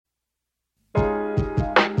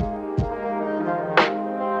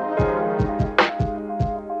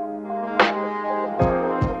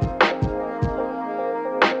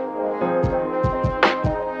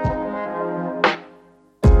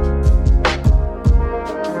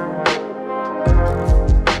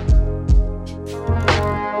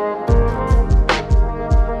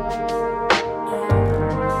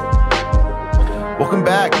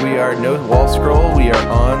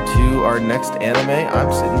our next anime,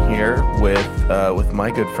 I'm sitting here with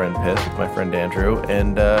my good friend Piss, with my friend Andrew,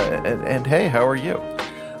 and hey, how are you?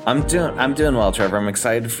 I'm doing well, Trevor. I'm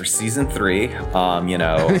excited for season 3.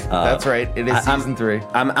 That's right. It is season 3.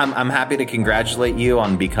 I'm happy to congratulate you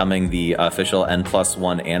on becoming the official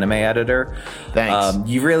N+1 anime editor. Thanks.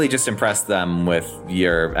 You really just impressed them with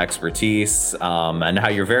your expertise and how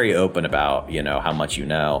you're very open about how much you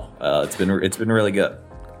know. It's been really good.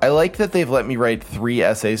 I like that they've let me write 3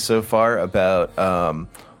 essays so far about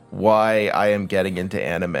why I am getting into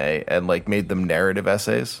anime and made them narrative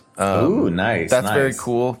essays. Ooh, nice. That's very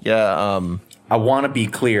cool. Yeah. I want to be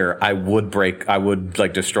clear. I would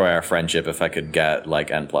destroy our friendship if I could get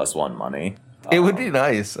N+1 money. It would be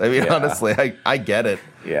nice. I mean, honestly, I get it.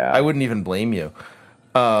 Yeah. I wouldn't even blame you.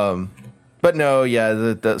 But no,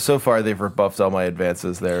 yeah. So far they've rebuffed all my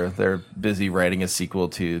advances. They're busy writing a sequel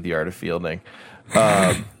to The Art of Fielding.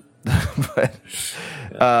 But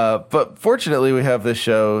fortunately, we have this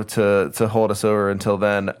show to hold us over until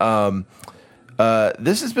then.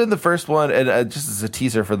 This has been the first one, and just as a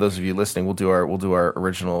teaser for those of you listening, we'll do our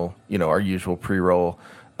original, our usual pre-roll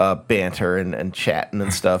banter and chatting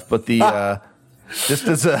and stuff. But just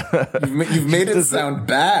as you've made it sound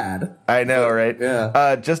bad. I know, right?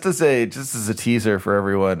 Yeah. Just as a teaser for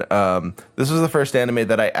everyone, this was the first anime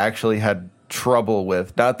that I actually had trouble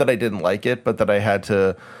with. Not that I didn't like it, but that I had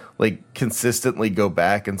to consistently go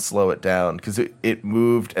back and slow it down because it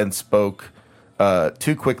moved and spoke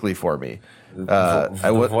too quickly for me.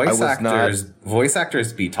 Voice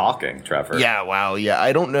actors be talking, Trevor. Yeah, wow, yeah.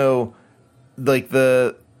 I don't know,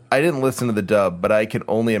 I didn't listen to the dub, but I can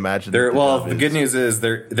only imagine. The good news is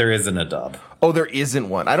there isn't a dub. Oh, there isn't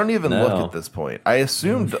one. I don't even look at this point. I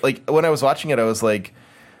assumed, when I was watching it, I was like,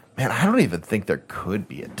 man, I don't even think there could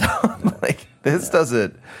be a dub. This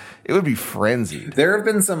doesn't. It would be frenzied. There have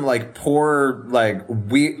been some poor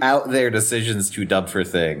we out there decisions to dub for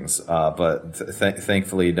things, but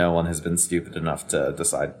thankfully no one has been stupid enough to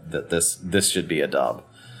decide that this should be a dub.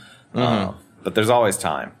 Mm-hmm. But there's always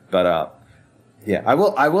time. But yeah, I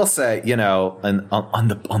will say on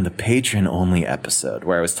the Patreon only episode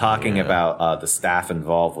where I was talking about the staff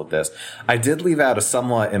involved with this, I did leave out a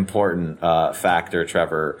somewhat important factor,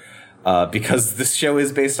 Trevor. Because this show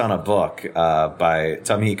is based on a book by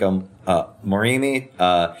Tomohiko Morimi.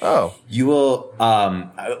 You will,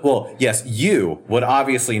 yes, you would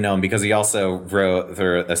obviously know him because he also wrote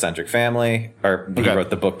The Eccentric Family, or he wrote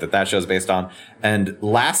the book that show's based on. And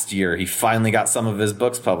last year, he finally got some of his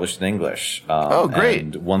books published in English. Great.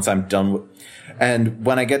 And once I'm done with... And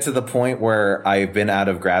when I get to the point where I've been out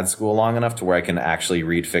of grad school long enough to where I can actually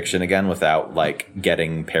read fiction again without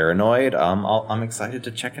getting paranoid, I'm excited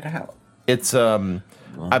to check it out. It's I'm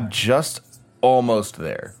just almost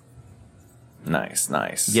there. Nice.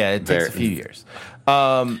 Yeah, it takes a few years.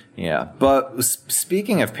 Yeah, but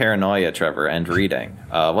speaking of paranoia, Trevor, and reading,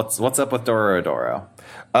 what's up with Doro?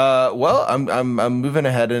 Well, I'm moving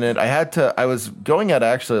ahead in it. I was going at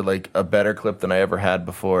actually a better clip than I ever had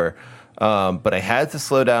before. But I had to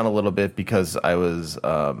slow down a little bit because I was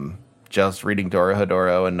just reading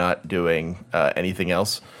Dorohedoro and not doing anything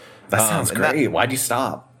else. That sounds great. Why'd you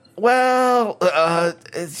stop? Well,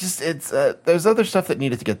 there's other stuff that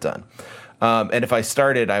needed to get done. And if I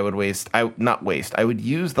started, I would I would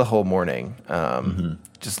use the whole morning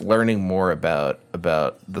just learning more about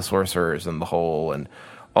the sorcerers and the whole and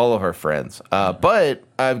all of our friends. But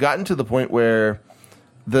I've gotten to the point where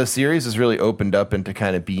the series has really opened up into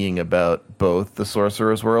kind of being about both the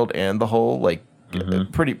Sorcerer's World and the whole,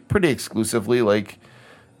 pretty exclusively,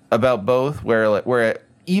 about both. Where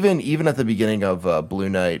even at the beginning of Blue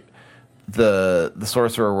Knight, the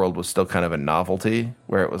Sorcerer World was still kind of a novelty,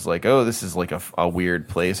 where it was oh, this is a weird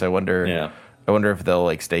place. I wonder if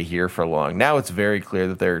they'll stay here for long. Now it's very clear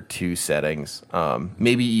that there are 2 settings.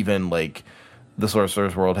 Maybe even the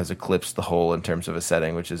Sorcerer's World has eclipsed the whole in terms of a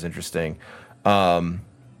setting, which is interesting.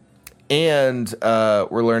 And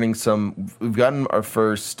we're learning we've gotten our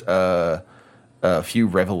first few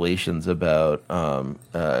revelations about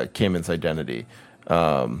Cayman's identity.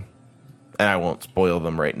 And I won't spoil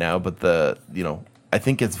them right now, but I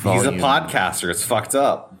think it's volume. He's a podcaster. It's fucked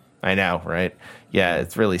up. I know, right? Yeah,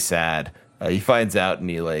 it's really sad. He finds out and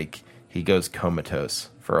he goes comatose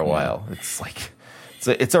for a while.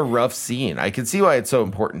 It's a rough scene. I can see why it's so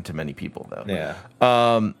important to many people, though. Yeah.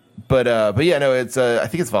 But yeah, no, it's I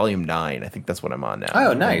think it's volume 9. I think that's what I'm on now.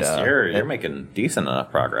 Oh, nice. And, you're making decent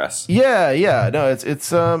enough progress. Yeah. No,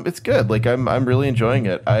 it's good. I'm really enjoying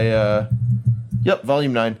it.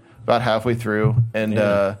 Volume 9, about halfway through, and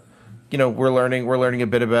we're learning a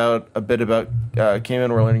bit about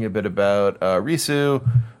Cayman. We're learning a bit about Risu.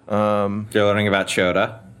 You're learning about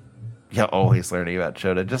Chota. Yeah, always learning about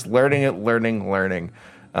Chota. Just learning.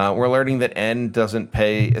 We're learning that N doesn't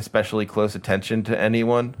pay especially close attention to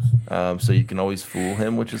anyone, so you can always fool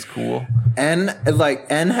him, which is cool. N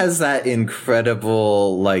has that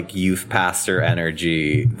incredible like youth pastor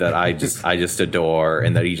energy that I just adore,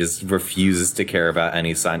 and that he just refuses to care about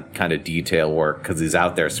any kind of detail work because he's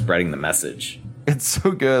out there spreading the message. It's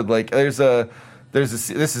so good. Like there's a this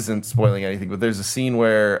isn't spoiling anything, but there's a scene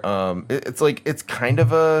where it's kind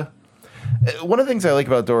of a. One of the things I like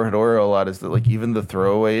about Dorohedoro a lot is that like even the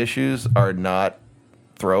throwaway issues are not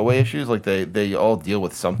throwaway issues. Like they all deal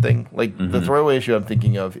with something. Like the throwaway issue I'm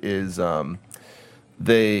thinking of is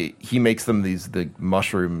he makes them the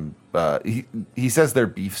mushroom. He says they're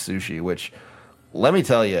beef sushi, which let me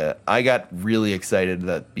tell you, I got really excited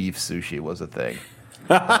that beef sushi was a thing.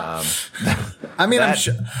 I mean,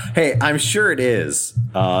 I'm sure it is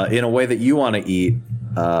in a way that you want to eat.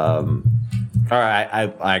 All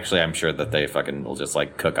right, I'm sure that they fucking will just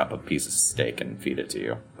like cook up a piece of steak and feed it to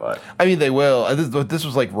you. But I mean, they will. This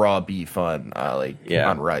was like raw beef on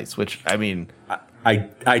rice, which I mean,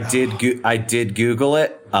 I did Google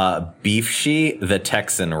it. Beef the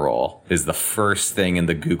Texan roll is the first thing in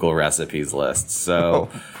the Google recipes list. So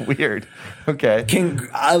weird. Okay,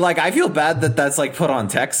 I feel bad that that's like put on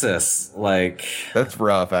Texas. Like that's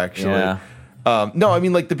rough, actually. Yeah. No, I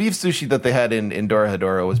mean, like the beef sushi that they had in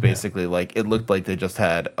Dorohedoro was basically like it looked like they just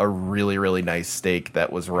had a really, really nice steak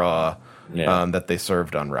that was raw that they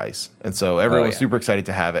served on rice. And so everyone was super excited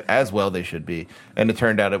to have it, as well they should be. And it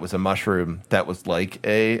turned out it was a mushroom that was like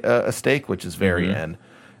a steak, which is very N.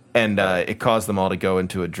 And it caused them all to go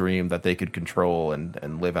into a dream that they could control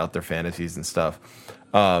and live out their fantasies and stuff.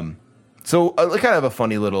 So kind of a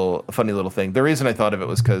funny little thing. The reason I thought of it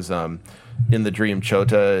was because in the dream,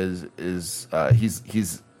 Chota is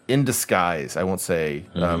he's in disguise. I won't say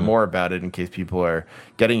more about it in case people are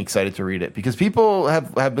getting excited to read it, because people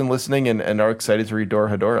have been listening and are excited to read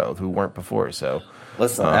Dorohedoro who weren't before. So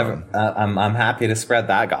listen, I'm happy to spread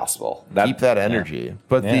that gospel. Keep that energy.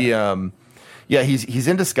 But he's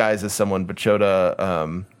in disguise as someone, but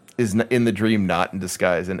Chota is in the dream not in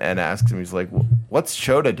disguise, and asks him, he's like, what's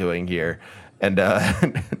Chota doing here? And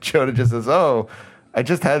Chota just says, oh, I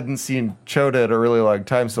just hadn't seen Chota in a really long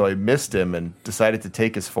time, so I missed him and decided to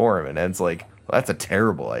take his form. And En's like, well, that's a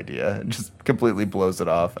terrible idea, and just completely blows it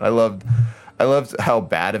off. And I loved how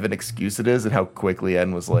bad of an excuse it is and how quickly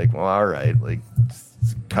En was like, well, all right, like just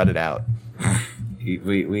cut it out. We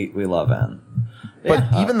love En. But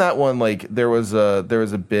even that one, like there was a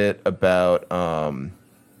bit about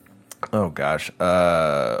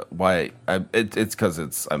it's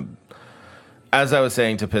because I'm, as I was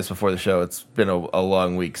saying to Piss before the show, it's been a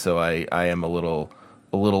long week, so I am a little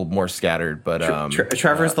more scattered. But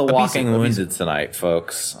Trevor's the walking wounded tonight,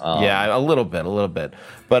 folks. Yeah, a little bit.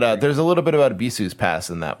 But there's a little bit about Abisu's past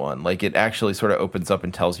in that one. Like it actually sort of opens up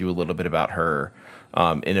and tells you a little bit about her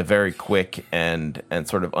in a very quick and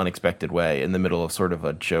sort of unexpected way in the middle of sort of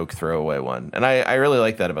a joke throwaway one. And I really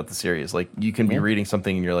like that about the series. Like you can be reading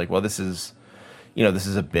something and you're like, well, this is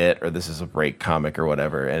a bit or this is a break comic or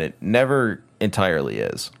whatever, and it never entirely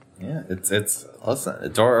is. Yeah, it's listen,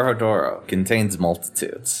 Dorohedoro contains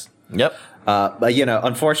multitudes. Yep. But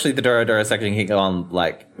unfortunately, the Dorohedoro section can go on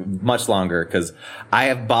like much longer because I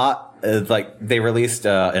have bought they released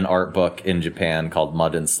an art book in Japan called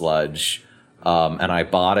Mud and Sludge, and I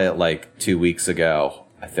bought it like 2 weeks ago,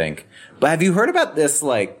 I think. But have you heard about this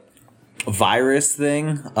like virus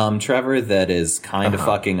thing, Trevor, that is kind of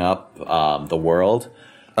fucking up the world?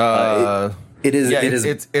 It is.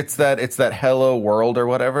 It's that Hello World or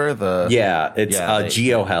whatever. It's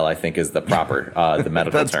GeoHell, I think, is the proper the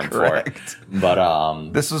medical term correct. for it.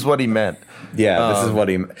 But this is what he meant. Yeah, this is what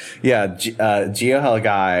he. Yeah, GeoHell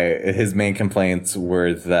guy. His main complaints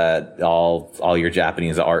were that all your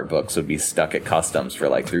Japanese art books would be stuck at customs for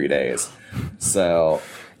like 3 days. So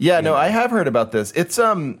I have heard about this. It's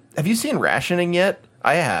Have you seen Rationing yet?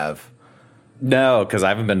 I have. No, because I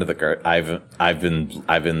haven't been to the. I've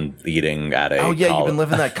been eating at a. Oh yeah, you've been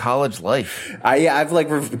living that college life.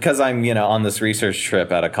 Because I'm on this research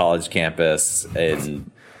trip at a college campus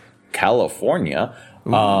in California.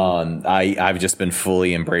 I've just been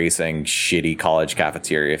fully embracing shitty college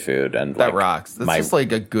cafeteria food, and that rocks. That's just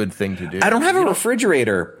like a good thing to do. I don't have a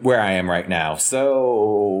refrigerator where I am right now,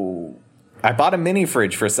 so I bought a mini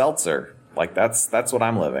fridge for seltzer. Like that's what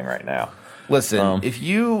I'm living right now. Listen, if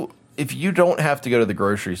you don't have to go to the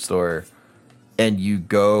grocery store and you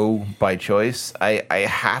go by choice, I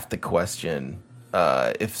have to question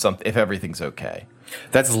if everything's okay.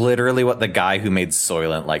 That's literally what the guy who made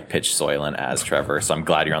Soylent pitched Soylent as, Trevor. So I'm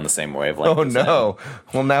glad you're on the same wavelength. Oh no!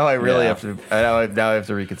 Well, now I really Yeah. have to. Now I have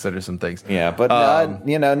to reconsider some things. Yeah, but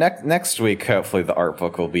next week, hopefully the art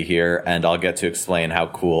book will be here, and I'll get to explain how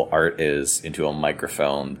cool art is into a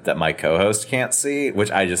microphone that my co-host can't see,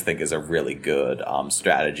 which I just think is a really good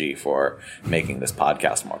strategy for making this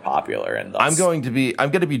podcast more popular. And thus, I'm going to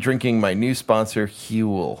be drinking my new sponsor,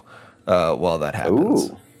 Huel, while that happens.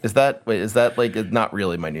 Ooh. Is that like not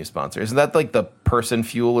really my new sponsor? Isn't that like the person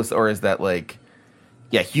fuel, or is that like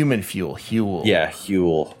human fuel? Huel. Yeah,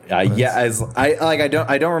 Huel. As I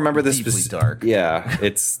don't remember this. Deeply dark. Yeah,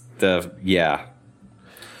 it's the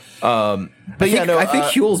But I think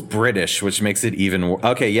Huel's British, which makes it even.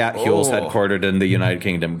 Okay, yeah, Huel's headquartered in the United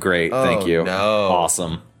Kingdom. Great, thank you. No.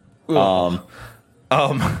 Awesome. Love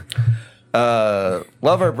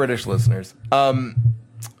our British listeners.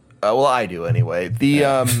 Well, I do anyway.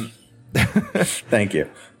 Thank you.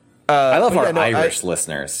 I love our Irish I-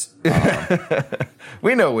 listeners.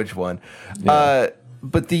 We know which one. But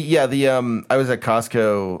I was at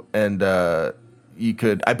Costco and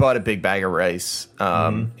I bought a big bag of rice.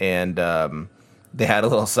 And they had a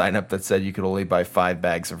little sign up that said you could only buy 5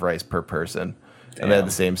 bags of rice per person. Damn. And they had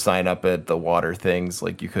the same sign up at the water things,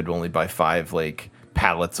 like you could only buy 5 like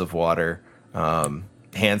pallets of water,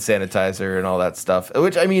 hand sanitizer and all that stuff.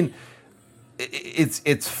 Which I mean,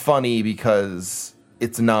 it's funny because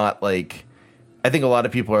it's not like, I think a lot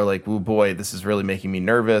of people are like, oh boy, this is really making me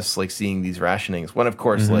nervous, like seeing these rationings. When of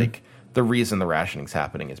course, like the reason the rationing's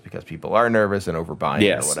happening is because people are nervous and overbuying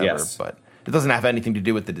or whatever. Yes. But it doesn't have anything to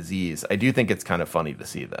do with the disease. I do think it's kind of funny to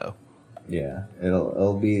see though. Yeah,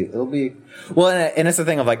 it'll be well, and it's the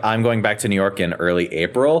thing of like I'm going back to New York in early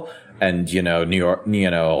April, and New York,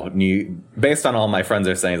 based on all my friends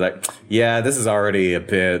are saying, like, yeah, this is already a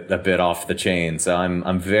bit off the chain. So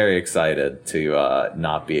I'm very excited to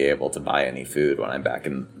not be able to buy any food when I'm back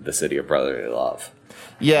in the city of brotherly love.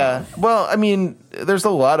 Yeah, well, I mean, there's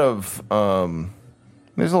a lot of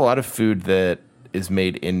food that is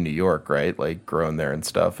made in New York, right? Like grown there and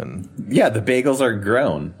stuff, and Yeah, the bagels are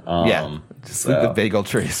grown. Just like the bagel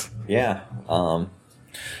trees. Yeah.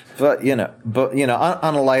 But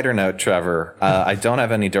on a lighter note, Trevor, I don't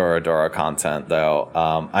have any Dora Dora content though.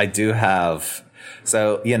 I do have,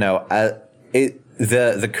 the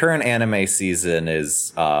current anime season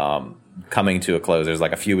is coming to a close. There's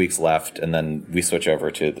like a few weeks left, and then we switch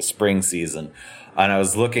over to the spring season. And I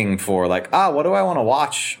was looking for what do I want to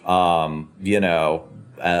watch?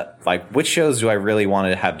 Which shows do I really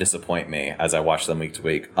want to have disappoint me as I watch them week to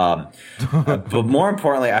week? But more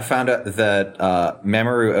importantly, I found out that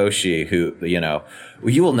Mamoru Oshii, who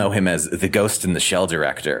you will know him as the Ghost in the Shell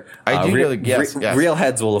director. I do know. Yes. Real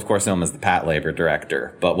heads will of course know him as the Patlabor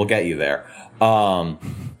director, but we'll get you there.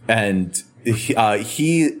 And he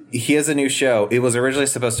has a new show. It was originally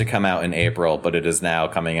supposed to come out in April, but it is now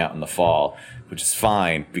coming out in the fall, which is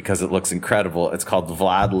fine because it looks incredible. It's called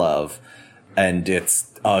Vlad Love, and it's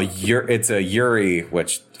a Yuri,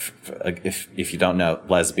 which if you don't know,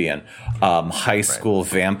 lesbian, high school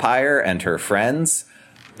vampire and her friends.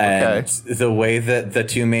 And the way that the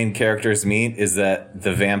two main characters meet is that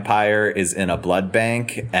the vampire is in a blood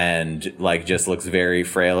bank and just looks very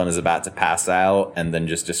frail and is about to pass out, and then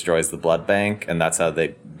just destroys the blood bank, and that's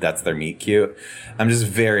their meet cute. I'm just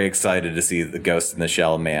very excited to see the Ghost in the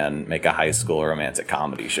Shell man make a high school romantic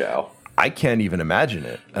comedy show. I can't even imagine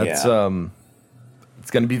it. That's it's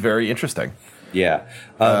going to be very interesting. Yeah.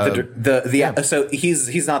 So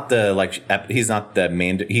he's not the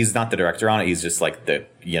director on it. He's just like the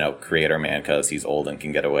creator man because he's old and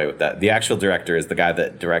can get away with that. The actual director is the guy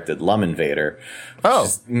that directed Lum Invader.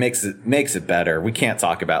 Just makes it better. We can't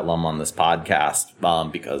talk about Lum on this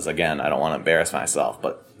podcast because again I don't want to embarrass myself,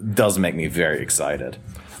 but it does make me very excited.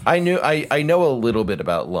 I know a little bit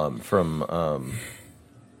about Lum from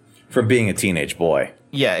being a teenage boy.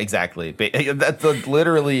 Yeah, exactly. That's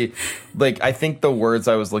literally, I think the words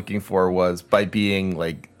I was looking for was by being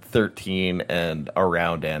 13 and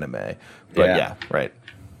around anime. But yeah right.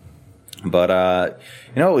 But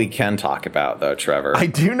you know what we can talk about though, Trevor? I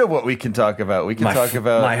do know what we can talk about. We can talk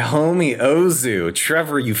about my homie Ozu.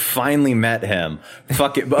 Trevor, you finally met him.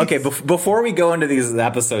 Fuck it. Okay, before we go into these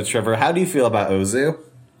episodes, Trevor, how do you feel about Ozu?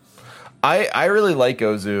 I really like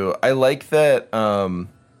Ozu. I like that.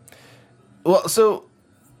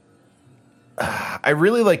 I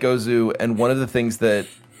really like Ozu, and one of the things that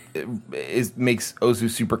makes Ozu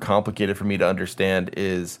super complicated for me to understand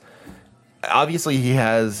is obviously he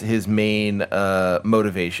has his main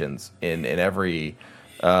motivations in every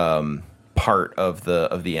part of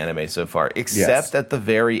the anime so far, except at the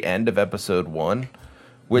very end of episode 1,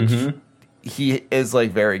 which he is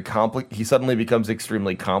like very he suddenly becomes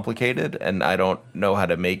extremely complicated, and I don't know how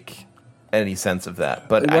to make any sense of that.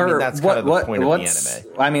 But I mean, that's kind of the point of the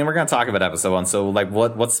anime. I mean, we're going to talk about episode 1. So, like,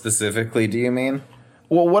 what specifically do you mean?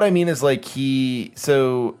 Well, what I mean is like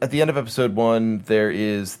so at the end of episode 1, there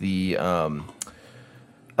is the are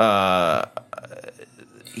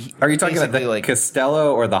you talking about the like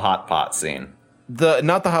Costello or the hot pot scene?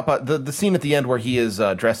 Not the hot pot, the scene at the end where he is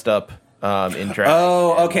dressed up in drag.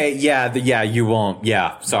 Oh, okay, yeah, you won't.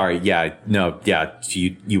 Yeah, sorry, yeah, no, yeah,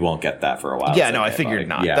 you won't get that for a while. Yeah, no, I figured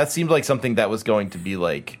not. Yeah. That seemed like something that was going to be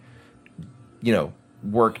like,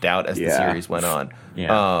 worked out as the series went on.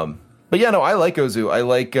 Yeah. But yeah, no, I like Ozu. I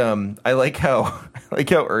like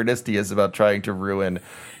how earnest he is about trying to ruin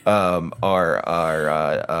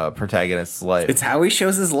our protagonist's life. It's how he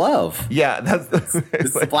shows his love. Yeah,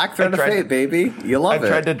 it's like, Black Thread of Fate, baby. You love I've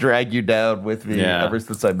tried to drag you down with me ever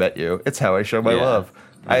since I met you. It's how I show my love.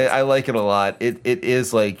 I like it a lot. It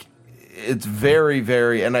is like, it's very,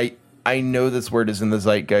 very, and I know this word is in the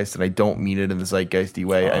zeitgeist, and I don't mean it in the zeitgeisty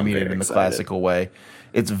way. I mean it in the classical way.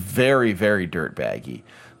 It's very, very dirtbaggy.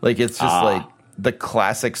 Like, it's just like the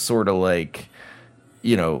classic sort of like,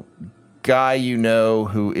 guy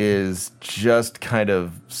who is just kind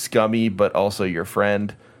of scummy, but also your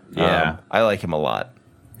friend. Yeah. I like him a lot.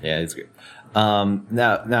 Yeah, it's great.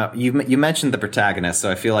 Now you mentioned the protagonist, so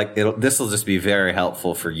I feel like this will just be very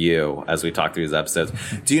helpful for you as we talk through these episodes.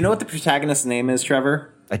 Do you know what the protagonist's name is,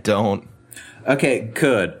 Trevor? I don't. Okay,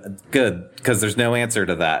 good, because there's no answer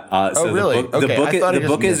to that. So really?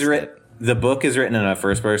 The book is written in a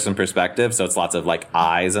first-person perspective, so it's lots of like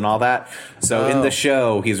eyes and all that. So in the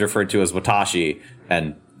show, he's referred to as Watashi,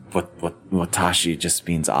 and Watashi just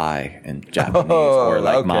means I in Japanese, or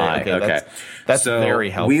like my. Okay, that's so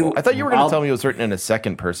very helpful. I thought you were going to tell me it was written in a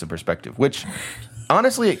second-person perspective, which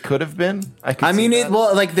honestly it could have been.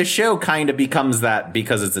 The show kind of becomes that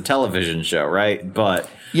because it's a television show, right? But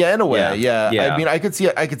yeah, in a way, yeah. I mean, I could see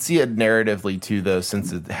it narratively too, though,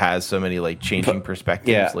 since it has so many like changing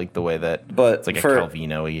perspectives, like the way that it's like a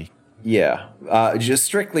Calvino-y. Yeah, just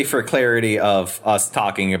strictly for clarity of us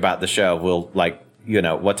talking about the show, we'll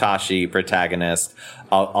Watashi, protagonist.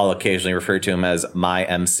 I'll occasionally refer to him as my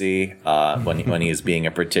MC when he is being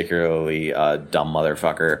a particularly dumb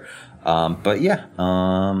motherfucker. But yeah,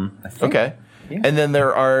 I think, okay. Yeah. And then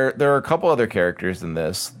there are a couple other characters in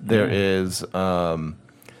this. There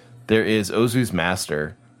is Ozu's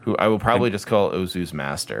master, who I will probably just call Ozu's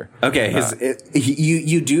master. Okay,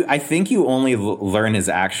 you do. I think you only learn his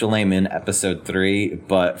actual name in episode 3,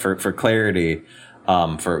 but for clarity,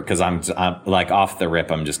 because I'm like off the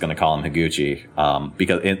rip, I'm just going to call him Higuchi,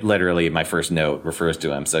 because it literally my first note refers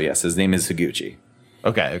to him. So yes, his name is Higuchi.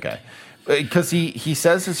 Okay. Because he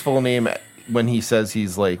says his full name when he says he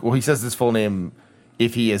says his full name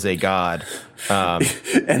if he is a god. And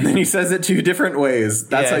then he says it 2 different ways.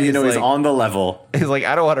 That's how you know he's on the level. He's like,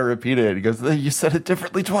 I don't want to repeat it. He goes, you said it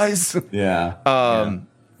differently twice. Yeah.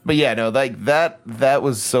 But yeah, no, like that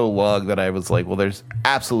was so long that I was like, well, there's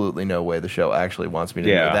absolutely no way the show actually wants me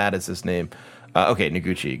to know that is his name. Okay,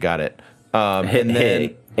 Noguchi, got it. And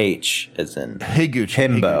then H as in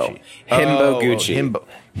Higuchi.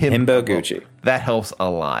 Himbo Gucci. That helps a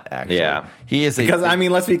lot, actually. Yeah. He is because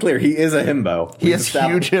let's be clear, he is a himbo. He has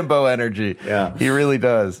huge himbo energy. Yeah. He really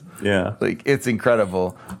does. Yeah. Like, it's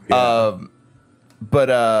incredible. Yeah.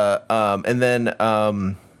 And then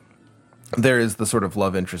there is the sort of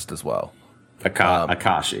love interest as well.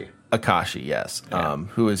 Akashi, yes.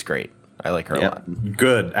 Who is great. I like her a lot.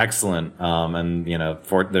 Good, excellent. And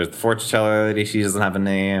there's the fortune teller lady. She doesn't have a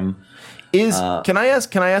name. Can I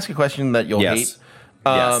ask a question that you'll hate?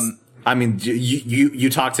 Yes. I mean, you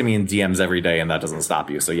talk to me in DMs every day, and that doesn't stop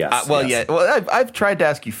you. So yes. I've tried to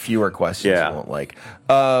ask you fewer questions you won't like.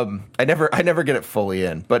 I never get it fully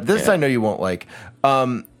in, but this I know you won't like.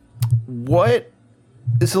 Would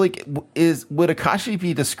Akashi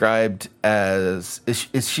be described as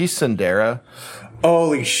is she Tsundere?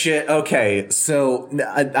 Holy shit. Okay. So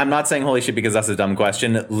I'm not saying holy shit because that's a dumb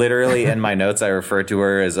question. Literally in my notes, I refer to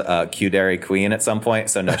her as Kyudere Queen at some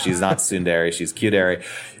point. So no, she's not Tsundere. She's Kyudere.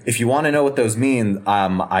 If you want to know what those mean,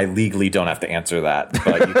 I legally don't have to answer that,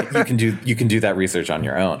 but you can do that research on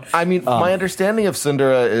your own. I mean, my understanding of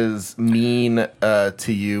Tsundere is mean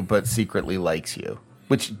to you, but secretly likes you,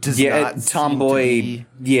 which does not tomboy.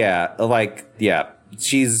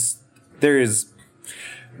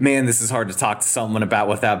 Man, this is hard to talk to someone about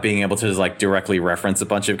without being able to just like directly reference a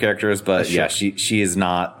bunch of characters. But she is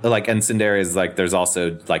not like, and Tsundere is like, there's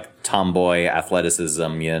also like tomboy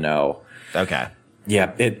athleticism, Okay.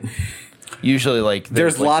 Yeah. Usually, like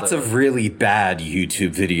there's like lots of really bad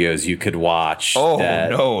YouTube videos you could watch. Oh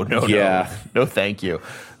that, no, thank you.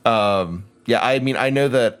 Yeah, I mean, I know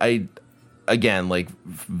that again, like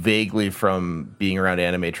vaguely from being around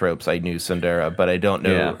anime tropes, I knew Sundara, but I don't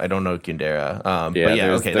know Kundera. But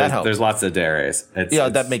yeah, okay, that helps. There's lots of Deres.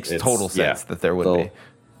 That makes total sense that there would be.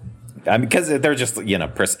 I mean, because they're just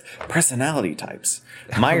personality types.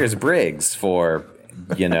 Myers Briggs for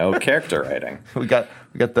character writing. We got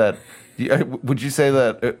that. Would you say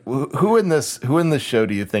that who in this show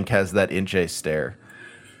do you think has that Inche stare?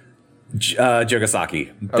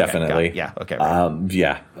 Jogasaki, definitely. Okay, yeah. Okay. Right.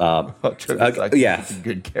 Jogasaki's yeah. a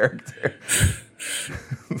good character.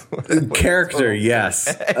 Character,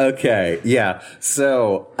 yes. Okay, yeah.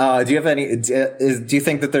 So, do you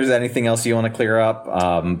think that there's anything else you want to clear up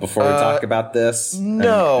before we talk about this?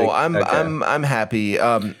 No, I'm happy.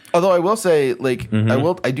 Although I will say, like,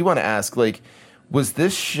 I do want to ask, like, was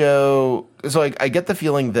this show? So I get the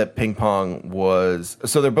feeling that Ping Pong was.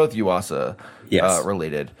 So they're both Yuasa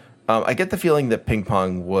related. I get the feeling that Ping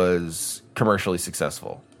Pong was commercially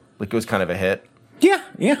successful. Like it was kind of a hit. Yeah.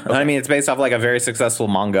 Okay. I mean, it's based off like a very successful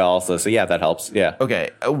manga also. So yeah, that helps. Yeah.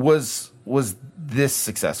 Okay. Was this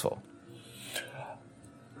successful?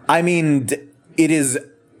 I mean, it is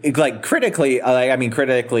like critically.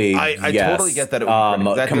 Critically. I yes. totally get that. It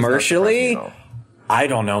that commercially, I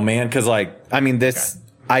don't know, man. Because this. Okay.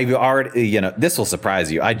 I already, this will surprise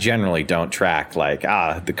you. I generally don't track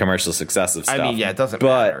the commercial success of stuff. I mean, yeah, it doesn't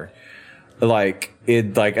matter.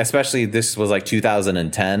 Especially this was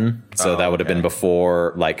 2010, so that would have been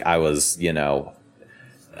before I was,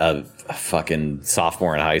 a fucking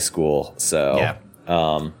sophomore in high school. So,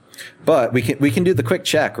 yeah. But we can do the quick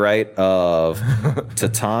check, right? Of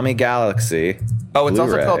Tatami Galaxy. Oh, it's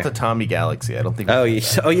Blu-ray. also called Tatami Galaxy. I don't think. Oh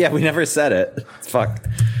yeah, we never said it. Fuck.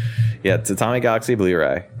 Yeah, Tatami Galaxy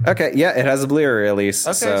Blu-ray. Okay, yeah, it has a Blu-ray release.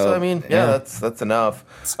 Okay, so I mean, that's enough.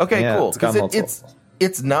 Okay, cool. Because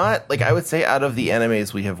it's not I would say out of the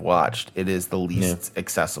animes we have watched, it is the least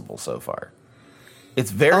accessible so far. It's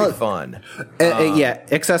very fun.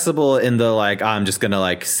 Accessible in the I'm just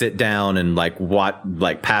gonna sit down and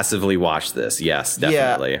passively watch this. Yes,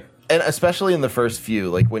 definitely. Yeah. And especially in the first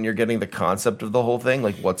few, when you're getting the concept of the whole thing,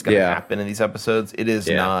 what's going to happen in these episodes, it is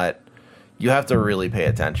not. You have to really pay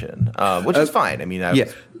attention, which is fine. I mean,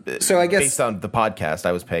 so I guess based on the podcast,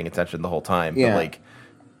 I was paying attention the whole time. Yeah. But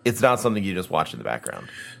it's not something you just watch in the background.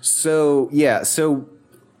 So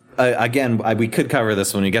again, we could cover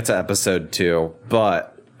this when we get to episode 2,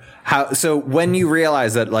 but so when you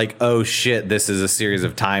realize that oh shit, this is a series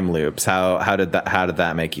of time loops, how did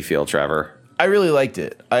that make you feel, Trevor? I really liked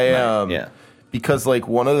it. Because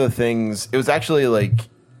one of the things, it was actually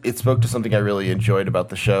it spoke to something I really enjoyed about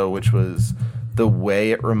the show, which was the way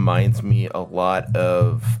it reminds me a lot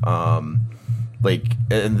of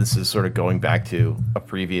and this is sort of going back to a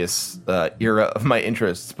previous era of my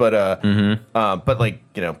interests, but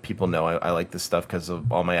people know I like this stuff because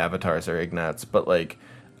of all my avatars are Ignats, but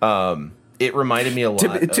it reminded me a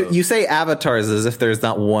lot. You say avatars as if there's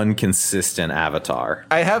not one consistent avatar.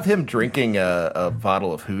 I have him drinking a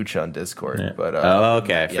bottle of hooch on Discord, but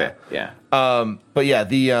okay, yeah. But yeah,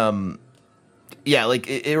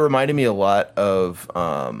 it reminded me a lot of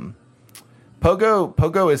Pogo.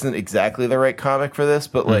 Pogo isn't exactly the right comic for this,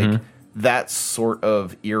 but that sort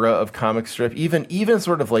of era of comic strip, even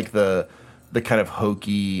sort of the kind of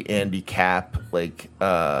hokey Andy Cap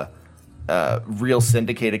real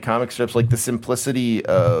syndicated comic strips, the simplicity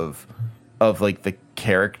of the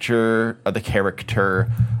character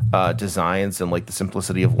designs and the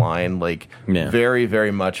simplicity of line very,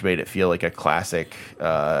 very much made it feel like a classic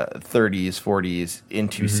 30s 40s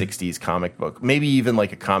into 60s comic book, maybe even a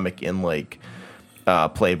comic in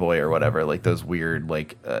Playboy or whatever, those weird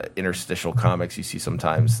interstitial comics you see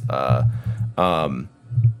sometimes,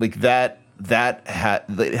 that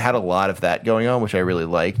had a lot of that going on, which I really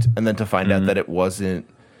liked. And then to find out that it wasn't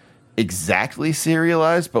exactly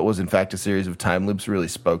serialized, but was in fact a series of time loops, really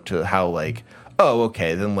spoke to how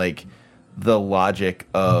then the logic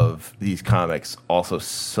of these comics also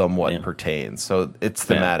somewhat pertains. So it's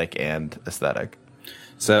thematic and aesthetic.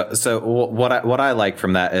 So what I like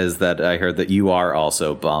from that is that I heard that you are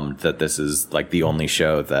also bummed that this is the only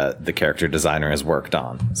show that the character designer has worked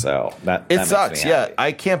on. So that sucks. Yeah,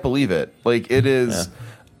 I can't believe it. It is.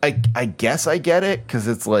 Yeah. I guess I get it because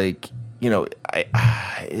it's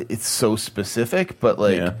it's so specific, but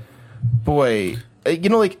boy,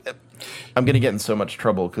 I'm gonna get in so much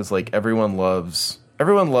trouble because everyone loves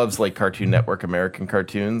Cartoon Network American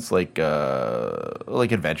cartoons, like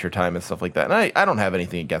Adventure Time and stuff like that. And I don't have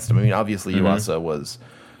anything against them. I mean, obviously Yuasa was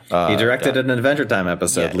He directed an Adventure Time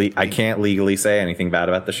episode. Yeah, I can't legally say anything bad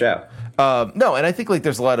about the show. No, and I think like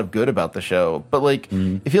there's a lot of good about the show, but like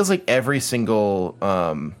it feels like every single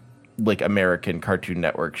like American Cartoon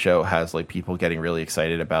Network show has like people getting really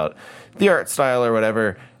excited about the art style or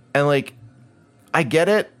whatever, and like I get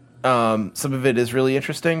it. Some of it is really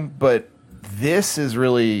interesting, but this is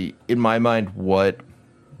really, in my mind, what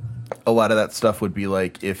a lot of that stuff would be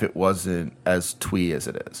like if it wasn't as twee as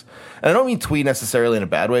it is. And I don't mean twee necessarily in a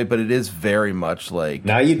bad way, but it is very much like...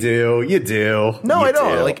 No, you do. You do. No, you I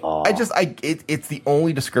don't. do. Like, Aw. It's the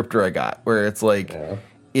only descriptor I got where it's like,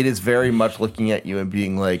 it is very much looking at you and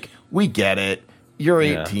being like, we get it. You're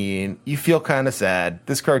 18. You feel kind of sad.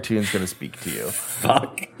 This cartoon's going to speak to you.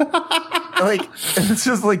 Fuck. Like, it's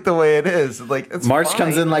just like the way it is. Like, it's March fine.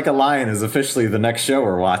 Comes In Like a Lion is officially the next show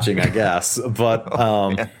we're watching, I guess. But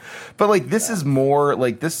But like this is more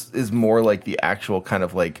like the actual kind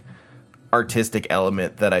of like artistic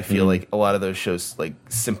element that I feel like a lot of those shows, like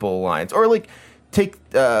simple lines, or like take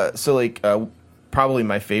probably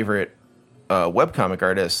my favorite webcomic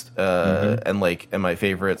artist and my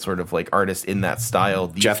favorite sort of like artist in that style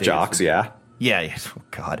these Jeff days Jocks, yeah. Yeah, oh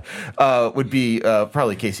God, would be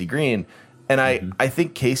probably Casey Green. And I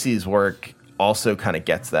think Casey's work also kind of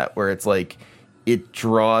gets that, where it's like it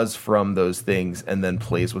draws from those things and then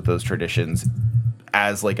plays with those traditions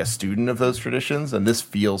as like a student of those traditions. And this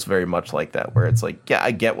feels very much like that, where it's like, yeah, I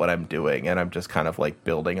get what I'm doing and I'm just kind of like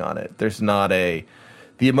building on it. There's not the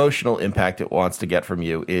emotional impact it wants to get from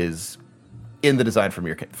you is in the design from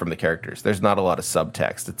the characters. There's not a lot of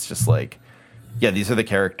subtext. It's just like, yeah, these are the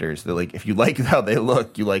characters. They're like, if you like how they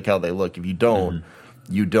look, you like how they look. If you don't,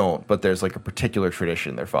 you don't. But there's like a particular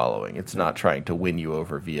tradition they're following. It's not trying to win you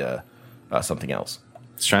over via something else.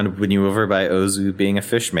 It's trying to win you over by Ozu being a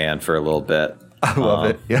fish man for a little bit. I love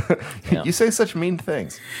it. Yeah. Yeah. You say such mean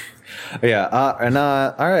things. Yeah. All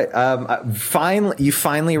right. You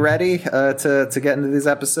finally ready to get into these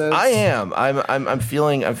episodes? I am. I'm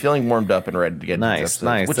feeling warmed up and ready to get into these episodes.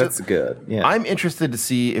 Nice. That's good. Yeah. I'm interested to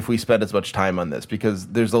see if we spend as much time on this, because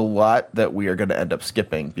there's a lot that we are going to end up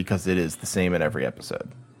skipping because it is the same in every episode.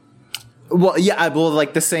 Well, yeah,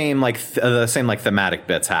 like the same thematic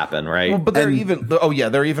bits happen, right? Well, but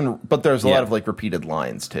but there's a lot of like repeated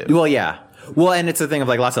lines too. Well, yeah. Well, and it's a thing of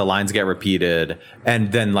like lots of lines get repeated,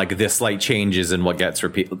 and then like this slight changes in what gets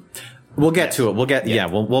repeated. We'll get to it.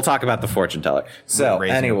 We'll talk about the fortune teller. So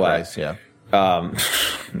Raising anyway, the price, yeah.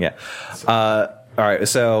 All right.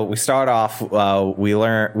 So we start off. We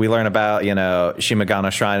learn about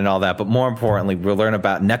Shimagano Shrine and all that, but more importantly, we'll learn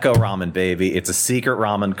about Neko Ramen, baby. It's a secret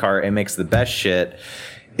ramen cart. It makes the best shit.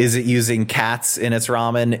 Is it using cats in its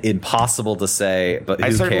ramen? Impossible to say, but who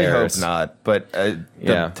I certainly cares? hope not. But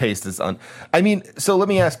the taste is I mean, so let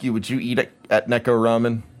me ask you: would you eat at Neko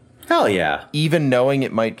Ramen, Hell yeah. even knowing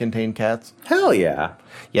it might contain cats? Hell yeah.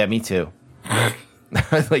 Yeah, me too.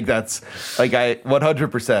 Like that's like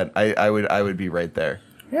 100%. I would be right there.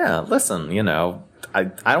 Yeah. Listen, I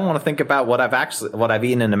don't want to think about what I've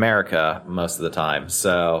eaten in America most of the time.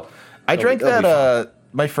 So I drank it'll be that.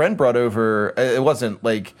 My friend brought over. It wasn't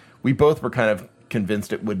like we both were kind of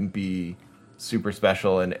convinced it wouldn't be super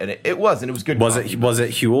special, and it wasn't. It was good. Was it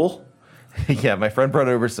Huel? Yeah, my friend brought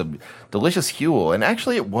over some delicious Huel, and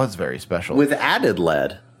actually it was very special. With added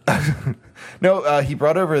lead. No, he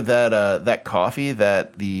brought over that coffee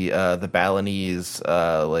that the Balinese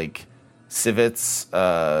like civets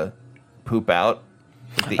poop out.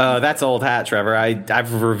 That's old hat, Trevor. I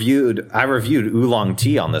reviewed oolong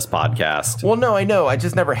tea on this podcast. Well, no, I know. I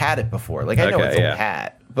just never had it before. Like I know it's old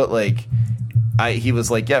hat, but like he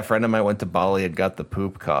was like, yeah, a friend of mine went to Bali and got the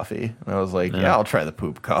poop coffee, and I was like, yeah, I'll try the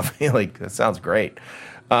poop coffee. Like that sounds great.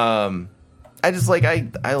 I just like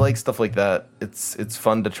I like stuff like that. It's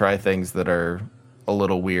fun to try things that are a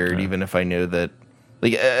little weird, even if I know that,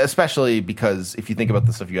 like, especially because if you think about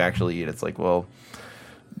the stuff you actually eat, it's like, well,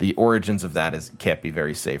 the origins of that can't be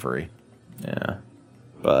very savory. Yeah,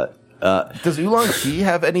 but does oolong tea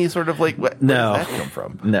have any sort of like? Where no, does that come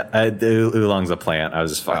from? No, oolong's a plant. I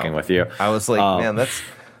was just fucking with you. I was like, man,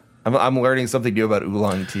 I'm learning something new about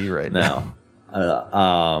oolong tea right now.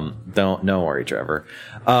 Don't worry, Trevor.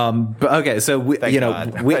 But okay, so we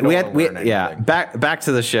had back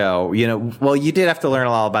to the show. Well, you did have to learn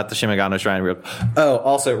a lot about the Shimagano Shrine.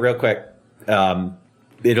 Also real quick,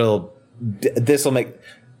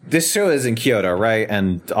 this show is in Kyoto, right?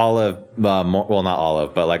 And all of not all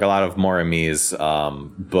of, but like a lot of Morimi's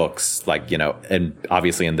books, like and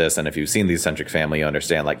obviously in this, and if you've seen the Eccentric Family, you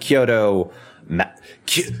understand like Kyoto.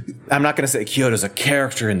 I'm not going to say Kyoto's a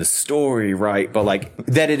character in the story, right? But like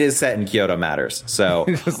that it is set in Kyoto matters. So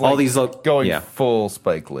all these going full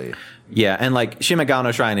Spike Lee. Yeah, and like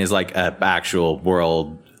Shimagano Shrine is like an actual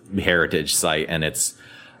World Heritage site, and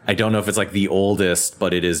I don't know if it's like the oldest,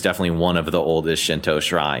 but it is definitely one of the oldest Shinto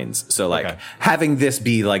shrines. So like having this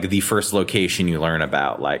be like the first location you learn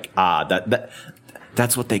about, like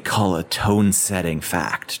that's what they call a tone setting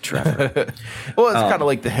fact, Trevor. Well, it's kind of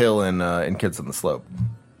like the hill in Kids on the Slope.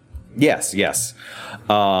 Yes. So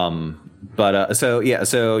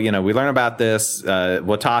we learn about this.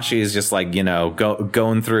 Watashi is just like,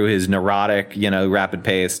 going through his neurotic, rapid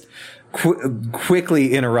paced,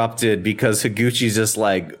 quickly interrupted because Higuchi's just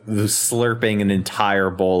like slurping an entire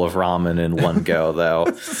bowl of ramen in one go, though.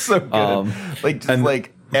 So good.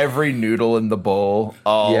 Like every noodle in the bowl,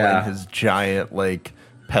 all in his giant like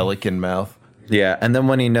pelican mouth. Yeah, and then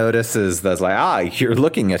when he notices that's like, you're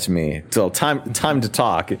looking at me. So time to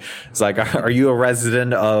talk. It's like, are you a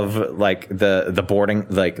resident of like the boarding,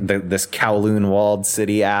 like this Kowloon walled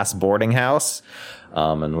city ass boarding house?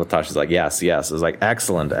 And Watashi's like, yes. It's like,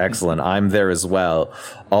 excellent. I'm there as well.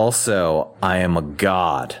 Also, I am a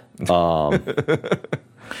god.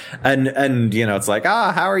 And it's like,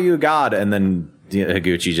 how are you a god? And then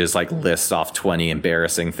Higuchi just like lists off 20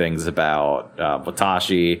 embarrassing things about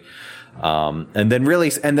Watashi. And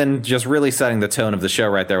then just really setting the tone of the show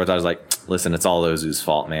right there, which I was like, listen, it's all Ozu's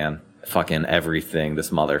fault, man. Fucking everything. This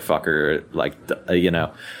motherfucker, like,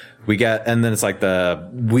 we get, and then it's like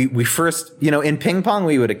we first, in ping pong,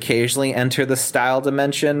 we would occasionally enter the style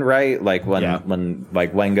dimension, right? Like when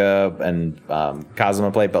like Wenga and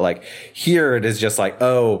Kazuma played, but like here it is just like,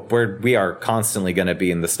 we are constantly going to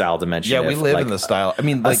be in the style dimension. Yeah, we live in the style. I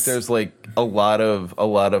mean, like there's like a lot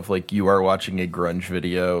of like you are watching a grunge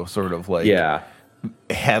video, sort of like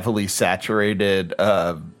heavily saturated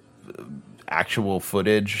actual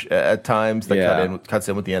footage at times that cuts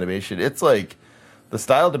in with the animation. It's like the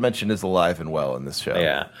style dimension is alive and well in this show.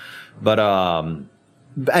 Yeah, but and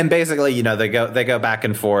basically, they go back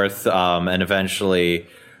and forth, and eventually,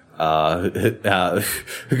 Higuchi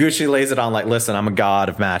lays it on like, listen, I'm a god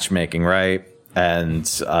of matchmaking, right? And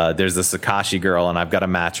there's this Akashi girl, and I've got to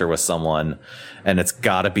match her with someone, and it's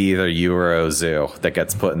got to be either you or Ozu that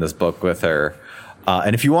gets put in this book with her.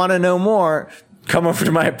 And if you want to know more, come over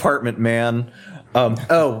to my apartment, man. And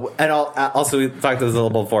also we talked about this a little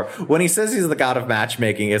bit before. When he says he's the god of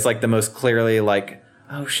matchmaking, it's like the most clearly like,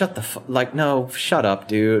 shut up,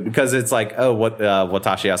 dude. Because it's like,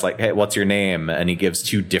 Watashi asks like, hey, what's your name? And he gives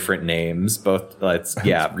two different names. Both, it's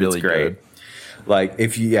really it's great. Good. Like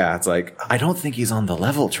it's like, I don't think he's on the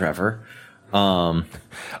level, Trevor. I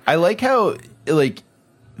like how like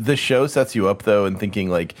the show sets you up though, and thinking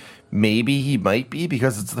like maybe he might be,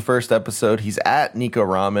 because it's the first episode. He's at Nico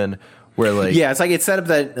Ramen. Where like it's like it's set up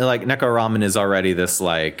that like Neko Ramen is already this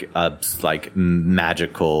like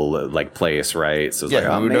magical like place, right? So it's like,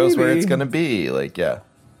 who knows where it's gonna be? Like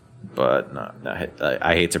but no,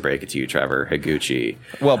 I hate to break it to you, Trevor. Higuchi.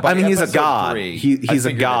 Well, I mean, he's a god. He's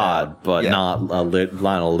a god, but not a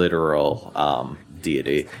literal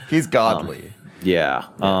deity. He's godly.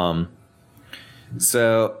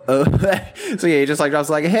 So he just like drops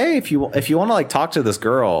like, hey, if you want to like talk to this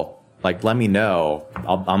girl, like, let me know.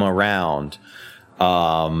 I'm around.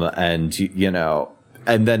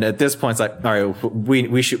 And then at this point, it's like, all right,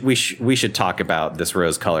 we should talk about this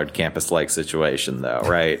rose-colored campus-like situation, though,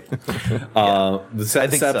 right? I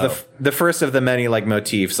think so. The first of the many like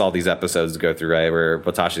motifs all these episodes go through, right? Where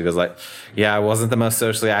Watashi goes like, I wasn't the most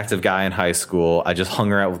socially active guy in high school. I just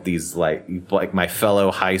hung around with these like my fellow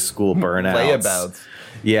high school burnouts. Layabouts.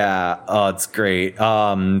 Yeah. It's great.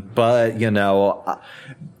 But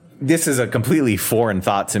this is a completely foreign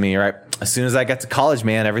thought to me, right? As soon as I get to college,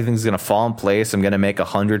 man, everything's going to fall in place. I'm going to make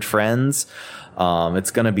 100 friends.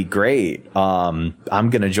 It's going to be great. I'm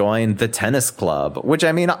going to join the tennis club, which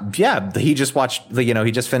I mean, he just watched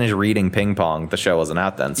he just finished reading Ping Pong. The show wasn't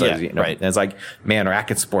out then. So, right. And it's like, man,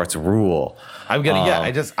 racket sports rule. I'm going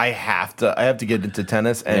to, I have to get into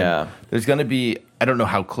tennis. And there's going to be, I don't know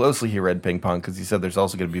how closely he read Ping Pong, because he said there's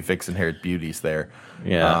also going to be vixen haired beauties there.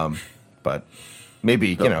 Yeah. But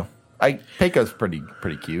maybe, Peiko's pretty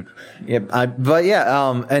cute.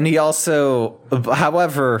 And he also,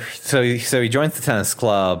 however, so he joins the tennis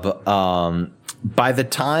club. By the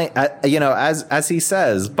time, as he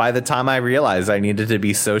says, by the time I realized I needed to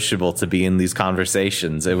be sociable to be in these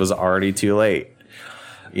conversations, it was already too late.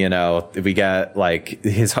 We get like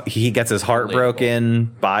he gets his heart broken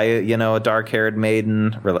by a dark-haired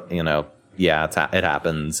maiden. It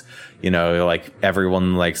happens. Like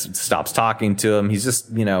everyone like stops talking to him. He's just,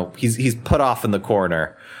 he's put off in the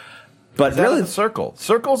corner. But really,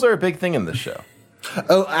 circles are a big thing in this show.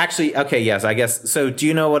 Oh, actually, okay, yes, I guess. So, do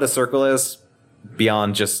you know what a circle is?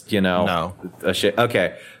 beyond just, No. a shit?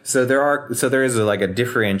 Okay. So there is like a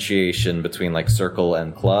differentiation between like circle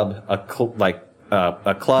and club. A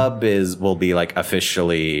club will be like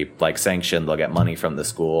officially like sanctioned. They'll get money from the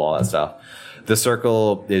school, all that stuff. The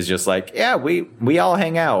circle is just like, yeah, we all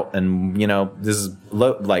hang out, and this is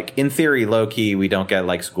like in theory low key. We don't get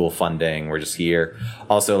like school funding. We're just here.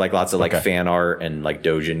 Also, like lots of like fan art and like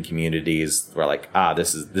Dojin communities. We're like,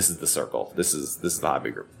 this is the circle. This is the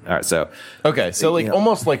hobby group. All right, so like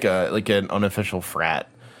almost like an unofficial frat.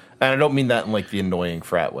 And I don't mean that in like the annoying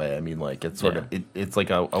frat way. I mean like it's sort of it's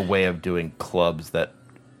like a way of doing clubs that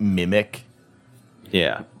mimic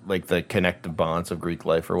like the connective bonds of Greek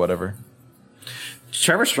life or whatever.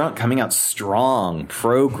 Trevor Strunk coming out strong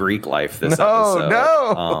pro Greek life this episode.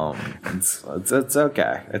 No, it's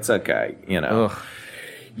okay. It's okay. Ugh.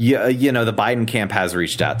 Yeah, the Biden camp has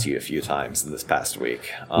reached out to you a few times in this past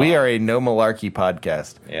week. We are a no malarkey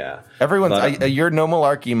podcast. Yeah, your no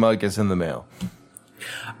malarkey mug is in the mail.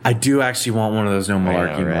 I do actually want one of those no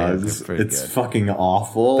malarkey right? mugs. It's fucking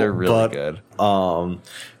awful. They're really good.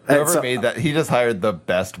 Whoever made that, he just hired the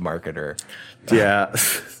best marketer. Yeah.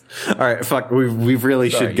 All right, fuck. We really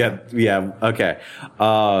should get. Yeah. Okay.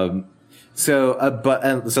 So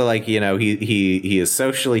like he is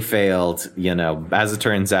socially failed. As it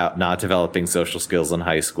turns out, not developing social skills in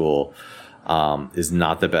high school is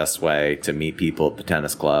not the best way to meet people at the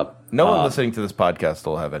tennis club. No one listening to this podcast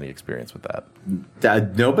will have any experience with that.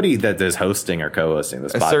 Nobody that is hosting or co-hosting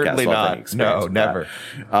this podcast certainly will have not. any experience with never.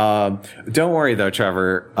 Don't worry though,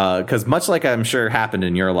 Trevor, because much like I'm sure happened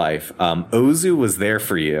in your life, Ozu was there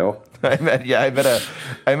for you. I met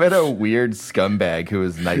a weird scumbag who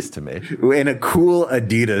was nice to me in a cool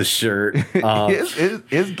Adidas shirt.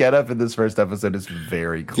 His getup in this first episode is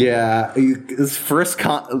very cool. Yeah, his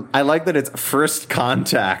I like that it's first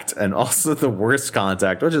contact and also the worst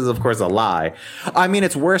contact, which is of course a lie. I mean,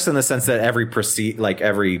 it's worse in the sense that every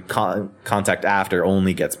contact after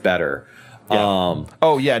only gets better. Yeah.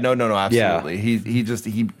 No, absolutely. Yeah.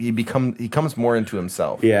 He becomes more into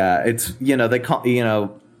himself. Yeah, it's they call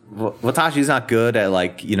Watashi's not good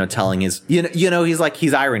at telling his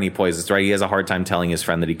he's irony poisons, right? He has a hard time telling his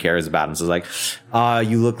friend that he cares about him. So it's like,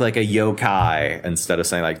 you look like a yokai, instead of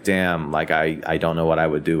saying like, damn, like I don't know what I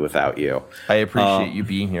would do without you. I appreciate you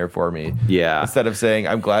being here for me. Yeah. Instead of saying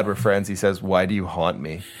I'm glad we're friends, he says, why do you haunt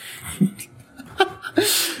me?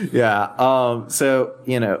 Yeah. So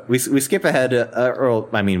we skip ahead,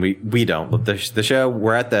 we don't. But the show,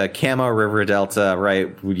 we're at the Kamo River Delta,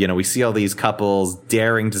 right? We see all these couples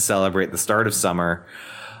daring to celebrate the start of summer.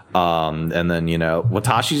 And then,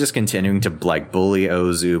 Watashi's just continuing to bully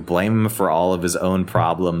Ozu, blame him for all of his own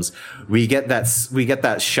problems. We get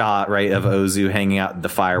that shot, right, of Ozu hanging out at the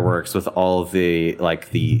fireworks with all of the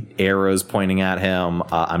arrows pointing at him.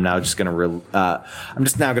 I'm now gonna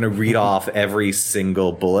read off every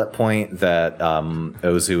single bullet point that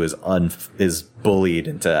Ozu is bullied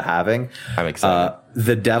into having. I'm excited.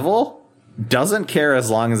 The devil doesn't care as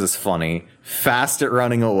long as it's funny, fast at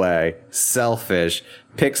running away, selfish,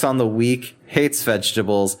 picks on the weak, hates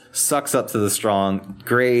vegetables, sucks up to the strong,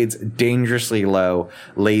 grades dangerously low,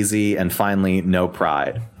 lazy, and finally no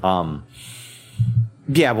pride.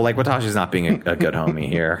 Watashi's not being a good homie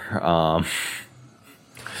here.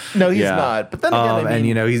 No, he's not. But then again,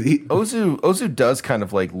 Ozu does kind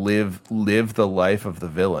of like live the life of the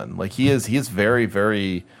villain. Like he is very,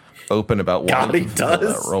 very open about wanting to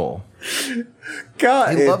fulfill that role.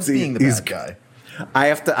 God, he loves being the bad guy. I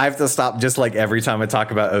have to stop just like every time I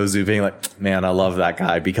talk about Ozu being like, man, I love that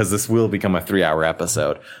guy, because this will become a 3-hour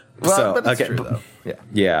episode. Well, but it's true, though.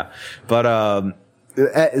 Yeah. But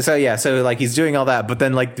so like he's doing all that, but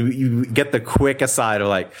then like you get the quick aside of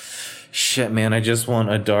like, shit, man, I just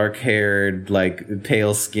want a dark-haired, like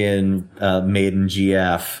pale skin maiden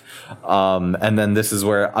GF. And then this is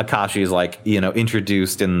where Akashi is like,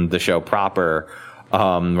 introduced in the show proper.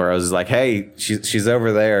 Where I was like, hey, she's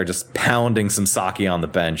over there just pounding some sake on the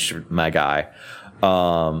bench, my guy.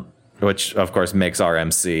 Which of course makes our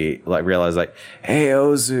MC like realize like, hey,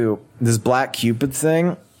 Ozu, this Black Cupid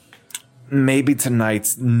thing, maybe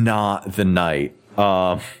tonight's not the night.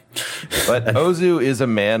 But Ozu is a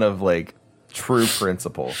man of like true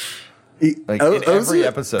principle. Like in every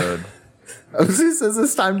episode. Ozu says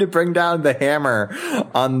it's time to bring down the hammer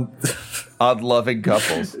on loving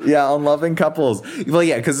couples. Yeah, on loving couples. Well,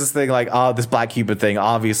 yeah, because this thing like, this Black Cupid thing,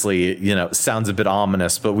 obviously, sounds a bit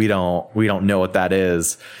ominous, but we don't know what that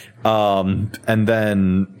is. And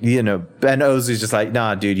then, Ben Ozu's just like,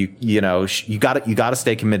 nah, dude, you gotta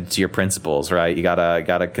stay committed to your principles, right? You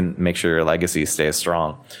gotta make sure your legacy stays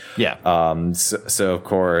strong. Yeah. So of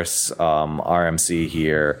course, RMC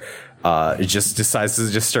here, it just decides to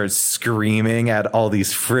just start screaming at all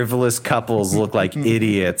these frivolous couples look like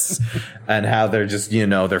idiots and how they're just,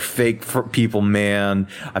 they're fake people, man.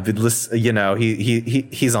 I've been listening,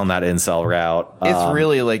 he's on that incel route. It's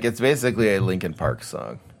really it's basically a Linkin Park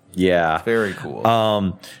song. Yeah. It's very cool.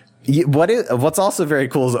 What's also very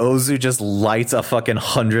cool is Ozu just lights a fucking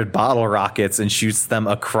 100 bottle rockets and shoots them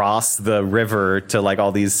across the river to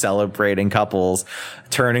all these celebrating couples,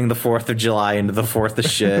 turning the 4th of July into the 4th of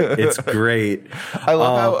shit. It's great. I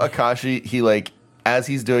love how Akashi, he as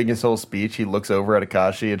he's doing his whole speech, he looks over at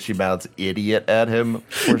Akashi and she mouths idiot at him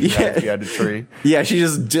before she hides behind a tree. Yeah, she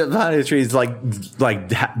just behind a tree is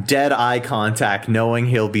dead eye contact, knowing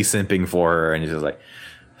he'll be simping for her, and he's just like,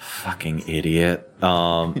 fucking idiot.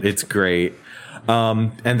 It's great.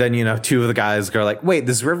 And then, two of the guys go like, wait,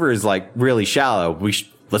 this river is really shallow.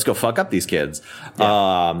 Let's go fuck up these kids.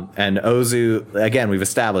 Yeah. And Ozu, again, we've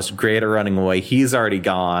established great at running away. He's already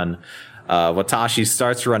gone. Watashi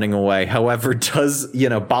starts running away. However,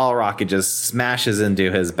 bottle rocket just smashes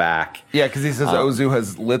into his back. Yeah, because he says Ozu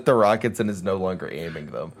has lit the rockets and is no longer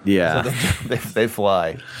aiming them. Yeah. So they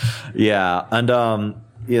fly. Yeah. And,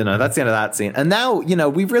 that's the end of that scene. And now,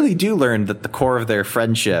 we really do learn that the core of their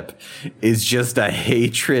friendship is just a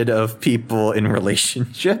hatred of people in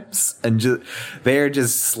relationships. And they're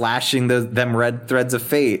just slashing them red threads of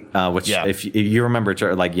fate, which if you remember,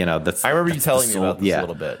 that's... I remember you telling me about this a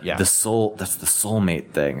little bit. Yeah. That's the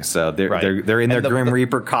soulmate thing. So they're in their Grim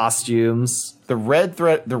Reaper costumes. The red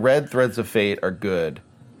threads of fate are good.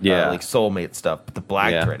 Yeah. soulmate stuff. But the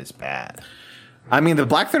black thread is bad. I mean, the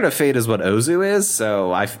Black Thread of Fate is what Ozu is,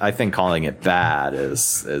 so I think calling it bad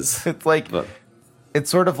is it's it's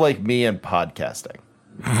sort of like me and podcasting.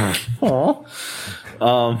 Well,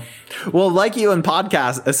 like you and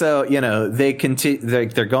podcast, so they continue.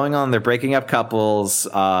 They're going on. They're breaking up couples.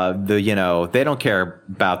 They don't care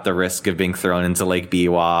about the risk of being thrown into Lake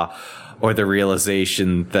Biwa, or the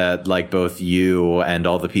realization that both you and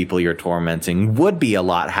all the people you're tormenting would be a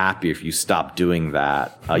lot happier if you stopped doing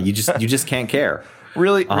that. You just can't care.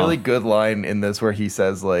 Really good line in this where he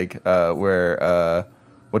says where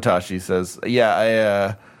Watashi says,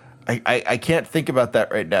 yeah, I can't think about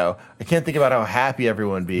that right now. I can't think about how happy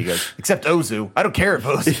everyone would be. He goes, except Ozu. I don't care if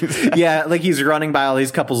Ozu. Yeah, he's running by all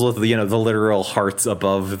these couples with the literal hearts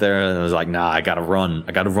above there, and it was nah, I gotta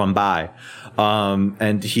run by.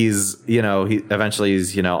 And he's he eventually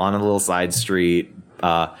he's on a little side street.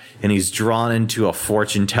 And he's drawn into a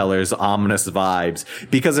fortune teller's ominous vibes,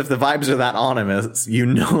 because if the vibes are that ominous,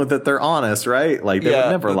 that they're honest, right? They would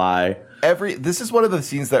never lie. This is one of the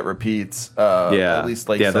scenes that repeats. At least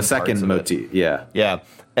the second motif. Yeah,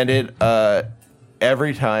 and it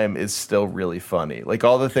every time is still really funny.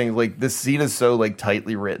 All the things this scene is so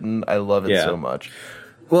tightly written. I love it so much.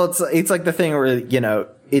 Well, it's like the thing where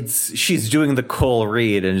she's doing the Cole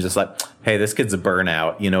Reed and just hey, this kid's a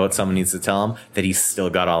burnout. You know what someone needs to tell him? That he's still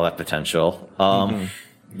got all that potential.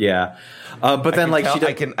 Yeah. But then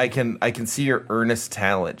I can see your earnest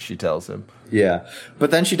talent, she tells him. Yeah.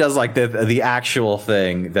 But then she does the actual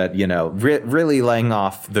thing that, really laying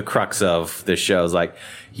off the crux of the show is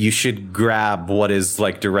you should grab what is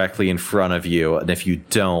directly in front of you. And if you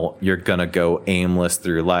don't, you're going to go aimless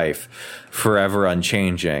through life, forever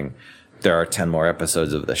unchanging. There are 10 more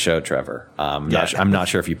episodes of the show, Trevor. I'm not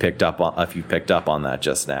sure if you picked up on that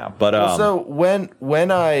just now. But so when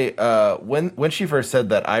she first said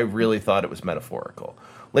that, I really thought it was metaphorical.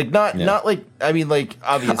 Obviously. I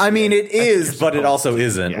mean, it is, but it also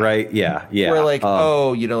isn't, right? Yeah. We're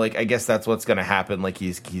I guess that's what's gonna happen.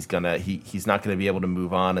 He's not gonna be able to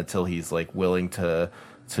move on until he's willing to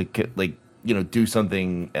do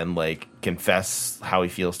something and confess how he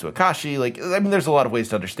feels to Akashi. There's a lot of ways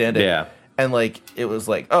to understand it. Yeah. And it was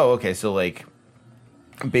oh, okay, so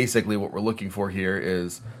basically what we're looking for here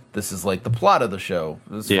is this is the plot of the show.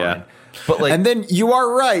 It's fine. But and then you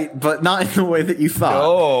are right, but not in the way that you thought.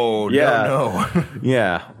 No.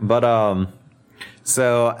 Yeah. But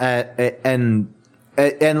so and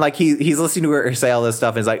he's listening to her say all this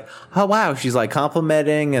stuff, and he's oh wow, she's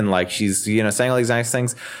complimenting and she's saying all these nice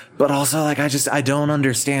things, but also I don't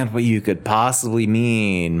understand what you could possibly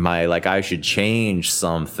mean. I should change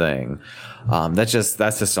something. That's just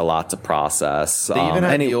a lot to process. They even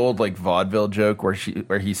had the old vaudeville joke where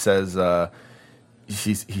he says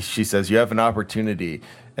she says, you have an opportunity.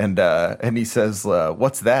 And he says,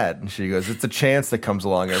 what's that? And she goes, it's a chance that comes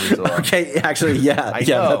along every so often. Okay, actually, yeah. I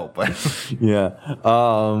know, but... Yeah.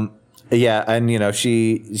 Yeah, and,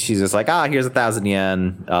 she's just here's 1,000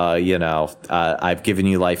 yen. I've given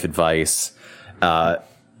you life advice. The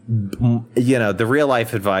real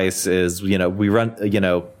life advice is, we run,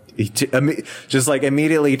 just like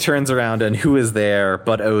immediately turns around, and who is there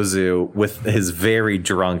but Ozu with his very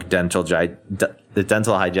drunk the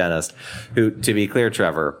dental hygienist, who, to be clear,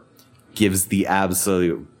 Trevor, gives the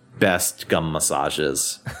absolute best gum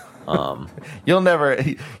massages. You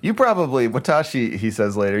probably, Watashi, he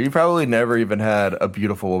says later, you probably never even had a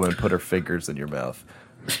beautiful woman put her fingers in your mouth.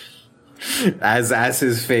 As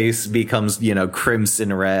his face becomes,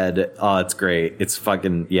 crimson red. Oh, it's great. It's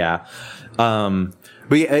fucking, yeah. But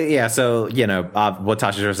yeah, so, what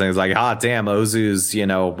Tasha's was saying is like, damn, Ozu's,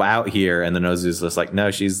 out here. And then Ozu's just like,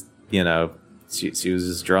 no, she's, she was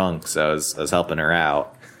just drunk, so I was helping her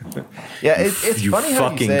out. Yeah, it's you funny how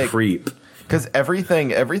fucking you say, creep. Because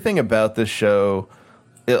everything about this show,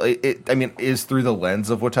 is through the lens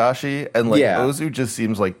of Watashi, and Ozu just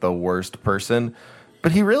seems like the worst person,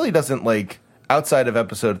 but he really doesn't, outside of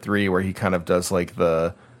episode 3 where he kind of does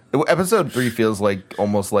episode 3 feels like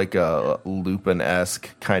almost like a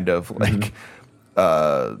Lupin-esque kind of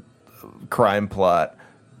crime plot.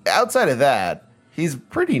 Outside of that, he's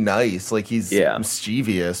pretty nice. He's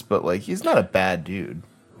mischievous, but he's not a bad dude.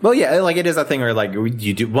 Well, yeah, it is a thing where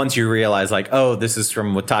you do once you realize this is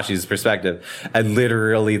from Watashi's perspective, and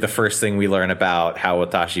literally the first thing we learn about how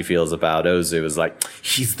Watashi feels about Ozu is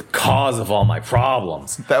he's the cause of all my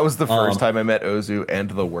problems. That was the first time I met Ozu, and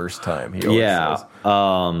the worst time. He always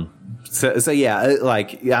says. So yeah,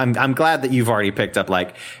 I'm glad that you've already picked up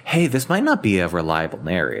hey, this might not be a reliable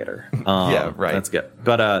narrator. Yeah, right. That's good.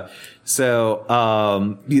 But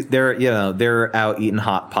they're out eating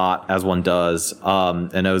hot pot as one does.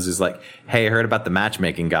 And Ozu's like, hey, I heard about the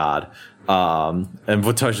matchmaking god. And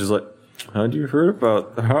Watashi's like, how'd you heard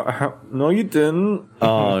about? No, you didn't.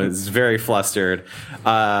 It's very flustered.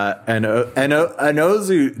 And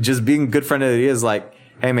Ozu, just being a good friend that he is,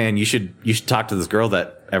 hey man, you should talk to this girl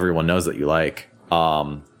that everyone knows that you like.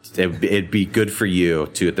 It'd be good for you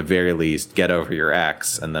to, at the very least, get over your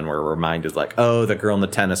ex. And then we're reminded, the girl in the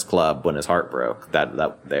tennis club when his heart broke.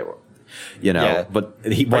 That they were, Yeah. But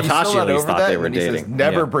Watashi at least thought they were dating. Says,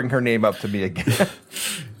 never bring her name up to me again.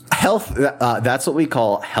 Health. That's what we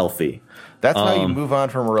call healthy. That's how you move on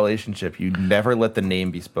from a relationship. You never let the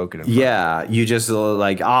name be spoken. Yeah, you just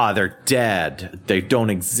they're dead. They don't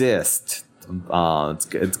exist. It's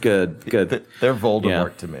good. Good. They're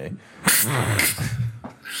Voldemort to me.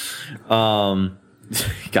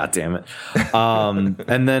 God damn it.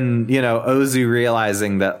 And then, Ozu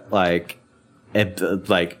realizing that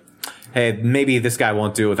hey, maybe this guy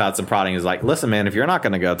won't do it without some prodding, is like, listen, man, if you're not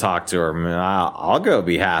going to go talk to her, I'll go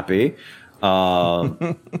be happy.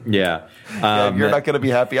 Yeah. If you're not going to be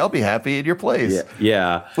happy, I'll be happy in your place.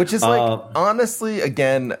 Yeah. Which is honestly,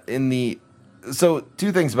 again, so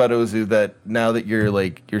two things about Ozu that now that you're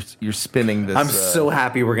you're spinning this. I'm so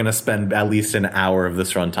happy we're gonna spend at least an hour of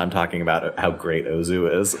this runtime talking about how great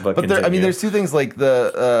Ozu is. But there's two things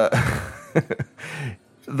the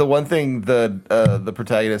one thing the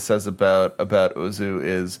protagonist says about Ozu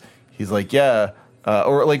is he's like, yeah,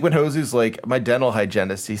 or when Ozu's like, my dental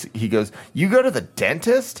hygienist, he goes, you go to the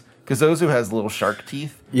dentist? Because Ozu has little shark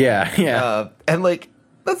teeth. Yeah. And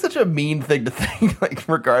that's such a mean thing to think,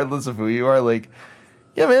 regardless of who you are.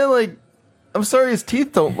 Yeah, man, I'm sorry his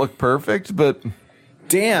teeth don't look perfect, but...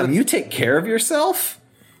 Damn, you take care of yourself?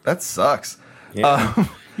 That sucks. Yeah.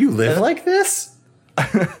 You live like this?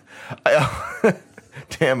 Damn,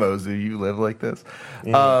 Ozu, you live like this?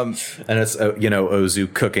 Yeah. And it's,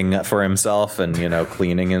 Ozu cooking for himself and,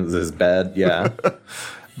 cleaning his bed. Yeah.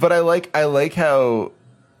 But I like how...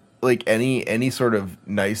 any sort of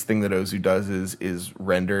nice thing that Ozu does is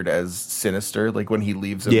rendered as sinister, when he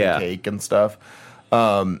leaves him the cake and stuff.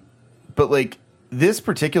 But this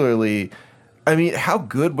particularly, I mean, how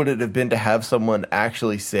good would it have been to have someone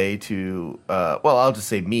actually say to, I'll just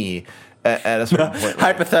say me at a certain point.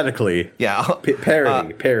 Hypothetically. Yeah.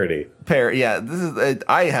 Parody. Yeah. This is,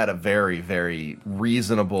 I had a very, very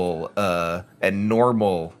reasonable and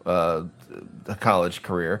normal college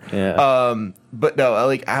career. Yeah. But no, I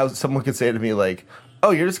like how someone could say to me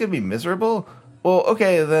oh, you're just gonna be miserable? Well,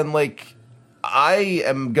 okay, then I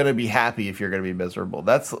am gonna be happy if you're gonna be miserable.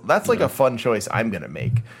 That's a fun choice I'm gonna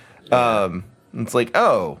make. It's oh,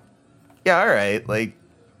 yeah, all right,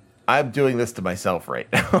 I'm doing this to myself right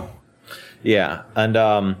now. Yeah.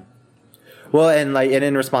 And well, and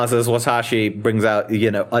in response to this, Watashi brings out,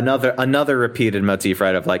 another repeated motif,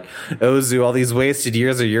 right? Of Ozu, all these wasted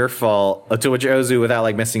years are your fault. To which Ozu,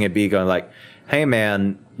 without missing a beat, going hey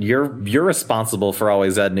man, you're responsible for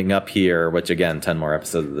always ending up here, which again, 10 more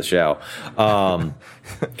episodes of the show.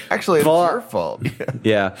 Actually, it's your fault.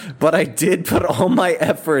 Yeah, but I did put all my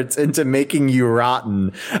efforts into making you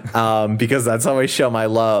rotten, because that's how I show my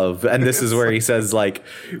love. And this is where he says, like,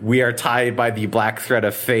 we are tied by the black thread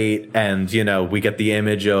of fate, and, you know, we get the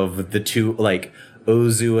image of the two, like,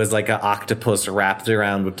 Ozu as like an octopus wrapped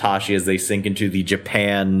around Watashi as they sink into the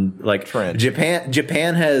Japan, like Trench.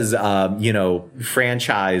 Japan has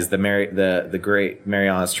franchised the Great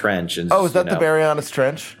Marianas Trench. And Oh, is that the Marianas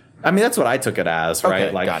Trench? I mean, that's what I took it as,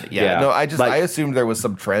 right? Okay, got it. Yeah. No, I assumed there was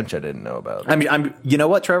some trench I didn't know about. I mean, you know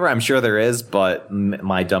what, Trevor? I'm sure there is, but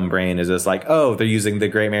my dumb brain is just like, oh, they're using the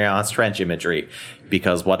Great Marianas Trench imagery,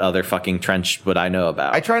 because what other fucking trench would I know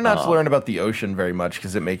about? I try not to learn about the ocean very much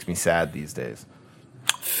because it makes me sad these days.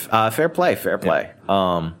 Fair play.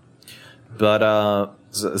 Yeah. But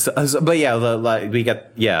yeah, we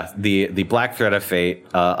get the black thread of fate,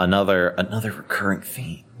 another recurring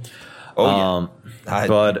theme. Oh yeah,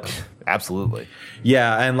 but absolutely.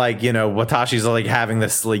 Yeah, and like, you know, Watashi's like having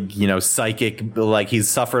this, like, you know, psychic, like he's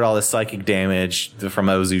suffered all this psychic damage from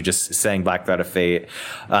Ozu just saying black thread of fate.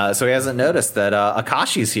 So he hasn't noticed that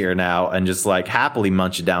Akashi's here now and just like happily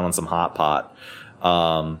munching down on some hot pot.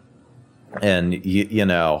 And you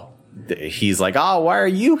know, he's like, oh, why are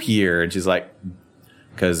you here? And she's like,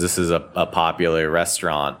 because this is a popular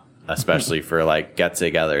restaurant, especially for like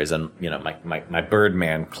get-togethers, and you know, my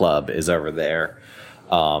Birdman Club is over there.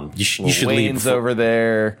 You should leave. Wayne's over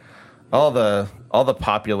there. All the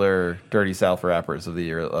popular Dirty South rappers of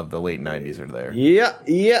the late '90s are there. Yeah.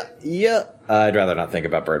 I'd rather not think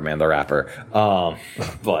about Birdman the rapper.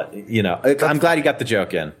 But you know, I'm glad you got the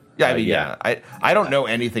joke in. Yeah, I mean, yeah. I don't know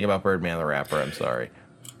anything about Birdman the rapper. I'm sorry.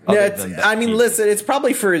 I mean, listen, it's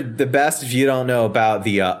probably for the best if you don't know about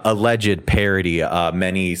the alleged parody,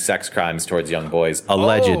 many sex crimes towards young boys.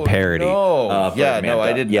 Alleged parody. No. Of Birdman.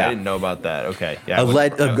 I didn't know about that. Okay. Yeah. I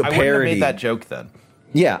wouldn't have parody. made that joke then.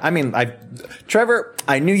 Yeah, I mean, Trevor,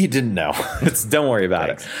 I knew you didn't know. Don't worry about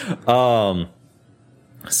it.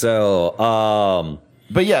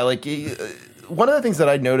 But yeah, like one of the things that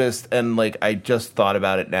I noticed, and like I just thought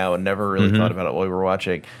about it now and never really thought about it while we were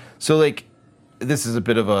watching. So like, this is a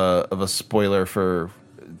bit of a spoiler for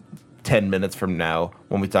 10 minutes from now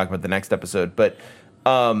when we talk about the next episode. But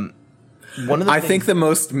one of the I think the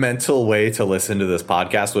most mental way to listen to this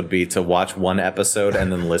podcast would be to watch one episode and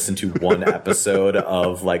then listen to one episode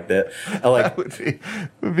of like the like.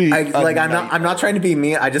 I'm not trying to be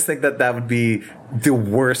mean. I just think that would be the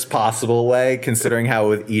worst possible way, considering how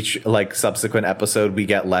with each like subsequent episode we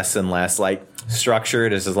get less and less like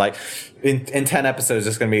structured. It's just like in 10 episodes,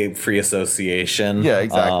 it's going to be free association. Yeah,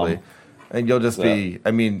 exactly. And you'll just be.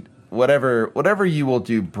 I mean, whatever you will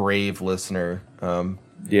do, brave listener.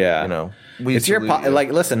 Yeah, you know, it's your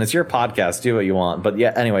listen, it's your podcast. Do what you want. But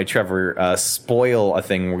yeah, anyway, Trevor, spoil a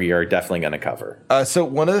thing we are definitely going to cover. So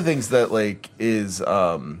one of the things that like is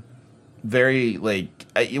very like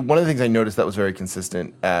one of the things I noticed that was very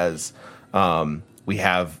consistent as we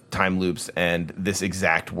have time loops and this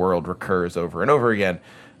exact world recurs over and over again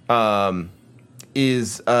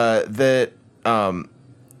is that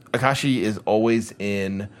Akashi is always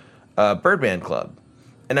in Birdman Club.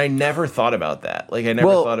 And I never thought about that. Like, I never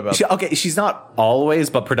thought about... Okay, she's not always,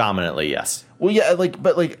 but predominantly, yes. Well, yeah, like,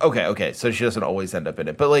 but like, okay. So she doesn't always end up in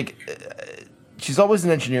it. But like, she's always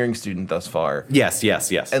an engineering student thus far. Yes.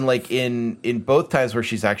 And like, in both times where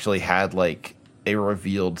she's actually had like a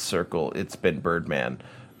revealed circle, it's been Birdman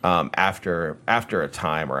after a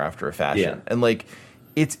time or after a fashion. Yeah. And like,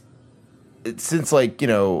 it's since like, you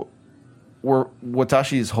know,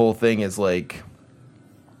 Watashi's whole thing is like...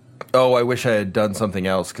 Oh, I wish I had done something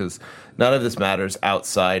else because none of this matters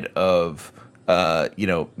outside of, you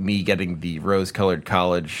know, me getting the rose-colored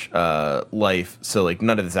college life. So, like,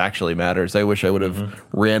 none of this actually matters. I wish I would have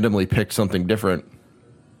randomly picked something different.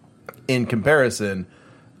 In comparison,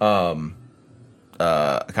 Akashi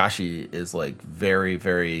is, like, very,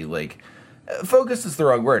 very, like, focused is the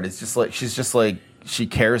wrong word. It's just, like, she's just, like, she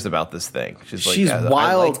cares about this thing. She's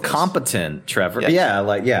wild, like competent, Trevor.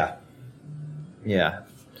 Yeah.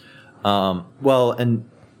 Well, and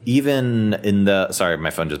even in sorry, my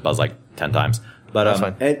phone just buzzed like 10 times. But that's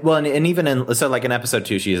fine. And even in like in episode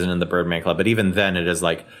 2, she isn't in the Birdman Club. But even then, it is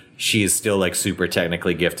like she is still like super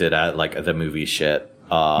technically gifted at like the movie shit.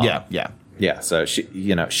 Yeah. So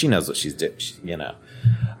she knows what she's doing.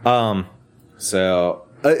 So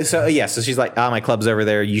she's like, my club's over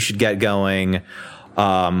there. You should get going.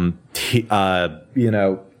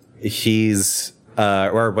 He's.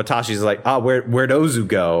 Or Watashi's like, where'd Ozu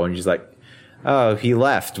go? And she's like, oh, he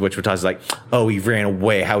left, which Watashi's like, oh, he ran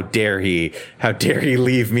away. How dare he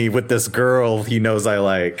leave me with this girl he knows I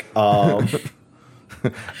like.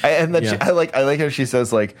 And then I like how she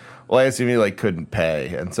says like, well, I assume you like couldn't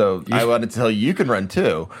pay, and so I wanted to tell you can run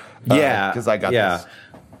too. Because I got this.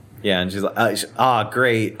 Yeah, and she's like,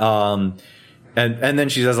 great. And then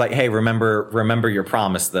she says like, hey, remember your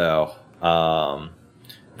promise though.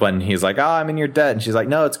 When he's like, I mean, you're dead, and she's like,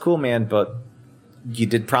 no, it's cool, man, but you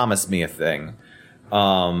did promise me a thing.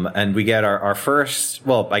 And we get our first,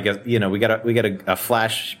 well, I guess, we get a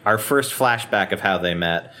flash, our first flashback of how they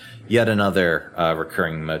met. Yet another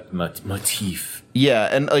recurring motif. Yeah,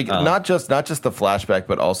 and like not just the flashback,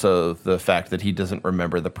 but also the fact that he doesn't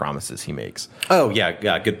remember the promises he makes. Oh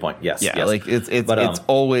yeah, good point. Yes, yeah, yes. like it's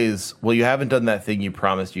always, well, you haven't done that thing you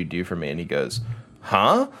promised you'd do for me, and he goes,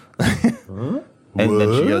 huh? And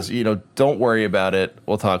then she goes, don't worry about it.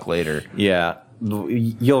 We'll talk later. Yeah,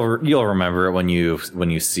 you'll remember it when you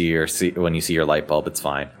see your light bulb. It's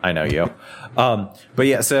fine. I know you. But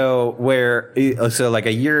yeah, so like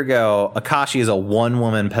a year ago, Akashi is a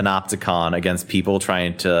one-woman panopticon against people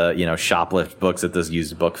trying to shoplift books at this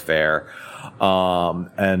used book fair.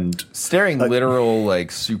 And staring literal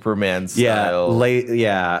like Superman style,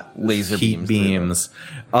 laser beams.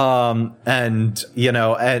 And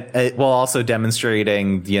while also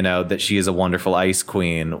demonstrating that she is a wonderful ice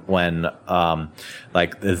queen when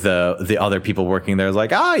like the other people working there is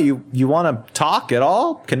like, you want to talk at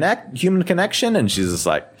all, human connection, and she's just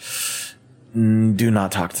like, do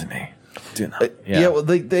not talk to me, do not. Well,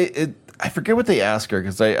 I forget what they ask her,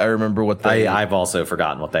 because I remember what I've also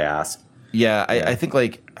forgotten what they asked. Yeah, I think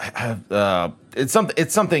like it's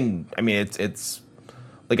something. I mean, it's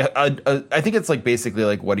like I think it's like basically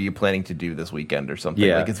like, what are you planning to do this weekend or something?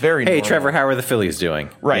 Yeah, like it's very. Hey, normal. Trevor, how are the Phillies doing?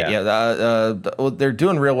 Right. Yeah. Well, they're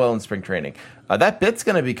doing real well in spring training. That bit's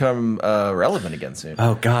going to become relevant again soon.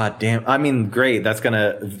 Oh God damn! I mean, great. That's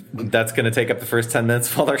gonna take up the first 10 minutes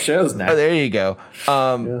of all our shows now. Oh, there you go.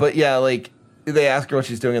 But yeah, like they ask her what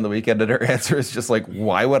she's doing on the weekend, and her answer is just like,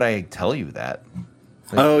 "Why would I tell you that?"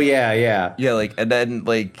 Like, oh yeah. Like, and then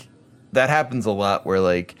like that happens a lot where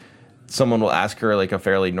like someone will ask her like a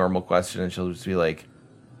fairly normal question, and she'll just be like,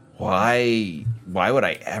 "Why would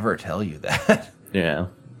I ever tell you that?" Yeah.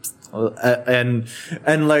 And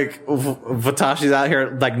like Watashi's out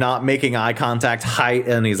here like not making eye contact,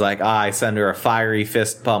 and he's like, I send her a fiery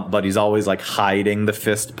fist pump, but he's always like hiding the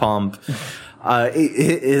fist pump.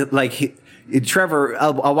 Trevor,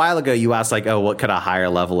 a while ago you asked like, what could a higher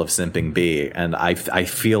level of simping be? And I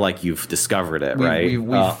feel like you've discovered it, right?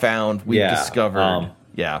 We've discovered.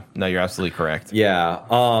 Yeah, no, you're absolutely correct. Yeah.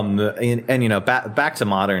 And back to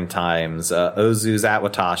modern times, Ozu's at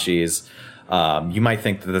Watashi's. You might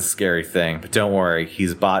think that this is a scary thing, but don't worry.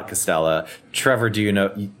 He's bought Costella. Trevor, do you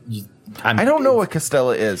know? I don't know what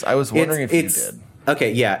Costella is. I was wondering if you did.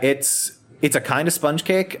 Okay, yeah. It's a kind of sponge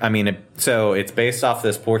cake. I mean, so it's based off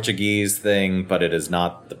this Portuguese thing, but it is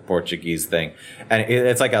not the Portuguese thing. And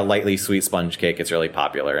it's like a lightly sweet sponge cake. It's really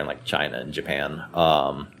popular in like China and Japan.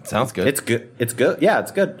 Sounds good. It's good. It's good. Yeah,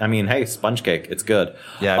 it's good. I mean, hey, sponge cake. It's good.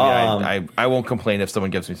 Yeah, I mean, I won't complain if someone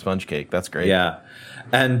gives me sponge cake. That's great. Yeah.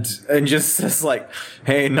 And just says like,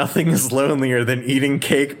 hey, nothing is lonelier than eating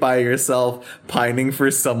cake by yourself, pining for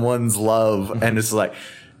someone's love. And it's like,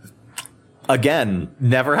 again,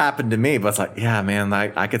 never happened to me, but it's like, yeah, man,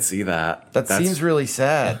 I could see that. That seems really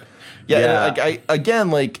sad. Yeah.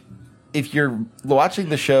 Like, if you're watching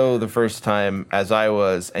the show the first time, as I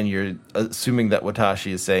was, and you're assuming that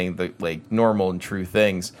Watashi is saying the like normal and true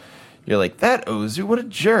things, you're like, that Ozu, what a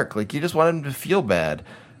jerk! Like, you just want him to feel bad.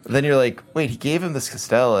 Then you're like, wait, he gave him this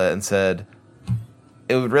Costella and said,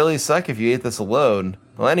 it would really suck if you ate this alone.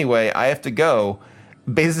 Well, anyway, I have to go.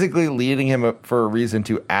 Basically leading him up for a reason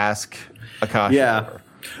to ask Akashi. Yeah.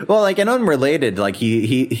 Well, like, and unrelated, like,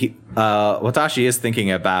 Watashi is thinking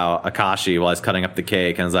about Akashi while he's cutting up the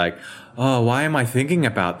cake, and is like, oh, why am I thinking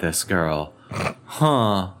about this girl?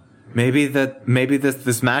 Huh. Maybe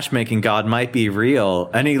this matchmaking god might be real.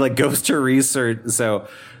 And he, like, goes to research, so...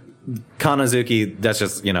 Kanazuki, that's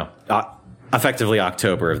just, effectively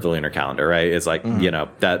October of the lunar calendar, right? It's like,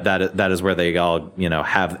 that is where they all,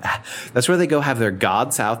 that's where they go have their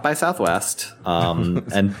God South by Southwest.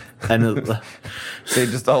 And they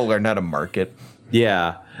just all learn how to market.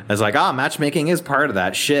 Yeah. It's like, matchmaking is part of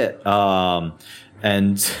that shit.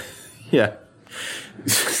 And yeah.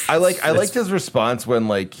 I liked his response when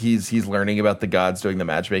like he's learning about the gods doing the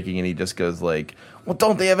matchmaking, and he just goes like, well,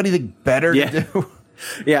 don't they have anything better to do?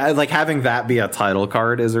 Yeah, like having that be a title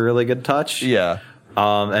card is a really good touch. Yeah.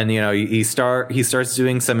 And he starts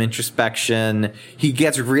doing some introspection. He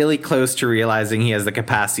gets really close to realizing he has the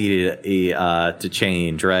capacity to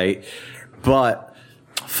change, right? But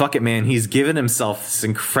fuck it, man, he's given himself this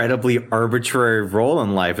incredibly arbitrary role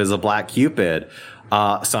in life as a Black Cupid.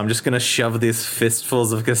 So I'm just gonna shove these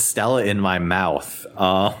fistfuls of Castella in my mouth.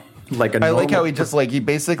 I like how he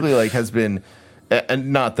basically like has been,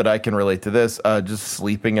 and not that I can relate to this, just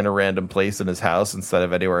sleeping in a random place in his house instead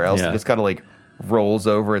of anywhere else. Yeah. He just kind of like rolls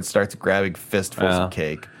over and starts grabbing fistfuls of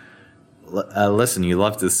cake. Listen, you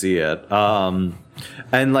love to see it.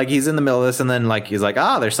 And like he's in the middle of this, and then like he's like,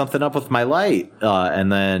 there's something up with my light, and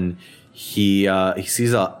then he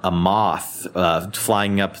sees a moth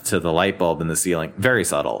flying up to the light bulb in the ceiling. Very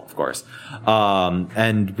subtle, of course.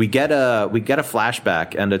 And we get a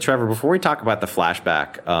flashback. And Trevor, before we talk about the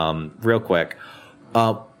flashback, real quick,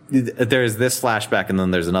 there's this flashback, and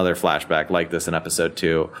then there's another flashback like this in episode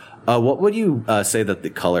 2. What would you say that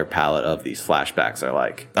the color palette of these flashbacks are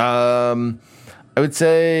like? I would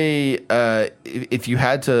say if you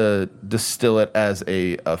had to distill it as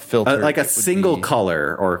a filter, like a single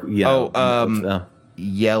color, or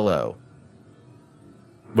yellow.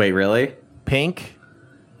 Wait, really? Pink.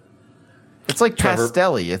 It's like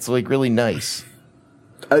pastelly. It's like really nice.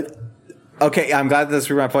 Okay, I'm glad this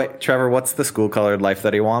proved my point. Trevor, what's the school colored life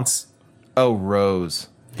that he wants? Oh, rose.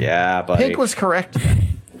 Yeah, buddy. Pink was correct.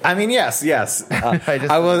 I mean, yes.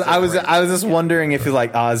 I was just wondering if you're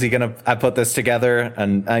like, is he gonna put this together?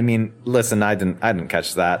 And I mean, listen, I didn't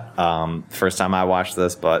catch that first time I watched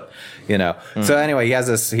this, but So anyway, he has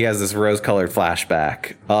this rose colored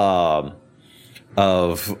flashback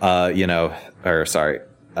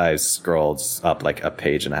I scrolled up like a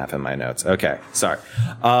page and a half in my notes. Okay, sorry.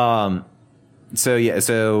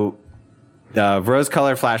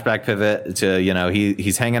 Rose-colored flashback pivot to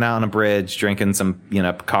he's hanging out on a bridge drinking some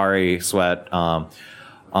Picari sweat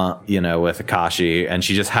with Akashi, and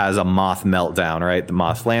she just has a moth meltdown. Right, the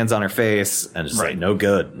moth lands on her face and it's like no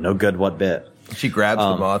good what bit. She grabs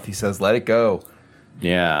the moth. He says, "Let it go."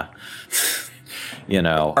 Yeah,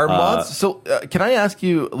 are moths? So can I ask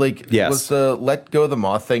you, like, yes. Was the let go of the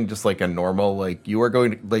moth thing just like a normal like you are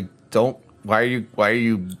going to like don't why are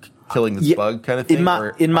you killing this bug kind of thing?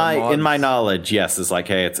 In my knowledge, yes, it's like,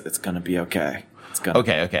 hey, it's gonna be okay. It's gonna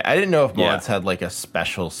okay. I didn't know if moths had like a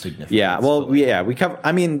special significance. Yeah, well, we cover.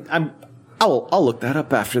 I mean, I'll look that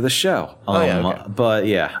up after the show. Okay. But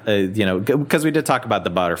because we did talk about the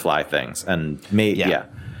butterfly things and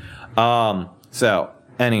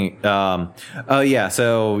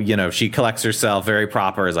she collects herself very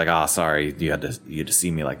proper. Is like, sorry, you had to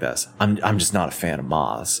see me like this. I'm just not a fan of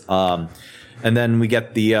moths. And then we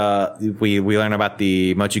get the we learn about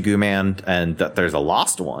the Mochigu Man and that there's a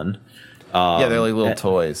lost one. They're like little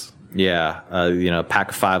toys. Yeah, pack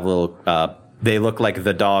of 5 little. They look like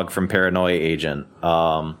the dog from Paranoia Agent.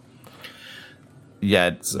 They're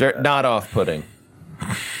not off-putting.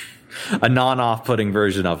 A non-off-putting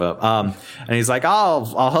version of it. And he's like,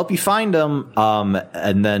 I'll help you find him.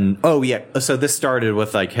 And then, so this started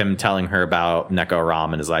with like him telling her about Neko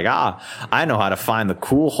Ramen. Is like, I know how to find the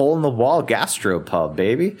cool hole-in-the-wall gastropub,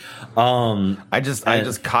 baby. I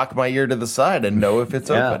just cock my ear to the side and know if it's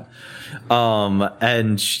open.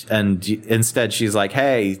 And instead she's like,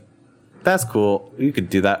 hey, that's cool. You could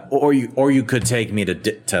do that. Or you could take me to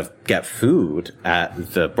get food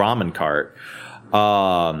at the ramen cart.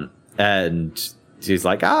 And she's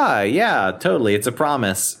like, yeah, totally. It's a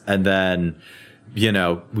promise. And then,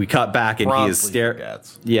 we cut back and he is staring.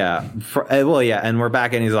 Yeah. And we're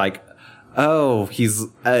back and he's like, he has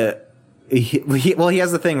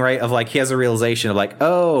the thing, right? Of like, he has a realization of like,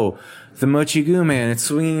 the Mochigu Man, it's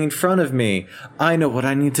swinging in front of me. I know what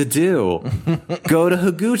I need to do. Go to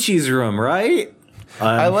Higuchi's room, right?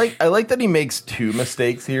 I like that he makes 2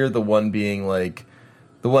 mistakes here. The one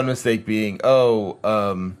mistake being,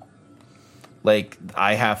 like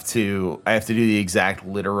I have to do the exact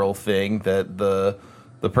literal thing that the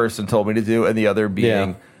person told me to do, and the other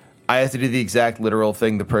being, I have to do the exact literal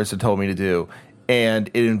thing the person told me to do,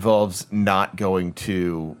 and it involves not going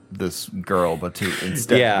to this girl, but to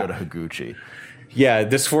instead go to Higuchi. Yeah,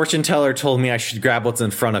 this fortune teller told me I should grab what's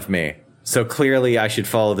in front of me. So clearly I should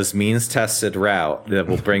follow this means-tested route that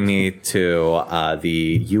will bring me to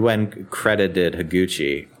the UN-credited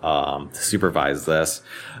Higuchi to supervise this.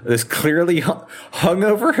 This clearly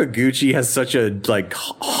hungover Higuchi has such a like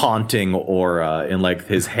haunting aura in like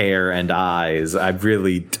his hair and eyes. I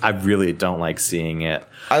really don't like seeing it.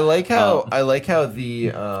 I like how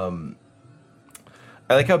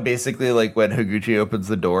basically like when Higuchi opens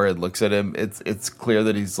the door and looks at him, it's clear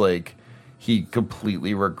that he's like he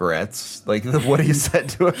completely regrets like what he said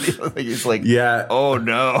to him. Like, he's like, Yeah. oh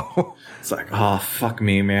no. It's like, oh fuck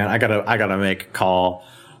me, man. I gotta make a call.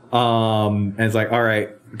 And it's like, all right,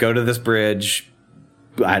 go to this bridge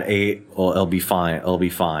at 8. Well, it'll be fine. It'll be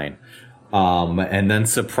fine. And then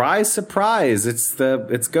surprise, it's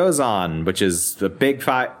Gozan, which is the big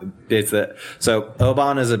fight. So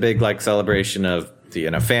Oban is a big like celebration of the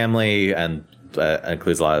family, and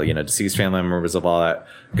includes a lot of deceased family members of all that.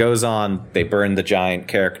 Gozan, they burn the giant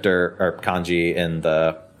character or kanji in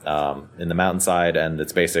the mountainside, and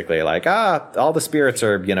it's basically like all the spirits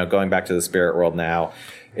are going back to the spirit world now.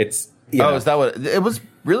 It's is that what it was?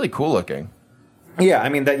 Really cool looking. Yeah, I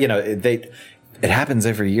mean that it happens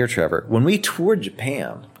every year, Trevor. When we tour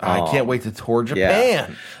Japan, I can't wait to tour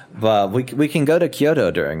Japan. But we can go to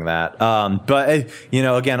Kyoto during that. But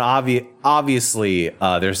again, obviously,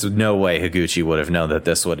 there's no way Higuchi would have known that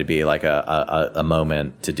this would be like a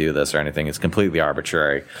moment to do this or anything. It's completely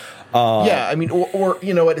arbitrary. Yeah, I mean, or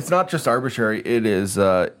you know what? It's not just arbitrary. It is.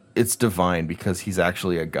 It's divine because he's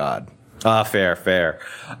actually a god. Fair.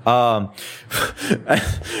 And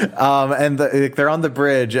they're on the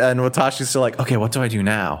bridge, and Watashi's still like, okay, what do I do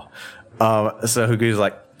now? So Higuchi's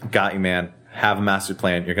like, got you, man. Have a master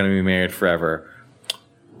plan. You're going to be married forever.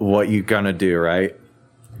 What you going to do, right?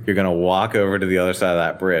 You're going to walk over to the other side of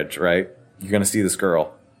that bridge, right? You're going to see this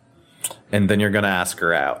girl. And then you're going to ask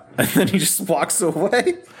her out. And then he just walks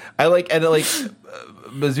away.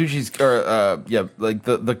 Mizuchi's, like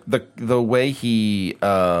the way he,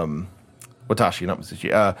 Watashi, not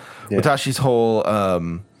Mizuchi, Watashi's whole,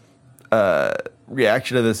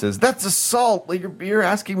 reaction to this is, that's assault. Like you're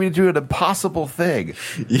asking me to do an impossible thing.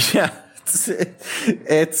 Yeah.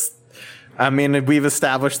 It's I mean, we've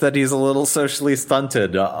established that he's a little socially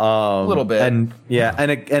stunted, a little bit, and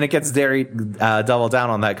it gets very double down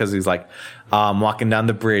on that because he's like, walking down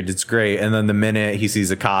the bridge, it's great, and then the minute he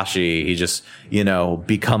sees Akashi, he just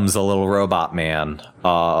becomes a little robot man,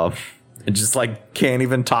 and just like can't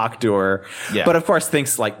even talk to her, but of course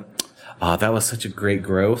thinks like, oh, that was such a great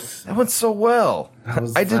growth. That went so well.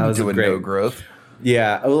 I didn't do a no growth.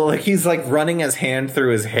 Yeah, well, like he's like running his hand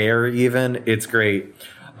through his hair. Even it's great.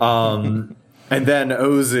 And then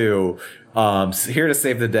Ozu, here to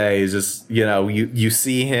save the day, is just you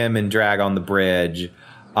see him in drag on the bridge.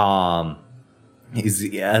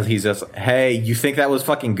 He's just, hey, you think that was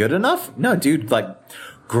fucking good enough? No, dude, like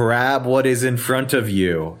grab what is in front of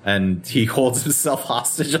you, and he holds himself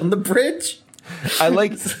hostage on the bridge.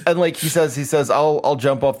 He says, I'll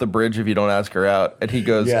jump off the bridge if you don't ask her out, and he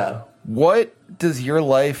goes, yeah. What does your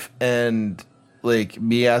life and like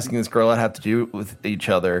me asking this girl out have to do with each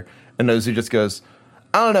other? And Ozu just goes,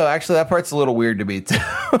 I don't know. Actually, that part's a little weird to me too.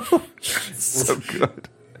 So good.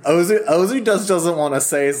 Ozu doesn't want to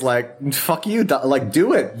say, is like, fuck you, like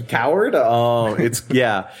do it, coward. It's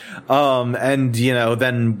yeah. And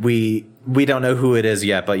then we don't know who it is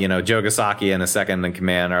yet, but Jogasaki and a second in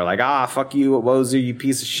command are like, fuck you, Ozu, you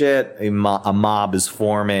piece of shit. A mob is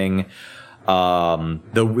forming. The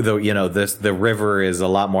river is a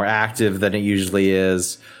lot more active than it usually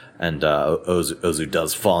is, and Ozu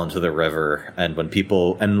does fall into the river. And when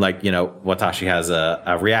people Watashi has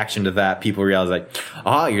a reaction to that, people realize like,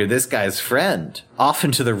 you're this guy's friend. Off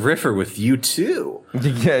into the river with you too.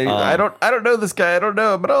 Yeah, I don't know this guy. I don't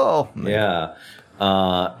know him at all. Yeah.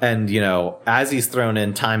 And as he's thrown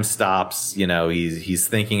in, time stops. He's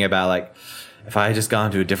thinking about like, if I had just gone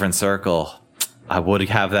to a different circle, I would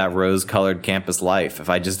have that rose-colored campus life. If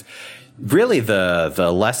I just really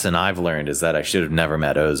the lesson I've learned is that I should have never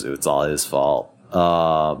met Ozu. It's all his fault. This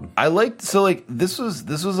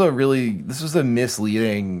was a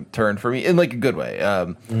misleading turn for me in like a good way.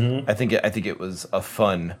 I think it was a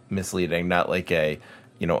fun misleading, not like a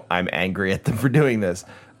I'm angry at them for doing this.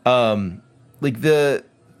 What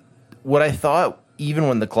I thought even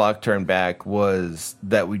when the clock turned back was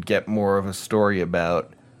that we'd get more of a story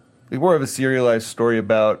about. More of a serialized story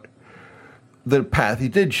about the path he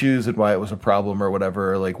did choose and why it was a problem or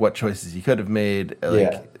whatever, like what choices he could have made,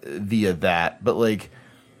 via that. But like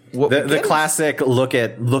the classic look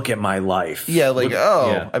at my life. Yeah, like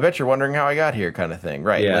I bet you're wondering how I got here kind of thing,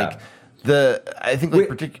 right? Yeah. I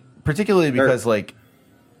think particularly because like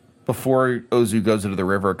before Ozu goes into the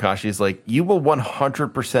river, Akashi is like, you will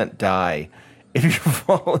 100% die if you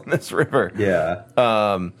fall in this river. Yeah.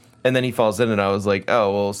 And then he falls in, and I was like,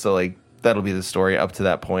 oh, well, so, like, that'll be the story up to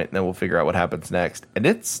that point, and then we'll figure out what happens next. And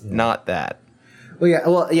it's not that.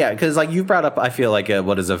 Well, yeah, because, like, you brought up, I feel like,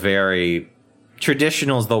 what is a very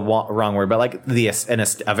traditional is the wrong word, but like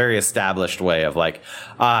a very established way of like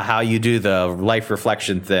how you do the life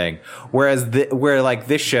reflection thing. Whereas where like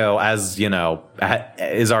this show, as you know,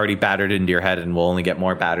 is already battered into your head and will only get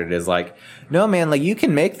more battered, is like, no man, like you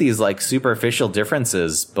can make these like superficial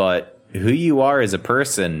differences, but who you are as a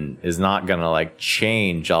person is not gonna like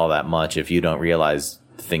change all that much if you don't realize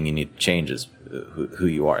the thing you need to change is who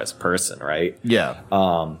you are as a person, right? Yeah.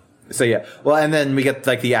 So yeah, well, and then we get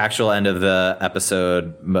like the actual end of the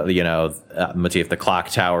episode. You know, motif. The clock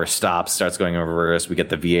tower stops, starts going in reverse. We get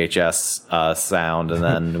the VHS sound, and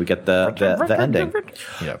then we get the ending.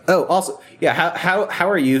 Yeah. Oh, also, yeah. How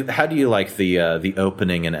are you? How do you like the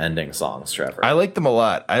opening and ending songs, Trevor? I like them a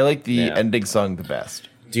lot. I like the ending song the best.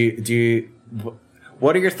 Do you?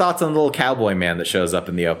 What are your thoughts on the little cowboy man that shows up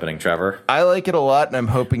in the opening, Trevor? I like it a lot, and I'm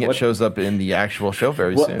hoping it shows up in the actual show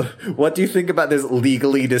very soon. What do you think about this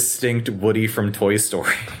legally distinct Woody from Toy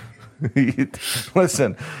Story?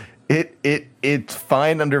 Listen, it's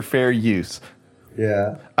fine under fair use.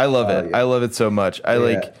 Yeah, I love it. Yeah. I love it so much. I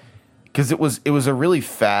like because it was a really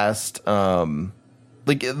fast.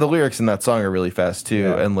 Like the lyrics in that song are really fast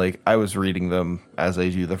too, and like I was reading them as I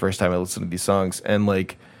do the first time I listen to these songs, and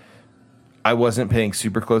like. I wasn't paying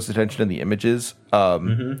super close attention to the images. So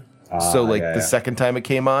the second time it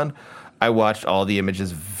came on, I watched all the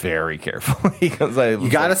images very carefully because you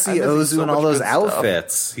got to see Ozu in all those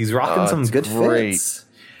outfits. Stuff. He's rocking some good fits.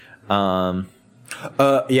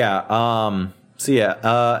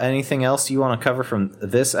 Anything else you want to cover from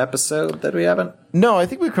this episode that we haven't? No, I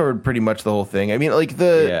think we covered pretty much the whole thing. I mean, like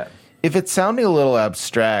if it's sounding a little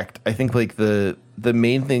abstract, I think like the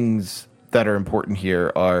main things that are important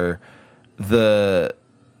here are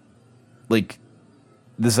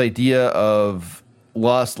this idea of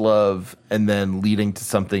lost love and then leading to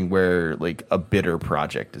something where like a bitter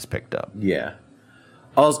project is picked up. Yeah.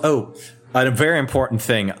 Also, a very important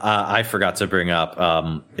thing I forgot to bring up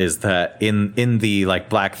is that in the like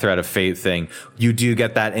Black Thread of Fate thing, you do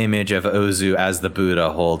get that image of Ozu as the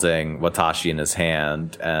Buddha holding Watashi in his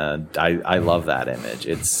hand, and I love that image.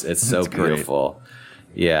 It's so beautiful.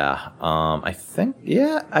 Great. Yeah.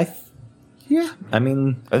 I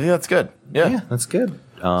mean, I think that's good. Yeah, that's good.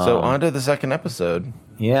 So on to the second episode.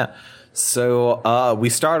 Yeah. So we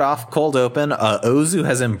start off cold open. Ozu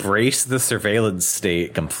has embraced the surveillance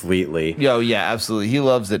state completely. Yeah, absolutely. He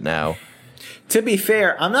loves it now. To be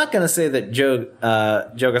fair, I'm not going to say that Joe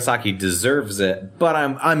Gasaki deserves it, but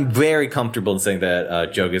I'm very comfortable in saying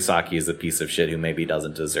that Joe Gasaki is a piece of shit who maybe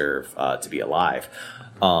doesn't deserve to be alive.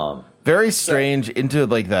 Very strange into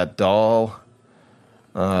like that doll.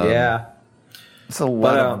 It's a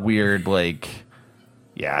lot of weird, like,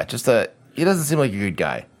 he doesn't seem like a good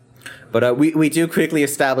guy. But we do quickly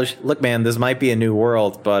establish, look, man, this might be a new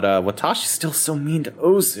world, but Watashi's still so mean to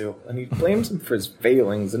Ozu, and he blames him for his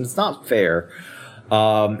failings, and it's not fair.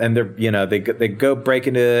 And they go break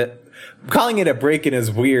into. Calling it a break-in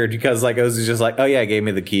is weird because like Ozu's just like, oh yeah, gave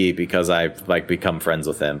me the key because I've like become friends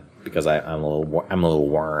with him because I'm a little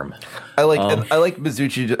worm. I like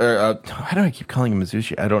Mizuchi. Why do I keep calling him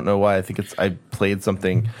Mizuchi? I don't know why. I think I played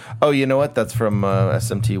something. Oh, you know what? That's from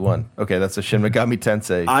SMT1. Okay, that's a Shin Megami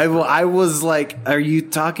Tensei. I was like, are you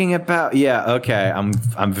talking about? Yeah, okay. I'm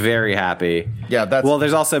very happy. Yeah,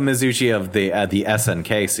 there's also Mizuchi of the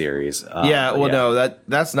SNK series. No,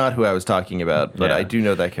 that's not who I was talking about, but I do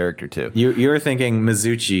know that character too. You were thinking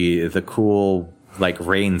Mizuchi, the cool like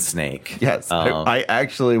rain snake. Yes, I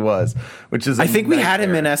actually was. Which is I think we had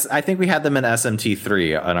him in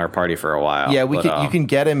SMT3 on our party for a while. Yeah, you can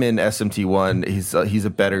get him in SMT1. He's a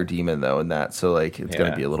better demon though in that, so like it's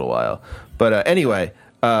gonna be a little while. But anyway,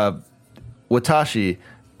 Watashi.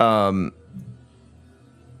 I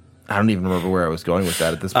don't even remember where I was going with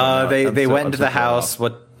that at this point. They went into the house.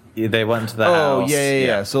 They went into the house. Oh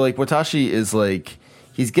yeah. So like Watashi is like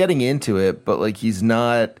he's getting into it, but like he's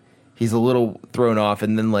not. He's a little thrown off,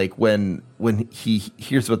 and then like when he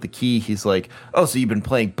hears about the key, he's like, "Oh, so you've been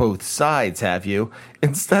playing both sides, have you?"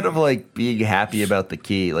 Instead of like being happy about the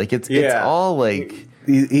key, like it's all like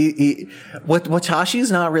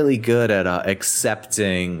Watashi's not really good at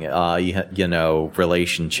accepting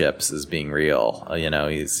relationships as being real.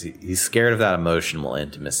 He's scared of that emotional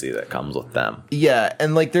intimacy that comes with them. Yeah,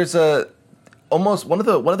 and like there's almost one of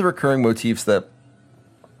the recurring motifs that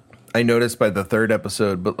I noticed by the third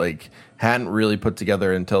episode, but like hadn't really put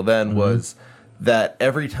together until then, was that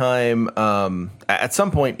every time, at some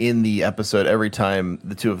point in the episode, every time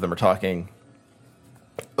the two of them are talking,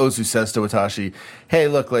 Ozu says to Watashi, "Hey,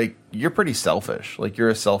 look, like you're pretty selfish. Like you're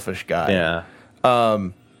a selfish guy." Yeah.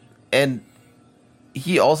 And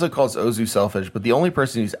he also calls Ozu selfish, but the only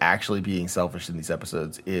person who's actually being selfish in these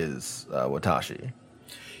episodes is Watashi.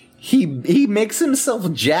 He makes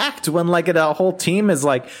himself jacked when like a whole team is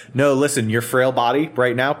like, no, listen, your frail body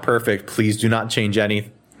right now, perfect. Please do not change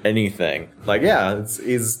anything. Like, yeah,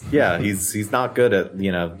 he's not good at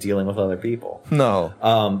dealing with other people.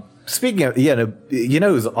 No. Speaking of,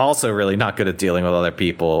 who's also really not good at dealing with other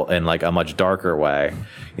people in like a much darker way.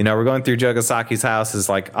 We're going through Joe Gasaki's house. Is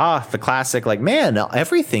like, the classic, like, man,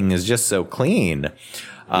 everything is just so clean.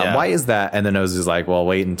 Why is that? And then Ozu's like, well,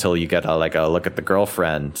 wait until you get a look at the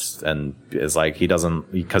girlfriend, and is like, he doesn't,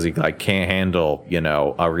 because he like can't handle,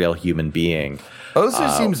 a real human being.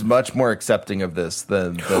 Ozu seems much more accepting of this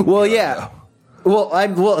than well, yeah.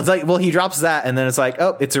 It's like, he drops that, and then it's like,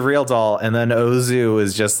 oh, it's a real doll, and then Ozu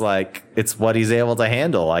is just like, it's what he's able to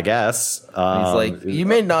handle, I guess. He's like, you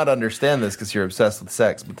may not understand this because you're obsessed with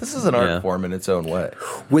sex, but this is an art form in its own way.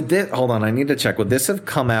 Hold on, I need to check. Would this have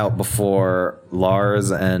come out before Lars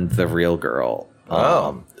and the Real Girl?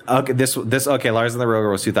 Okay, this okay. Lars and the Real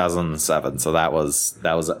Girl was 2007, so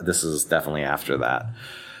this is definitely after that.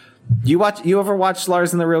 You ever watched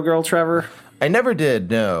Lars and the Real Girl, Trevor? I never did.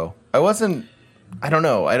 No, I don't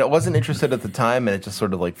know. I wasn't interested at the time, and it just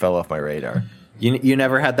sort of like fell off my radar. You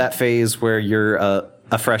never had that phase where you're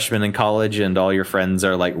a freshman in college and all your friends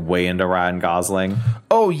are like way into Ryan Gosling?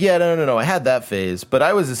 Oh yeah, no. I had that phase, but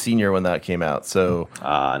I was a senior when that came out, so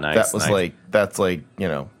nice. That was nice. That's like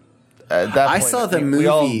At that point, I saw the movie. We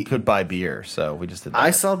all could buy beer, so we just did that.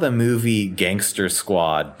 I saw the movie Gangster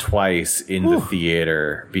Squad twice in the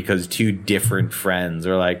theater because two different friends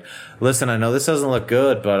were like, "Listen, I know this doesn't look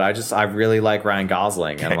good, but I really like Ryan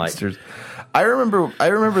Gosling." Gangsters. And like, I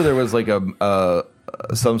remember there was like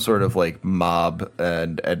some sort of like mob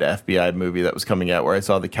and an FBI movie that was coming out where I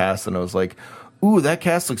saw the cast and I was like, ooh, that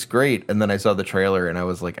cast looks great. And then I saw the trailer and I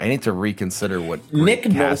was like, I need to reconsider what Nick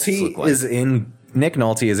Nolte is in. Nick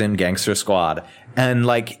Nolte is in Gangster Squad, and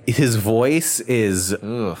like his voice is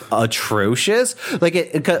atrocious. Like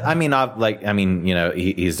he's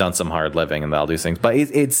done some hard living and all these things, but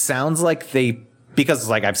it sounds like because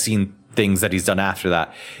like I've seen things that he's done after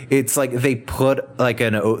that. It's like they put they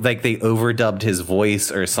overdubbed his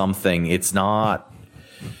voice or something. It's not.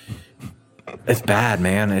 It's bad,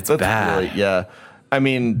 man. It's bad. Really, yeah. I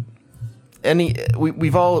mean,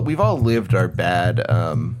 we've all lived our bad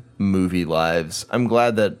movie lives. I'm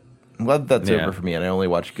glad that's over for me, and I only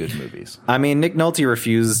watch good movies. I mean, Nick Nolte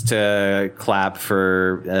refused to clap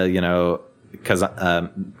for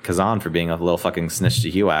Kazan for being a little fucking snitch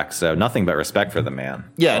to HUAC, so nothing but respect for the man.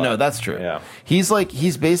 Yeah, no, that's true. Yeah. He's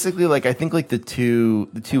basically like, I think like the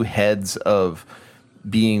two heads of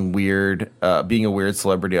being weird, being a weird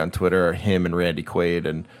celebrity on Twitter are him and Randy Quaid,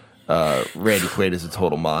 and Randy Quaid is a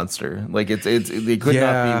total monster. Like they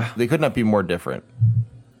could not be more different.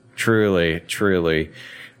 Truly.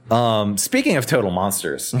 Speaking of total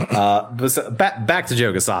monsters, back to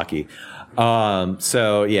Joe Gasaki.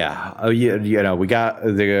 We got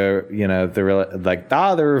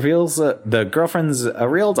the reveals the girlfriend's a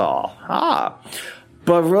real doll.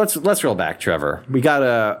 But let's roll back, Trevor. We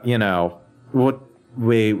gotta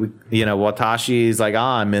Watashi's like,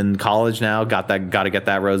 I'm in college now. Gotta get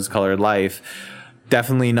that rose-colored life.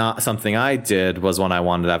 Definitely not something I did was when I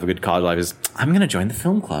wanted to have a good college life is I'm going to join the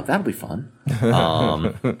film club. That'll be fun.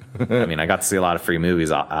 I mean, I got to see a lot of free movies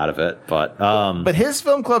out of it, but his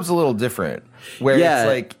film club's a little different where it's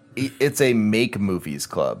like, it's a make movies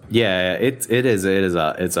club. Yeah, it is.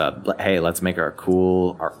 It's a hey, let's make our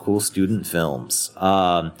cool student films.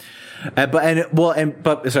 Sorry,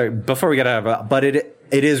 before we get out of it, but it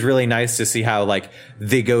is really nice to see how like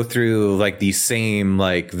they go through like these same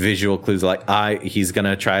like visual clues, like he's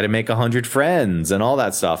gonna try to make 100 friends and all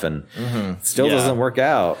that stuff, and still doesn't work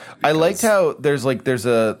out. I liked how there's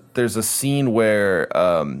a scene where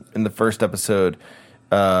in the first episode,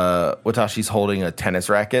 Watashi's holding a tennis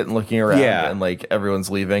racket and looking around, and like everyone's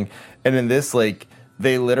leaving, and in this like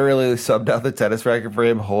they literally subbed out the tennis racket for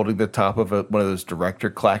him holding the top of one of those director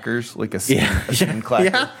clackers, like a scene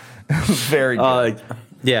clacker. Yeah. Very good.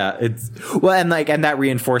 And that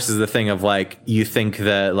reinforces the thing of like you think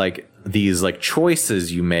that like these like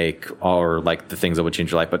choices you make are like the things that would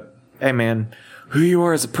change your life, but hey man, who you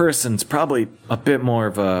are as a person is probably a bit more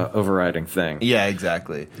of a overriding thing. Yeah,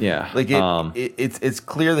 exactly. Yeah, like it's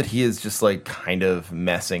clear that he is just like kind of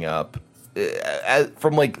messing up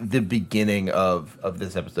from like the beginning of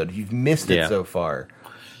this episode. If you've missed it so far,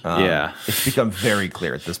 it's become very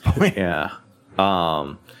clear at this point.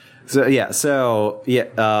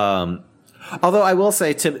 Although I will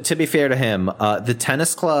say, to be fair to him, the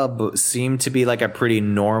tennis club seemed to be like a pretty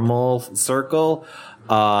normal circle,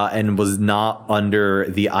 and was not under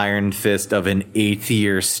the iron fist of an 8th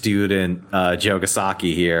year student, Joe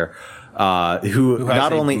Gasaki here, who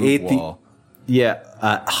not only ate the. Yeah,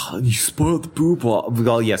 you spoiled the boob wall.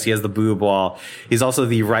 Well, yes, he has the boob wall. He's also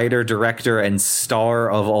the writer, director, and star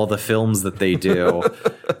of all the films that they do.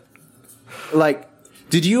 Like,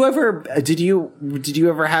 did you ever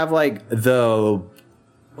have like the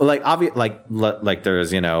like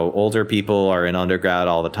there's, you know, older people are in undergrad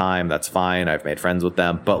all the time. That's fine. I've made friends with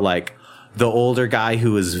them, but like the older guy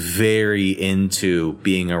who is very into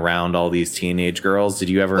being around all these teenage girls. Did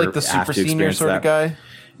you ever like the super senior sort of guy?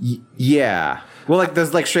 Yeah. Well, like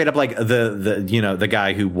there's like straight up like the you know, the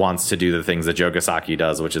guy who wants to do the things that Joe Gasaki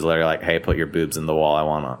does, which is literally like, hey, put your boobs in the wall. I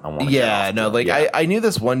want. Yeah, no, like yeah. I knew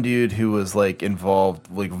this one dude who was like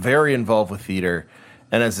involved, like very involved with theater,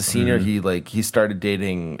 and as a senior, he started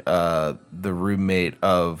dating the roommate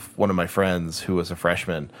of one of my friends who was a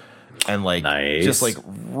freshman, and like just like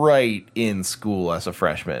right in school as a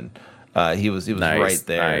freshman, he was right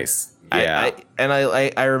there. Nice. Yeah,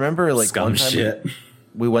 I remember like scum one time shit.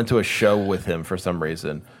 We went to a show with him for some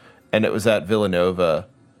reason, and it was at Villanova,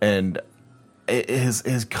 and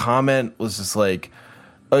his comment was just like,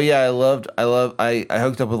 "Oh yeah, I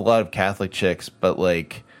hooked up with a lot of Catholic chicks, but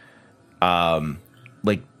like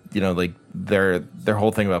you know, like their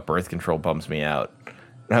whole thing about birth control bums me out."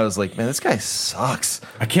 And I was like, "Man, this guy sucks."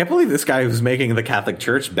 I can't believe this guy was making the Catholic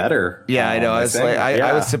Church better. Yeah, I know. I was like,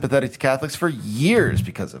 I was sympathetic to Catholics for years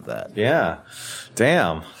because of that. Yeah,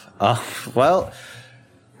 damn. Well.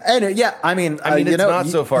 And yeah, I mean, it's not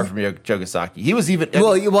so far from Joe Gasaki. He was even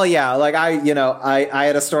well, yeah. Like I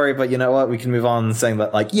had a story, but you know what? We can move on saying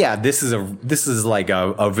that, like, yeah, this is like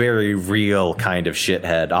a very real kind of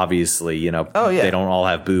shithead. Obviously, you know, they don't all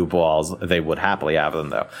have boob walls. They would happily have them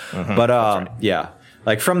though. Mm-hmm. But right. Yeah,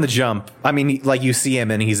 like from the jump. I mean, like you see him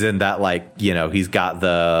and he's in that, like, you know, he's got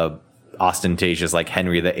the ostentatious like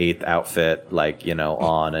Henry VIII outfit, like, you know,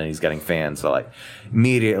 on, and he's getting fans. So like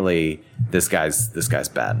immediately this guy's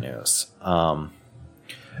bad news.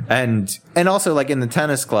 And also like in the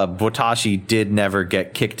tennis club, Watashi did never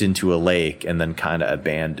get kicked into a lake and then kind of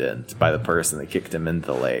abandoned by the person that kicked him into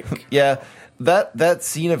the lake. Yeah, that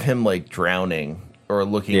scene of him like drowning or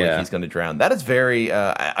looking like he's going to drown, that is very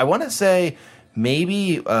I want to say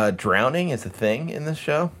maybe drowning is a thing in this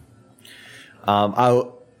show.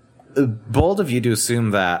 Bold of you to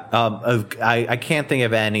assume that. I can't think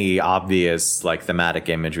of any obvious like thematic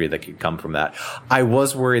imagery that could come from that. I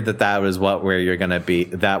was worried that was where you're gonna be.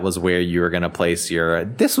 That was where you were gonna place your.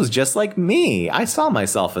 This was just like me. I saw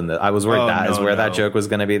myself in the. I was worried that joke was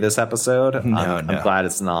gonna be this episode. I'm glad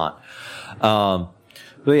it's not.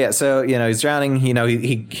 But yeah, so, you know, he's drowning. You know,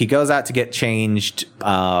 he goes out to get changed,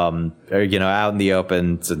 or, you know, out in the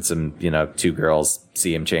open, and some, you know, 2 girls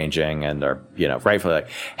see him changing and are, you know, rightfully like,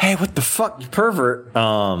 "Hey, what the fuck, you pervert?"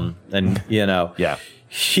 And, you know,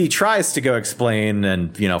 he tries to go explain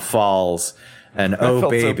and, you know, falls, and I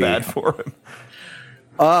felt baby, so bad for him.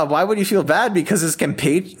 Why would you feel bad? Because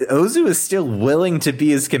Ozu is still willing to be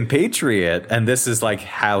his compatriot, and this is like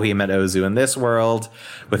how he met Ozu in this world.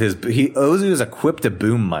 With Ozu is equipped a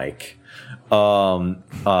boom mic.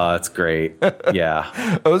 It's great. Yeah,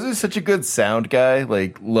 Ozu is such a good sound guy,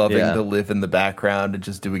 like loving to live in the background and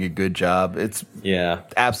just doing a good job. It's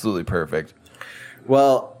absolutely perfect.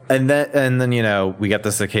 Well, and then you know, we get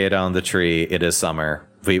the cicada on the tree. It is summer.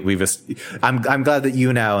 I'm glad that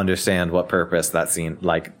you now understand what purpose that scene,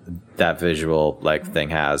 like that visual like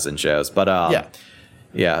thing has in shows. But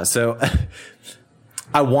yeah. So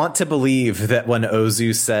I want to believe that when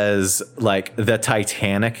Ozu says like the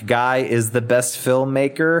Titanic guy is the best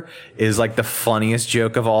filmmaker is like the funniest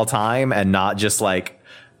joke of all time, and not just like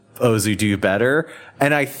Ozu do better.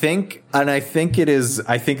 And I think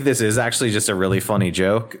this is actually just a really funny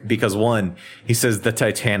joke because, one, he says the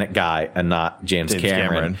Titanic guy and not James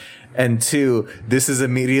Cameron. And 2, this is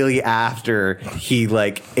immediately after he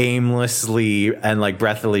like aimlessly and like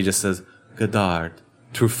breathily just says Godard,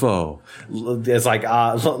 Truffaut. It's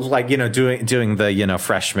like you know, doing the, you know,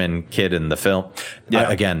 freshman kid in the film. Yeah.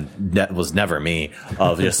 Again, that was never me.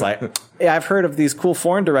 Of just like, yeah, I've heard of these cool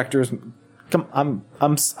foreign directors.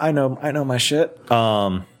 I know my shit.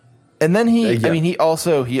 And then he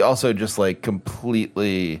also just like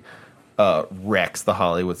completely wrecks the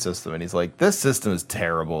Hollywood system, and he's like, "This system is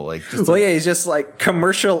terrible." Like, just well, yeah, he's just like,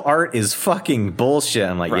 commercial art is fucking bullshit.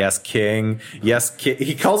 I'm like, Right. yes, King. Yes, King.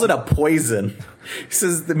 He calls it a poison. He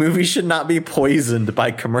says the movie should not be poisoned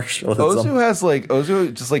by commercialism.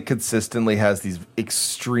 Ozu just like consistently has these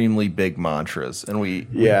extremely big mantras, and we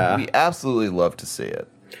absolutely love to see it.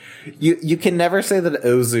 You can never say that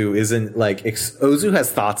Ozu isn't like Ozu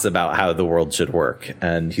has thoughts about how the world should work,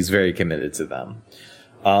 and he's very committed to them.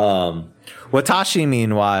 Watashi,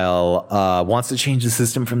 meanwhile, wants to change the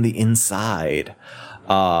system from the inside.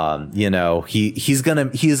 He's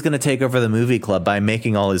gonna take over the movie club by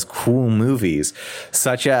making all his cool movies,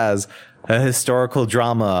 such as a historical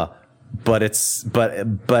drama, but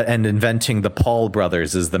inventing the Paul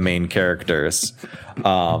brothers as the main characters.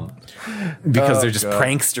 Because they're just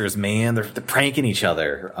pranksters, man. They're pranking each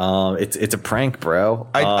other. It's a prank, bro.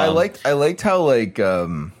 I liked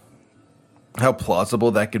how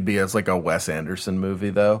plausible that could be as like a Wes Anderson movie,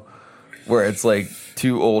 though, where it's like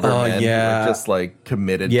two older men who are just like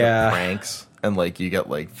committed to pranks, and like you get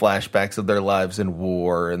like flashbacks of their lives in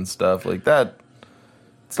war and stuff like that.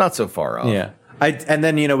 It's not so far off. Yeah. And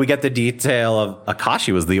then, we get the detail of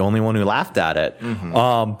Akashi was the only one who laughed at it.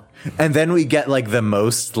 Mm-hmm. And then we get like the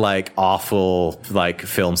most like awful like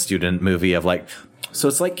film student movie of like, so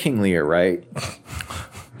it's like King Lear, right?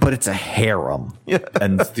 But it's a harem,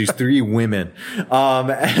 and there's 3 women,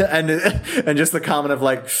 and just the comment of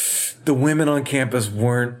like, the women on campus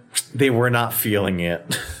were not feeling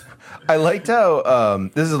it. I liked how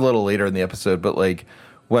this is a little later in the episode, but like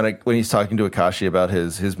when he's talking to Akashi about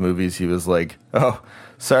his movies, he was like, "Oh,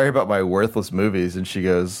 sorry about my worthless movies," and she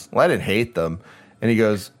goes, "Well, I didn't hate them." And he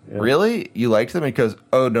goes, "Really? You liked them?" And he goes,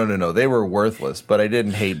 "Oh, no. They were worthless, but I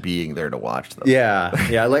didn't hate being there to watch them." Yeah.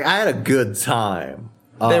 Like, I had a good time.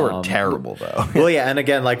 They were terrible, though. Well, yeah. And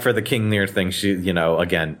again, like for the King Lear thing, she,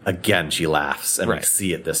 again, she laughs, and we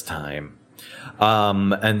see it this time.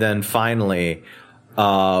 And then finally,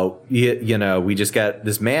 we just get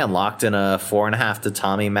this man locked in a 4.5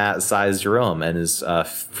 tatami mat sized room and his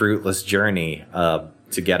fruitless journey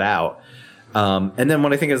to get out. And then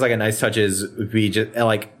what I think is like a nice touch is we just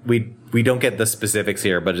like we don't get the specifics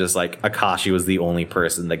here, but just like Akashi was the only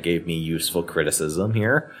person that gave me useful criticism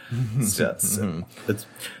here. And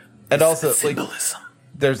also symbolism.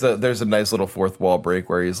 Like, there's a nice little fourth wall break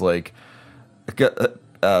where he's like,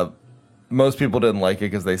 most people didn't like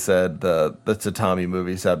it because they said the tatami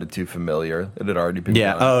movie sounded too familiar. It had already been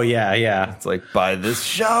done. Oh yeah. It's like, buy this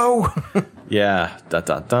show. Yeah.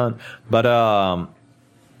 Dun. But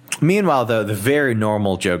meanwhile, though, the very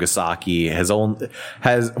normal Joe Gasaki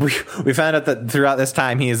we found out that throughout this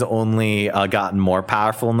time he has only gotten more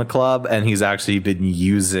powerful in the club, and he's actually been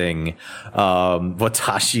using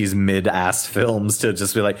Watashi's mid-ass films to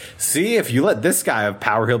just be like, see, if you let this guy have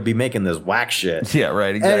power, he'll be making this whack shit. Yeah,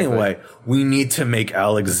 right. Exactly. Anyway, we need to make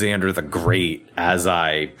Alexander the Great. I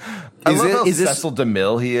love how Cecil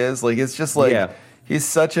DeMille he is. Like, it's just like. Yeah. He's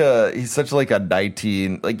such like a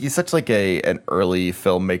 19, like he's such like an early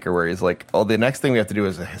filmmaker where he's like, oh, the next thing we have to do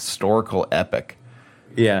is a historical epic.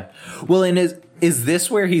 Yeah. Well, and is this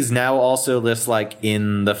where he's now also this like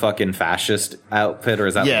in the fucking fascist outfit, or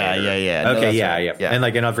is that yeah. Okay, no, yeah. And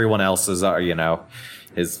like, and everyone else's are,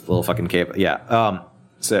 his little fucking cape. Yeah.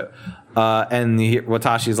 And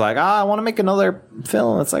Watashi's like, I want to make another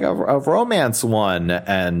film. It's like a romance one.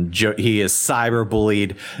 And he is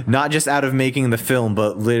cyberbullied, not just out of making the film,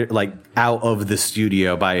 but like out of the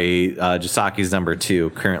studio by Jasaki's number 2,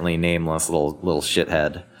 currently nameless little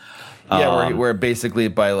shithead. Yeah, where basically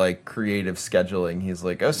by like creative scheduling, he's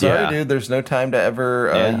like, oh, sorry, dude, there's no time to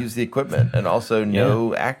ever use the equipment, and also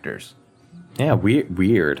no actors. Yeah,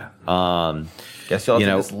 weird. Guess you'll have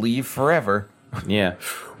to just leave forever. Yeah,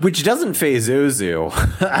 which doesn't phase Ozu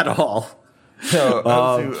at all. No,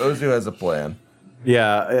 Ozu has a plan.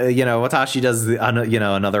 Yeah, Watashi does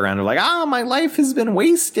another round of like, my life has been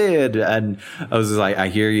wasted, and Ozu's like, I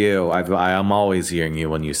hear you. I'm always hearing you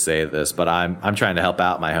when you say this, but I'm trying to help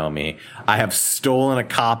out my homie. I have stolen a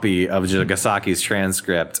copy of Gasaki's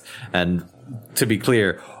transcript, and to be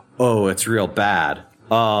clear, it's real bad.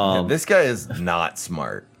 This guy is not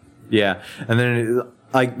smart. Yeah, and then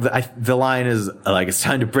the line is like, it's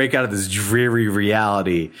time to break out of this dreary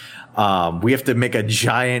reality. We have to make a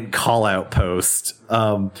giant call out post.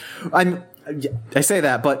 I say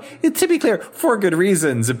that, but to be clear, for good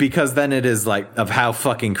reasons, because then it is like of how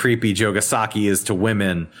fucking creepy Joe Gasaki is to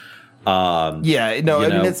women. I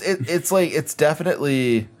mean, it's like, it's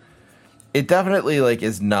definitely, it definitely like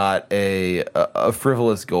is not a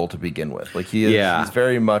frivolous goal to begin with. Like he's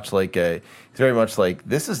very much like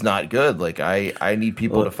this is not good. Like I need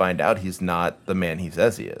people to find out he's not the man he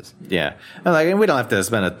says he is. Yeah, and we don't have to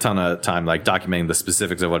spend a ton of time like documenting the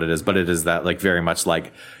specifics of what it is, but it is that like very much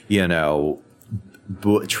like, you know,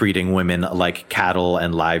 treating women like cattle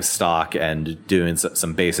and livestock and doing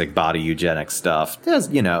some basic body eugenic stuff. There's,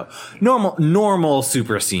 you know, normal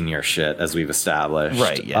super senior shit, as we've established.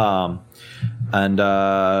 Right. Yeah. And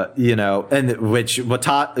you know, and which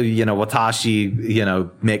Watashi, you know,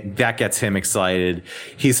 that gets him excited.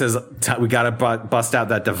 He says we got to bust out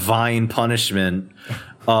that divine punishment.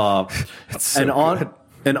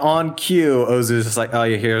 And on cue, Ozu's just like, oh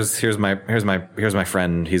yeah, here's my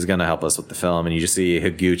friend. He's gonna help us with the film. And you just see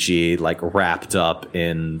Higuchi like wrapped up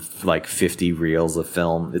in like 50 reels of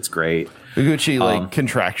film. It's great. Higuchi like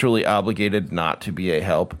contractually obligated not to be a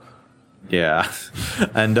help. Yeah,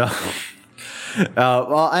 and.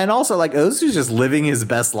 Well, and also like Ozu's just living his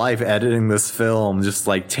best life editing this film, just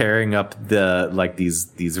like tearing up the like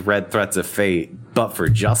these red threads of fate, but for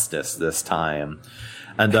justice this time.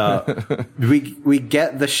 And we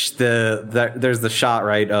get there's the shot,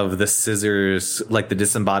 right, of the scissors, like the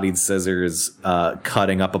disembodied scissors,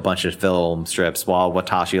 cutting up a bunch of film strips while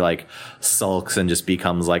Watashi like sulks and just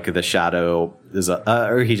becomes like the shadow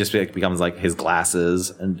or he just becomes like his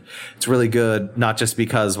glasses. And it's really good, not just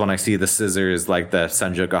because when I see the scissors, like the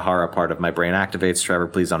Senju Gahara part of my brain activates. Trevor,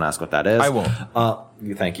 please don't ask what that is. I won't.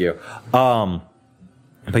 Thank you.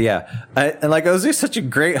 But yeah, and like Ozu's such a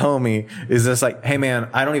great homie. Is just like, hey man,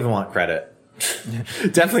 I don't even want credit.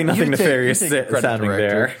 Definitely nothing nefarious sounding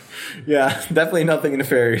there. Yeah, definitely nothing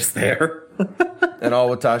nefarious there. And all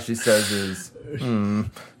Watashi says is, I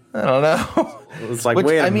don't know. It's like,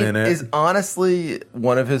 wait a minute. Is honestly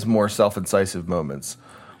one of his more self-incisive moments,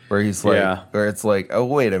 where he's like, where it's like, oh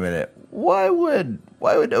wait a minute, why would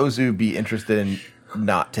Ozu be interested in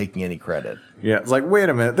not taking any credit? Yeah, it's like, wait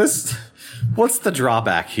a minute, what's the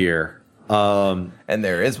drawback here? And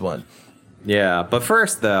there is one. Yeah, but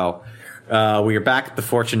first though, we are back at the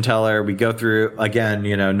fortune teller. We go through again,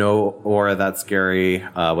 you know, no aura, that's scary,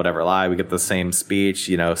 whatever lie. We get the same speech,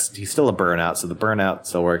 you know, he's still a burnout, so the burnout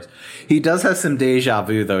still works. He does have some deja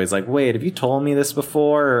vu though. He's like, wait, have you told me this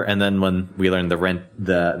before? And then when we learn the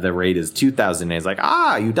rate is 2,000, he's like,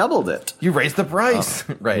 you doubled it. You raised the price.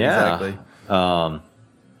 Right, yeah. Exactly.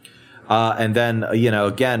 And then, you know,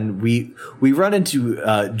 again, we run into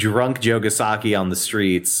drunk Jogasaki on the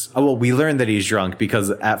streets. Oh, well, we learn that he's drunk because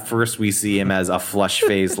at first we see him as a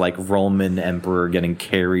flush-faced, like, Roman emperor getting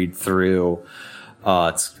carried through.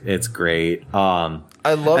 It's great. I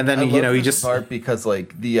love, and then, he just part because,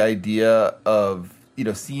 like, the idea of, you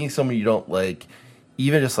know, seeing someone you don't like,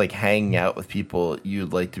 even just, like, hanging out with people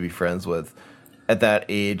you'd like to be friends with at that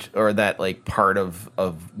age or that, like, part of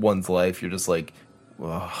one's life, you're just like,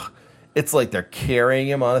 ugh. It's like they're carrying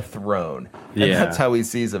him on a throne. And that's how he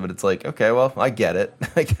sees him. And it's like, okay, well, I get it.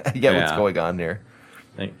 I get what's going on here.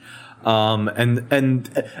 And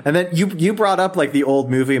then you brought up like the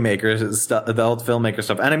old movie makers stuff, the old filmmaker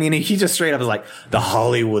stuff. And I mean, he just straight up is like, the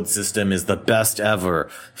Hollywood system is the best ever.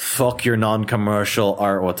 Fuck your non-commercial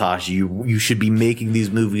art, Watashi. You should be making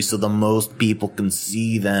these movies so the most people can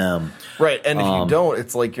see them. Right. And if you don't,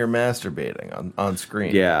 it's like you're masturbating on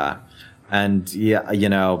screen. Yeah. And yeah, you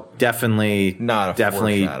know, definitely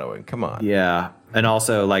foreshadowing. Come on. Yeah. And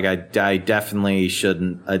also, like, I definitely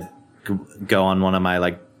shouldn't go on one of my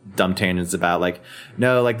like dumb tangents about like,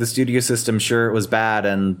 no, like the studio system, sure, it was bad.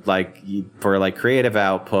 And like for like creative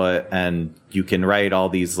output, and you can write all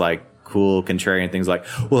these like cool contrarian things like,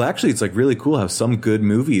 well, actually, it's like really cool how some good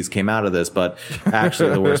movies came out of this. But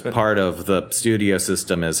actually, the worst part of the studio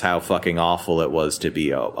system is how fucking awful it was to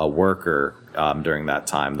be a worker during that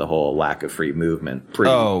time. The whole lack of free movement,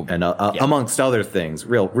 amongst other things,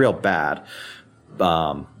 real bad.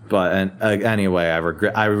 But anyway,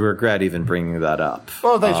 I regret even bringing that up.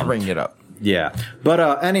 Well, thanks for bringing it up. Yeah,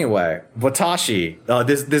 but anyway, Watashi.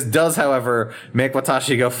 This does, however, make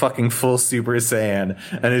Watashi go fucking full Super Saiyan,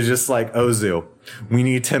 and it's just like, Ozu, we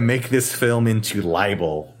need to make this film into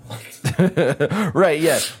libel. Right?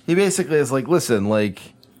 Yeah. He basically is like, listen, like,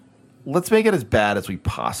 let's make it as bad as we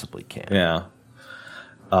possibly can. Yeah.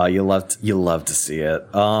 You love to see it.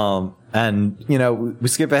 And you know, we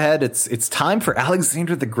skip ahead. It's time for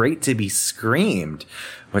Alexander the Great to be screamed,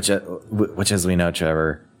 which as we know,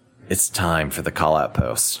 Trevor, it's time for the call out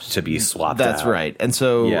post to be swapped out. That's right. And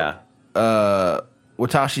so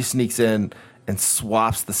Watashi sneaks in and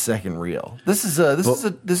swaps the second reel. This is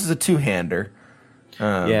a two-hander.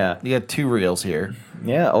 You got two reels here.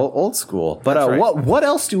 Yeah, old school. But right. What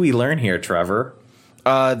else do we learn here, Trevor?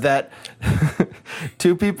 That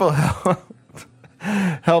two people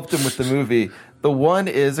helped him with the movie. The one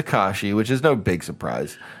is Akashi, which is no big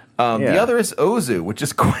surprise. The other is Ozu, which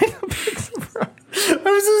is quite a big surprise.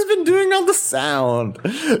 Ozu's been doing all the sound.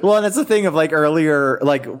 Well, that's the thing of like earlier,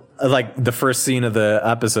 like the first scene of the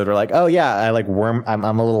episode, we're like, oh yeah, I like worm. I'm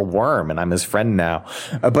a little worm, and I'm his friend now.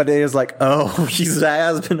 But it is like, oh, he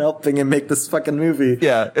has been helping him make this fucking movie.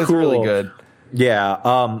 Yeah, it's really good. Yeah.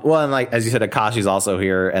 Well, and like as you said, Akashi's also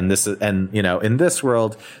here, and in this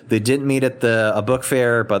world, they didn't meet at a book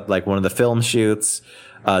fair, but like one of the film shoots.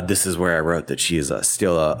 This is where I wrote that she is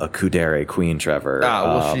still a Kudere queen, Trevor.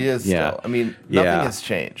 She is still. I mean, nothing has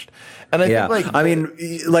changed. And I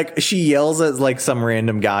think like she yells at like some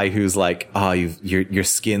random guy who's like, "Oh, your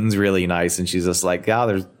skin's really nice," and she's just like, "Yeah,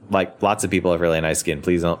 there's like lots of people have really nice skin.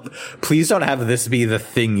 Please don't have this be the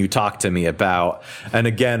thing you talk to me about." And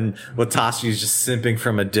again, Watashi's just simping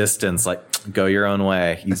from a distance, like, "Go your own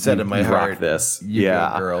way." You said in my heart, this, you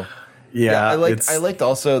go, girl. Yeah, I liked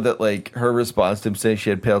also that like her response to him saying she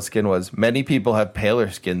had pale skin was, "Many people have paler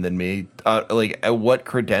skin than me. Like, at what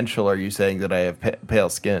credential are you saying that I have pale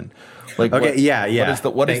skin? Like, okay,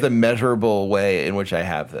 what is the measurable way in which I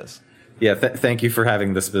have this?" Yeah, thank you for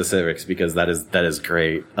having the specifics because that is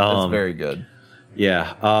great. That's very good.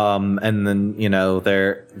 Yeah. And then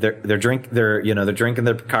they're drinking their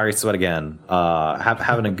Picari Sweat again,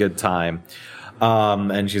 having a good time.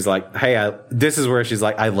 And she's like, "Hey, this is where she's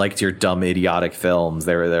like, I liked your dumb, idiotic films.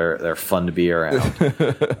 They're fun to be around."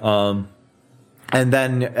 And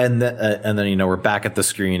then we're back at the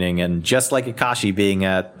screening, and just like Akashi being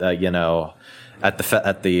at the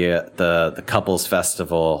couples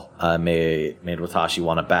festival, made Watashi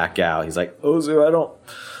want to back out. He's like, "Ozu, I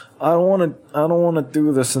don't want to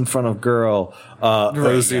do this in front of girl."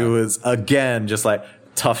 Ozu is again just like,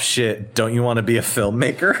 tough shit. Don't you want to be a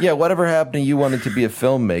filmmaker? Yeah, whatever happened to you wanted to be a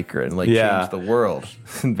filmmaker and change the world?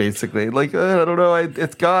 Basically, like, I don't know,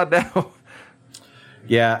 it's gone now.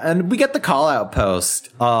 Yeah, and we get the call out post,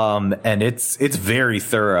 and it's very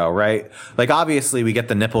thorough, right? Like, obviously, we get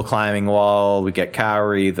the nipple climbing wall, we get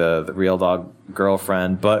Kaori, the real dog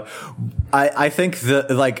girlfriend, but I think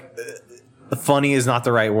funny is not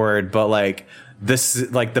the right word, but like, this,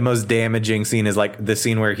 like, the most damaging scene is like the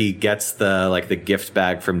scene where he gets the gift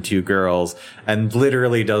bag from two girls and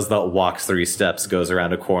literally walks 3 steps, goes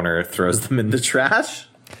around a corner, throws them in the trash.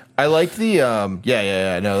 I liked the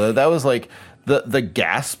no, that was like the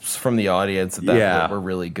gasps from the audience at that point were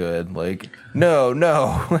really good. Like, no,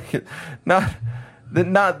 like,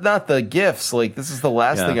 not the gifts. Like, this is the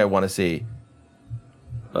last thing I want to see.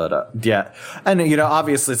 But and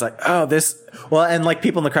obviously it's like, oh, this, well, and like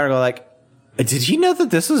people in the crowd go like, did he know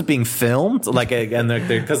that this was being filmed? Like, and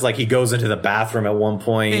because like he goes into the bathroom at one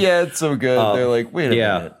point. Yeah, it's so good. They're like, wait a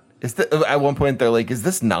minute. At one point they're like, is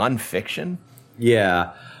this nonfiction?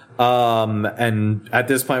 Yeah. And at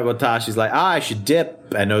this point, Watashi's like, I should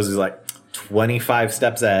dip. And Ozu's like, 25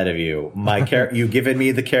 steps ahead of you. You've given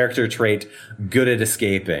me the character trait, good at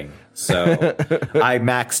escaping. So I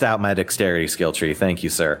maxed out my dexterity skill tree. Thank you,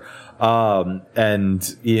 sir. And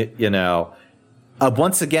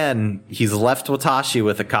once again, he's left Watashi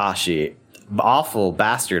with Akashi. Awful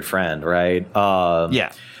bastard friend, right?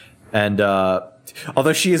 Yeah. And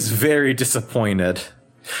although she is very disappointed,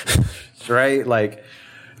 right? Like,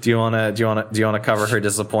 do you want to cover her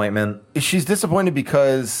disappointment? She's disappointed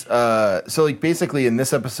because so like basically in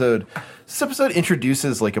this episode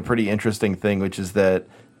introduces like a pretty interesting thing, which is that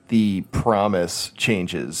the promise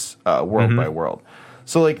changes world by world.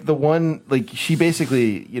 So like the one, like she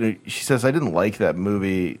basically, she says, I didn't like that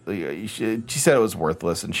movie. Like, she said it was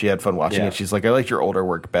worthless and she had fun watching it. She's like, I liked your older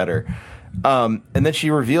work better. And then she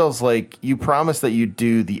reveals, like, you promised that you'd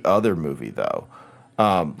do the other movie though.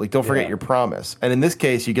 Like, don't forget your promise. And in this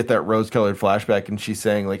case, you get that rose-colored flashback, and she's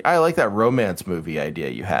saying, like, I like that romance movie idea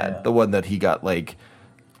you had, the one that he got, like,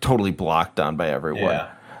 totally blocked on by everyone.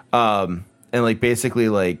 And, like, basically,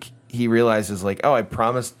 like, he realizes, like, oh, I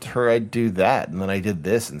promised her I'd do that, and then I did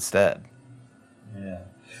this instead. Yeah.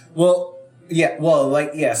 Well, yeah, well,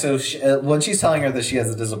 like, yeah, so when she's telling her that she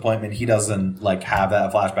has a disappointment, he doesn't, like, have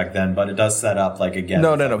that flashback then, but it does set up, like, again.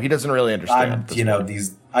 No, he doesn't really understand.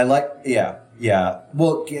 Yeah.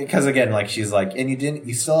 Well, because again, like, she's like, and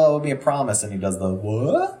you still owe me a promise, and he does the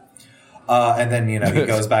what? And then, he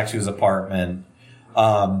goes back to his apartment.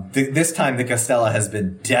 This time the Castella has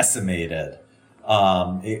been decimated.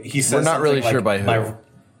 He says, we're not really sure by who.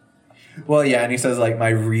 Well, yeah, and he says, like, my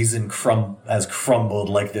reason has crumbled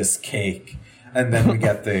like this cake. And then we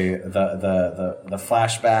get the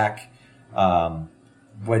flashback.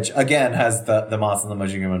 which again has the monster and the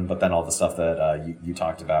Majigman, but then all the stuff that you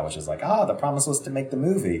talked about, which is like, the promise was to make the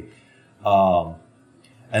movie.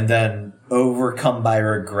 And then overcome by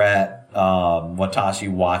regret, Watashi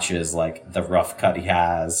watches like the rough cut he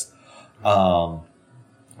has. Well,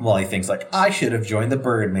 he thinks like, I should have joined the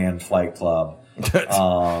Birdman Flight Club.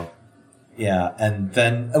 Yeah, and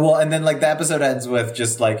then like the episode ends with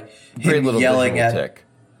just like him yelling at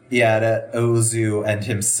Ozu and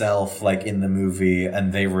himself like in the movie,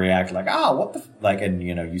 and they react like, what the like, and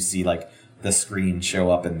you see like the screen show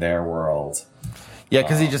up in their world. Yeah,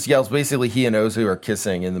 because he just yells. Basically, he and Ozu are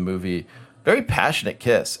kissing in the movie, very passionate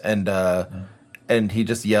kiss, and he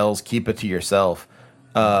just yells, "Keep it to yourself,"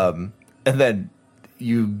 and then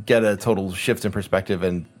you get a total shift in perspective,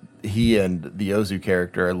 and he and the Ozu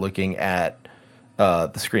character are looking at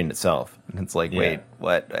the screen itself, and it's like, wait,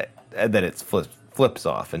 what? And then it flips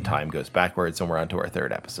off, and time goes backwards, and we're on to our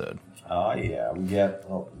third episode. Oh yeah, we get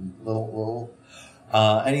a little.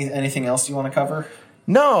 Anything else you want to cover?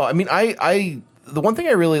 No, I mean, the one thing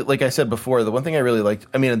I really, like I said before, the one thing I really liked,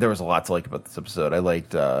 I mean, there was a lot to like about this episode. I liked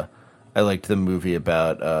the movie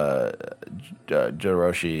about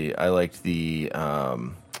Joroshi.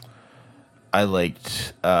 I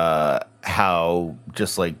liked how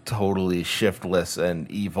just like totally shiftless and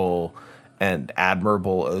evil and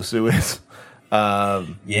admirable Osu is.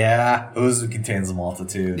 Ozu contains a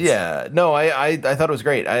multitude. Yeah, no, I thought it was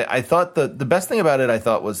great. I thought the best thing about it, I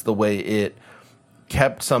thought, was the way it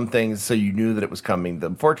kept some things so you knew that it was coming.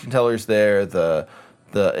 The fortune teller's there, the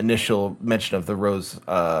initial mention of the rose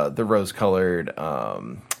colored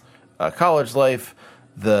college life,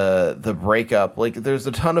 the breakup. Like, there's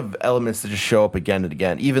a ton of elements that just show up again and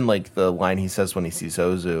again. Even like the line he says when he sees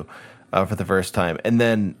Ozu for the first time, and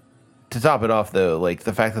then to top it off, though, like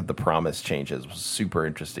the fact that the promise changes was super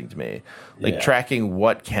interesting to me. Like tracking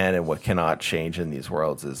what can and what cannot change in these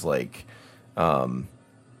worlds is like.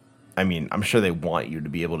 I mean, I'm sure they want you to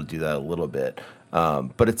be able to do that a little bit,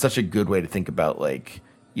 but it's such a good way to think about, like,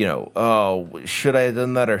 should I have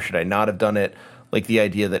done that or should I not have done it? Like the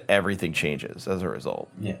idea that everything changes as a result.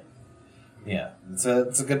 Yeah, it's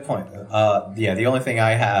a good point. The only thing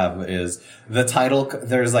I have is the title.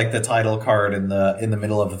 There's like the title card in the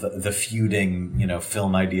middle of the feuding,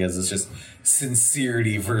 film ideas. It's just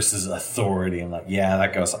sincerity versus authority. I'm like,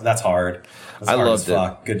 that's hard. I loved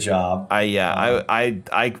it. Good job. I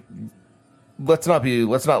let's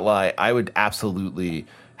not lie. I would absolutely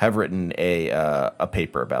have written a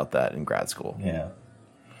paper about that in grad school. Yeah.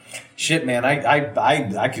 Shit, man,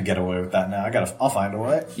 I could get away with that now. I'll find a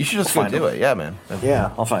way. You should just go do it. Yeah, man.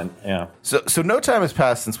 Yeah, I'll find. Yeah. So no time has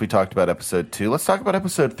passed since we talked about episode 2. Let's talk about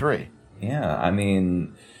episode 3. Yeah, I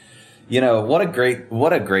mean, what a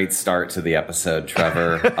great start to the episode,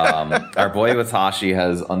 Trevor. Our boy Watashi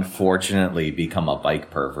has unfortunately become a bike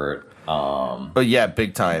pervert. But yeah,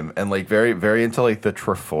 big time, and like very, very into like the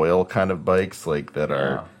trefoil kind of bikes, like that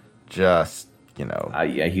are just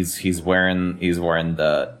he's wearing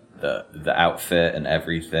the outfit and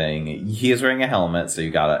everything. He is wearing a helmet, so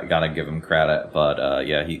you gotta give him credit. But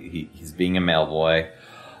he's being a male boy.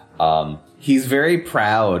 He's very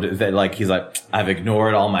proud that I've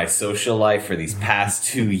ignored all my social life for these past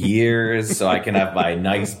 2 years so I can have my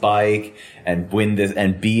nice bike and win this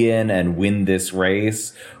and be in and win this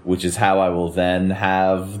race, which is how I will then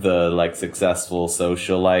have the successful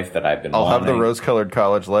social life that I've been wanting. I'll have the rose-colored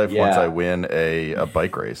college life once I win a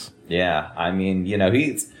bike race. Yeah, I mean,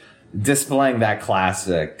 he's displaying that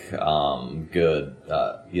classic good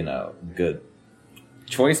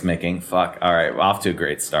choice making. Fuck. All right, off to a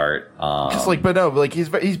great start.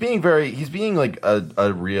 He's being like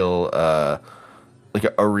a real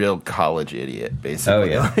college idiot,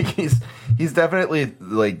 basically. Oh yeah. He's definitely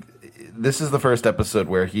like, this is the first episode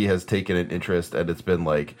where he has taken an interest, and it's been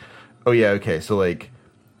like, oh yeah, okay, so like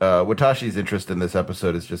Watashi's interest in this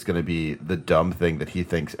episode is just going to be the dumb thing that he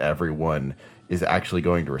thinks everyone is actually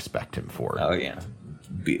going to respect him for. Oh yeah.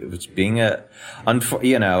 Being and I'm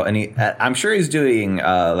sure he's doing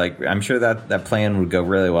I'm sure that plan would go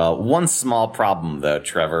really well. One small problem though,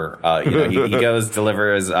 Trevor, he goes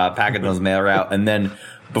delivers package on his mail route, and then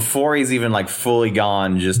before he's even fully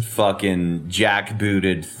gone, just fucking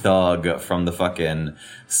jackbooted thug from the fucking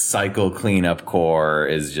cycle cleanup corps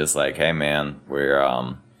is just like, hey man, we're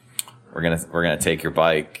gonna take your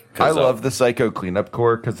bike. I love the Psycho cleanup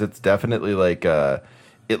corps because it's definitely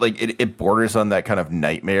it borders on that kind of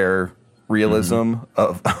nightmare realism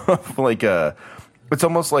of it's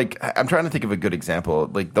almost like, I'm trying to think of a good example.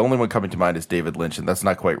 Like, the only one coming to mind is David Lynch, and that's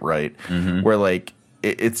not quite right. Where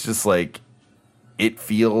it's just like, it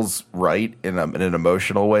feels right in an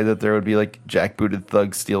emotional way that there would be like jackbooted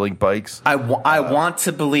thugs stealing bikes. I want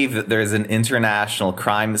to believe that there's an international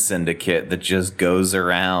crime syndicate that just goes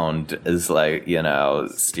around as like,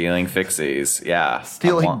 stealing fixies. Yeah.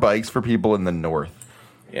 Stealing bikes for people in the north.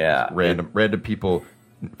 Yeah. Random people,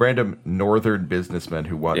 random northern businessmen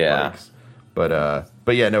who want bikes. But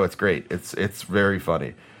yeah, no, it's great. It's very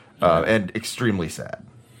funny. And extremely sad.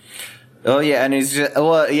 Oh yeah, and he's just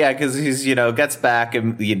because he's gets back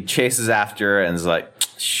and he chases after her and is like,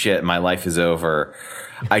 shit, my life is over.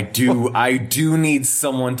 I do need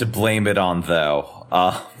someone to blame it on though.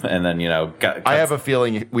 And then I have a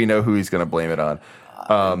feeling we know who he's going to blame it on.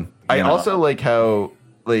 I also like how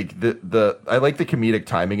like I like the comedic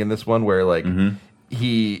timing in this one where like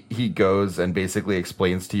he goes and basically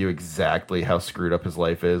explains to you exactly how screwed up his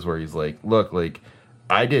life is. Where he's like, look, like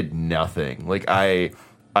I did nothing. Like I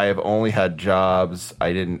have only had jobs.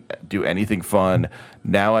 I didn't do anything fun.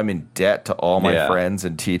 Now I'm in debt to all my friends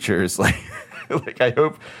and teachers. Like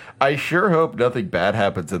I sure hope nothing bad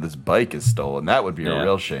happens and this bike is stolen. That would be a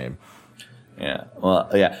real shame. Yeah. Well,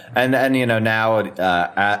 yeah. And now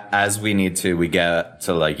as we get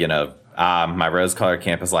to like, my rose-colored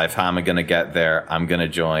campus life. How am I going to get there? I'm going to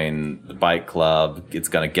join the bike club. It's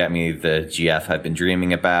going to get me the GF I've been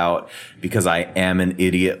dreaming about because I am an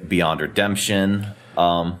idiot beyond redemption.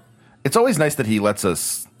 It's always nice that he lets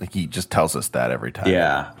us, like, he just tells us that every time.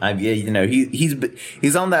 Yeah.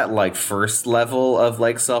 He's on that like first level of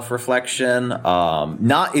like self-reflection.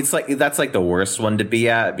 It's like, that's like the worst one to be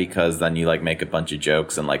at because then you like make a bunch of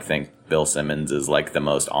jokes and like think Bill Simmons is like the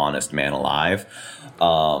most honest man alive.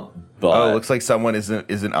 But it looks like someone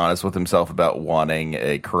isn't honest with himself about wanting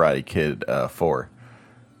a Karate Kid 4.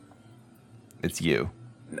 It's you.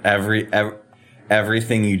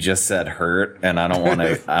 Everything you just said hurt, and I don't want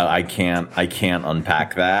to. I can't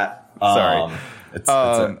unpack that. Sorry. It's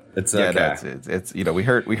okay. No, it's we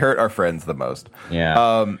hurt our friends the most.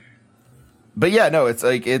 Yeah. But yeah, no, it's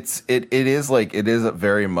like it is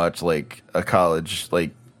very much like a college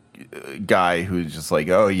like guy who's just like,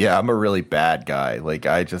 oh yeah, I'm a really bad guy. Like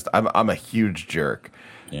I'm a huge jerk.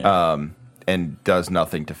 Yeah. And does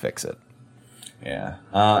nothing to fix it. Yeah.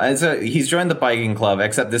 And so he's joined the biking club,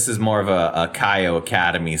 except this is more of a Kaio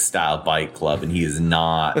Academy style bike club, and he's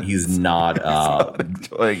not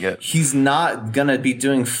enjoying it. He's not gonna be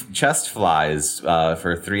doing chest flies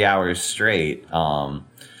for 3 hours straight.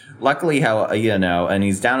 Luckily, and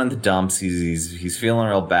he's down in the dumps. He's feeling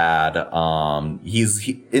real bad. He's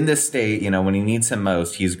in this state. When he needs him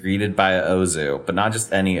most, he's greeted by a Ozu, but not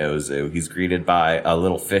just any Ozu. He's greeted by a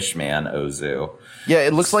little fish man Ozu. Yeah,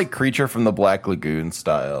 it looks like Creature from the Black Lagoon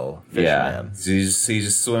style fish man. So he's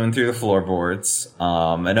just swimming through the floorboards.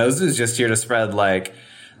 And Ozu's just here to spread like,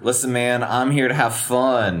 listen, man, I'm here to have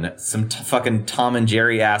fun. Some fucking Tom and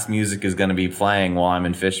Jerry ass music is going to be playing while I'm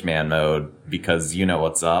in Fishman mode because you know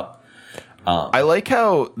what's up. I like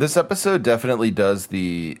how this episode definitely does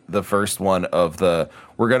the first one of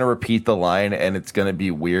we're going to repeat the line and it's going to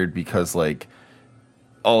be weird because like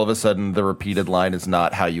all of a sudden the repeated line is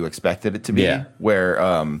not how you expected it to be. Yeah. Where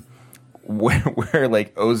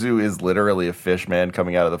like Ozu is literally a fish man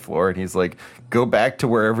coming out of the floor and he's like, go back to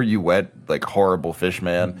wherever you went, like horrible fish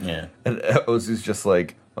man. Yeah. And Ozu's just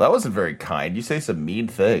like, well, that wasn't very kind. You say some mean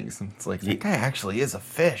things. And it's like, that guy actually is a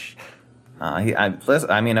fish.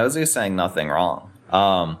 Ozu's saying nothing wrong.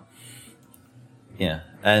 Yeah.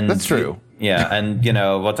 And that's true. And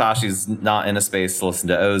Watashi's not in a space to listen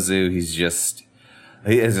to Ozu. He's just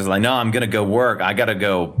like, no, I'm going to go work. I got to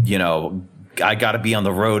go, I got to be on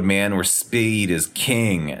the road, man, where speed is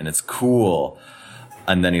king and it's cool.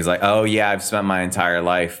 And then he's like, oh, yeah, I've spent my entire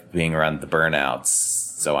life being around the burnouts,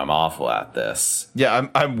 so I'm awful at this. Yeah,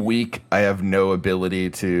 I'm weak. I have no ability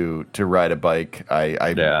to ride a bike.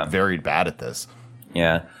 I'm very bad at this.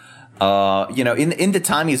 Yeah. In the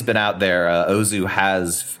time he's been out there, Ozu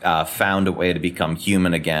has found a way to become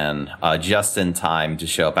human again, just in time to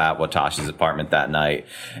show up at Watashi's apartment that night,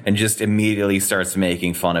 and just immediately starts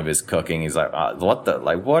making fun of his cooking. He's like,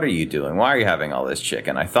 "What are you doing? Why are you having all this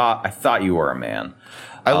chicken? I thought you were a man."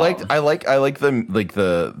 I like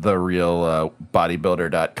the real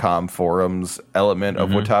bodybuilder.com forums element of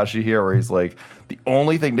Watashi here, where he's like, the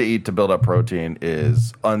only thing to eat to build up protein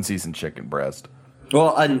is unseasoned chicken breast.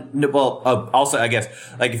 Well, also I guess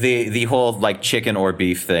like the whole like chicken or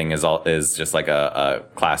beef thing is just like a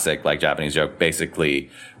classic like Japanese joke.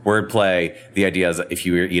 Basically, wordplay. The idea is if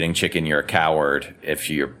you were eating chicken, you're a coward.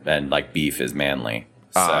 And like beef is manly.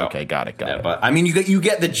 So, okay, got it. But I mean, you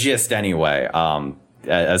get the gist anyway.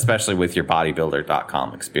 Especially with your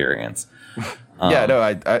bodybuilder.com experience.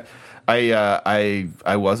 I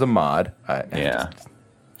I was a mod.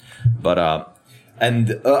 But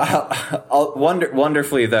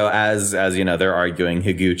wonderfully though, as you know, they're arguing,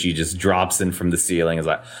 Higuchi just drops in from the ceiling. Is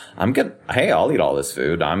like, I'm good. Hey, I'll eat all this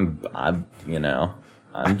food. I'm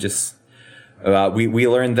just. We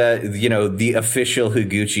learned that, you know, the official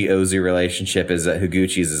Higuchi Ozu relationship is that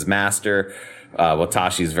Higuchi is his master.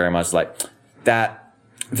 Watashi is very much like, that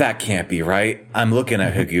can't be right. I'm looking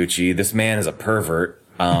at Higuchi. This man is a pervert.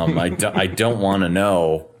 I don't want to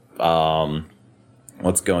know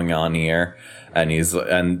what's going on here. And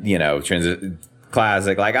you know,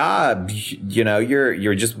 classic, like, you know,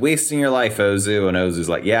 you're just wasting your life, Ozu. And Ozu's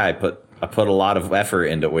like, yeah, I put a lot of effort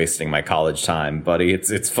into wasting my college time, buddy.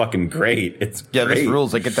 It's fucking great. It's great. This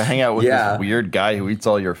rules. I get to hang out with this weird guy who eats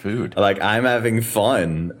all your food. Like, I'm having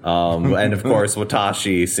fun. And of course,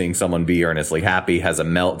 Watashi, seeing someone be earnestly happy, has a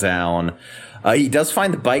meltdown. He does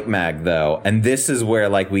find the bike mag though, and this is where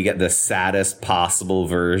like we get the saddest possible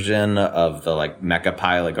version of the like mecha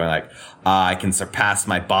pilot going like, I can surpass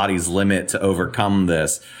my body's limit to overcome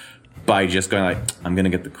this. By just going like, I'm going to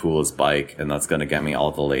get the coolest bike, and that's going to get me all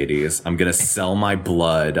the ladies. I'm going to sell my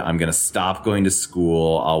blood. I'm going to stop going to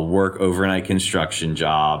school. I'll work overnight construction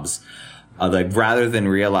jobs. Like, rather than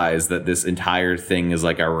realize that this entire thing is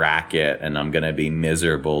like a racket and I'm going to be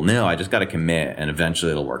miserable. No, I just got to commit, and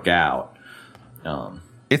eventually it'll work out.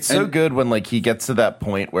 It's so good when like he gets to that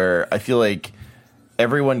point where I feel like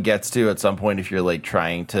everyone gets to at some point if you're like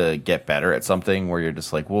trying to get better at something where you're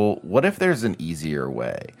just like, well, what if there's an easier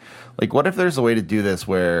way? Like, what if there's a way to do this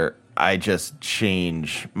where I just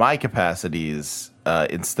change my capacities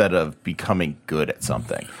instead of becoming good at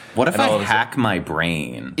something? What if I hack my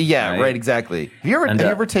brain? Yeah, right, exactly. Have you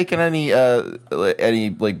ever taken any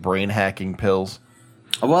like brain hacking pills?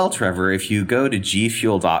 Well, Trevor, if you go to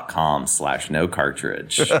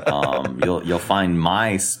gfuel.com/no-cartridge, you'll find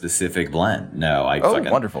my specific blend. No,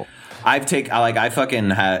 wonderful. I've taken a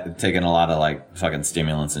lot of like fucking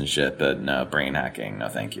stimulants and shit, but no brain hacking. No,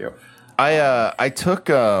 thank you. I took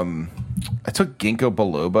ginkgo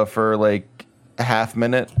biloba for like a half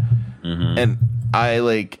minute, and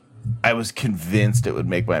I was convinced it would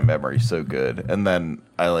make my memory so good, and then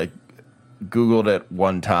I like Googled it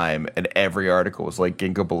one time, and every article was like,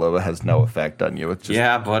 ginkgo biloba has no effect on you. It's just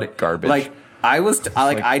garbage. Like,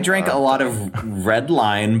 I drank a lot of Red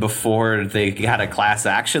Line before they had a class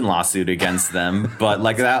action lawsuit against them. But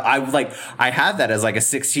like that, I had that as like a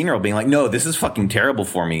 16-year-old being like, no, this is fucking terrible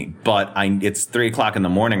for me. But it's 3:00 in the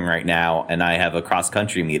morning right now, and I have a cross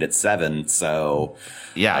country meet at 7. So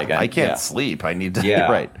yeah, I can't sleep. I need to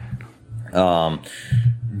right.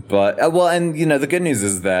 But and you know, the good news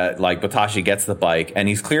is that like Watashi gets the bike, and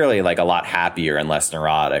he's clearly like a lot happier and less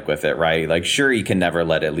neurotic with it, right? Like, sure, he can never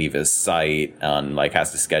let it leave his sight, and like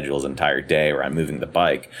has to schedule his entire day around moving the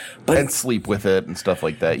bike, and sleep with it and stuff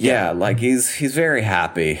like that. Yeah, like he's very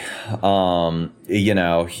happy. You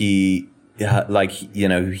know, he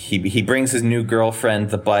brings his new girlfriend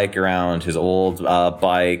the bike around his old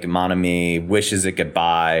bike. Monami wishes it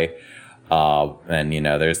goodbye. And you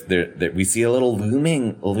know, we see a little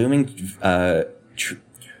looming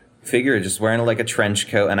figure just wearing like a trench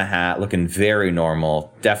coat and a hat, looking very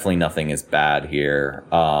normal. Definitely nothing is bad here.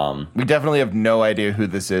 We definitely have no idea who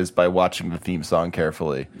this is by watching the theme song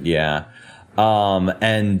carefully. Yeah. And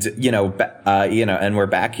and we're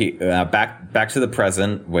back to the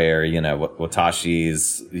present where, you know,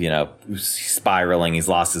 Watashi's, you know, spiraling. He's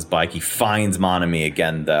lost his bike. He finds Monami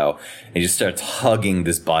again, though. And he just starts hugging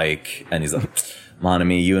this bike, and he's like,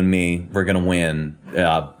 Monami, you and me, we're going to win,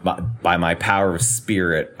 by my power of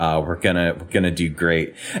spirit. We're going to do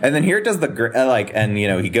great. And then here does and you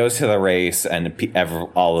know, he goes to the race, and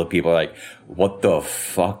all the people are like, what the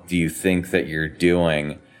fuck do you think that you're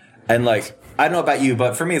doing? And like, I don't know about you,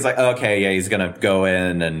 but for me, it's like, okay, yeah, he's gonna go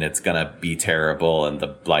in and it's gonna be terrible, and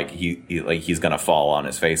he's gonna fall on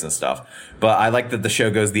his face and stuff. But I like that the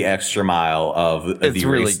show goes the extra mile of it's the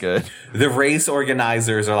really race. Good. The race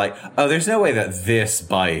organizers are like, oh, there's no way that this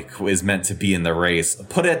bike is meant to be in the race.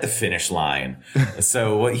 Put it at the finish line.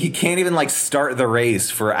 So he can't even like start the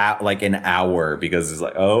race for like an hour because it's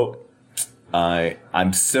like, oh,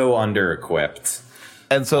 I'm so under-equipped.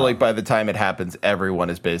 And so, like, by the time it happens, everyone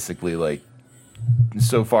is basically, like,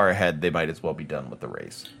 so far ahead, they might as well be done with the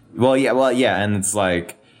race. Well, yeah, and it's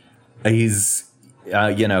like, he's,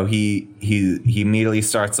 you know, he immediately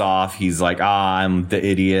starts off, he's like, I'm the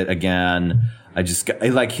idiot again.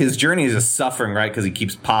 Like, his journey is just suffering, right? Because he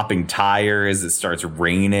keeps popping tires, it starts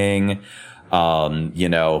raining. You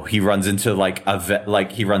know, he runs into,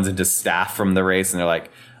 he runs into staff from the race, and they're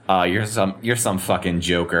like, you're some fucking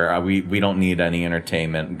joker. We don't need any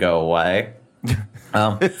entertainment. Go away.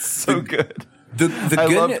 It's so good.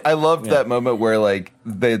 The I loved that moment where like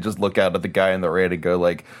they just look out at the guy in the rain and go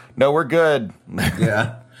like, "No, we're good."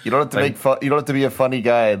 Yeah. You don't have to make fun. You don't have to be a funny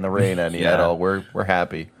guy in the rain at all. We're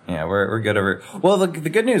happy. Yeah, we're good over. Well, the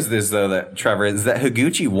good news is though that Trevor is that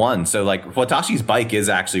Higuchi won. So like Watashi's bike is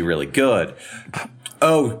actually really good.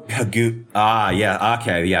 Oh, Higuchi. Yeah.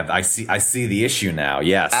 Okay. Yeah. I see the issue now.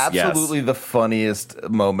 Yes. Absolutely, the funniest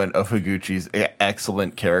moment of Higuchi's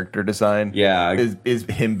excellent character design. Yeah. Is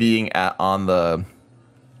him being on the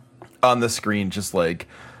screen, just like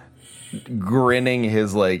grinning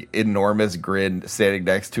his like enormous grin, standing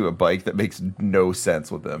next to a bike that makes no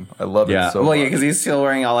sense with him. I love it so much. Yeah, because he's still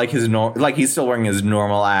wearing all like he's still wearing his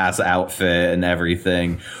normal ass outfit and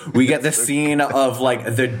everything. We get the scene of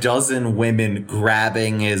like the dozen women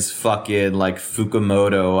grabbing his fucking like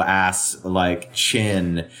Fukumoto ass like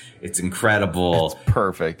chin. It's incredible. It's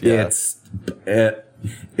perfect. Yeah.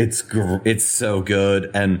 It's so good.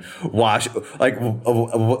 And Watashi,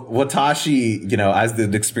 as the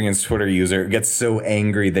experienced Twitter user, gets so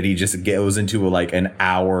angry that he just goes into like an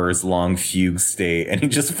hours long fugue state, and he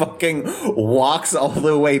just fucking walks all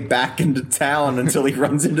the way back into town until he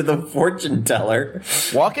runs into the fortune teller.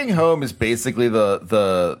 Walking home is basically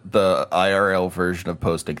the IRL version of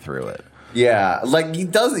posting through it. Yeah, like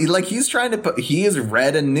he's trying to he is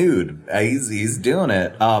red and nude. He's doing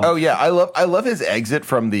it. Oh yeah, I love his exit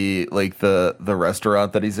from the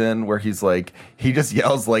restaurant that he's in, where he's like, he just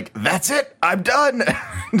yells like, "That's it, I'm done."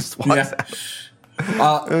 Just walks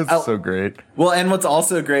out. It's so great. Well, and what's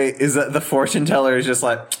also great is that the fortune teller is just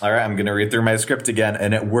like, all right, I'm going to read through my script again.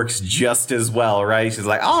 And it works just as well, right? She's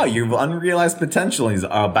like, oh, you've unrealized potential. And he's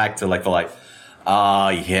back to like the like,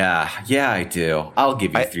 yeah, I do. I'll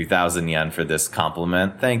give you 3,000 yen for this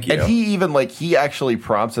compliment. Thank you. And he even he actually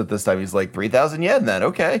prompts it this time. He's like, 3,000 yen then.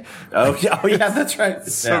 Okay. Oh yeah, that's right.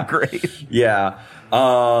 So great. Yeah.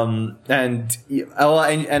 And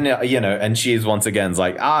she's once again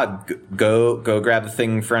like, go grab the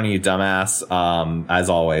thing in front of you, dumbass. As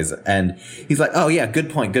always. And he's like, oh yeah, good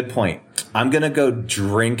point. I'm going to go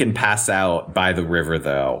drink and pass out by the river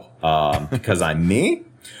though. Because I'm me.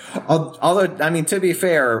 Although, I mean, to be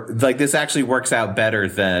fair, like this actually works out better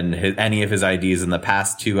than any of his ideas in the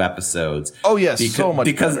past 2 episodes. Oh yes, so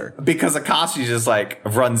much better. Because Akashi just like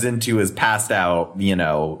runs into his passed out,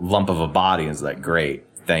 lump of a body and is like, great,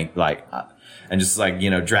 and just like,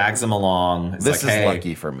 drags him along. It's this like, is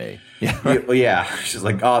lucky for me. Yeah. She's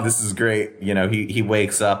like, oh, this is great. He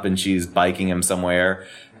wakes up and she's biking him somewhere.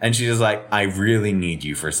 And she's just like, I really need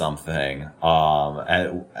you for something.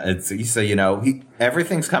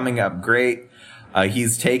 Everything's coming up great.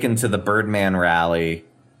 He's taken to the Birdman rally.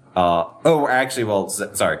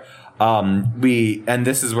 Sorry. And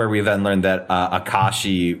this is where we then learned that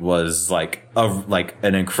Akashi was like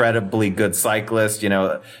an incredibly good cyclist.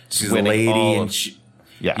 She's a lady and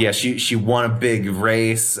she won a big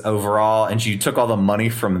race overall, and she took all the money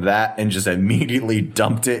from that and just immediately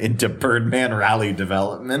dumped it into Birdman rally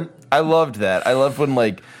development. I loved that. I loved when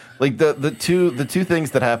the two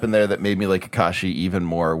things that happened there that made me like Akashi even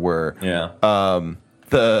more were the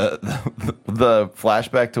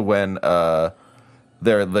flashback to when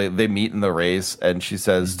they meet in the race, and she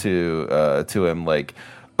says to him like,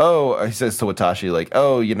 oh, he says to Watashi like,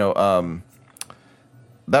 oh,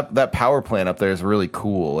 that power plant up there is really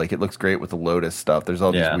cool. Like, it looks great with the Lotus stuff. There's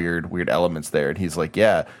all these weird elements there. And he's like,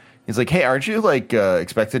 yeah. He's like, hey, aren't you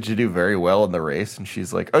expected to do very well in the race? And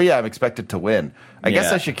she's like, oh yeah, I'm expected to win. I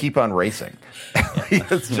guess I should keep on racing.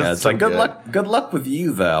 It's just like good luck with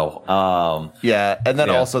you though. And then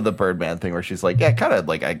also the Birdman thing where she's like, yeah, kind of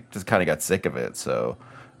like, I just kind of got sick of it, so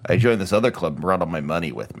I joined this other club and brought all my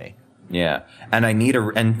money with me. Yeah, and I need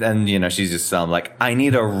she's just like, I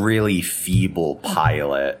need a really feeble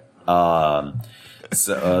pilot.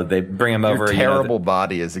 So they bring him over. Your terrible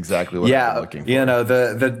body is exactly what I'm looking for.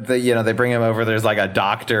 They bring him over. There's like a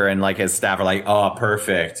doctor and like his staff are like, oh,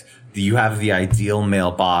 perfect. You have the ideal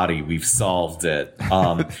male body. We've solved it.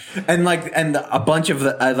 And a bunch of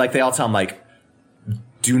they all tell him like,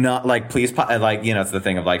 do not please, it's the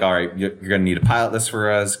thing of like, all right, you're going to need to pilot this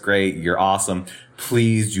for us. Great. You're awesome.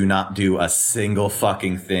 Please do not do a single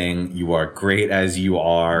fucking thing. You are great as you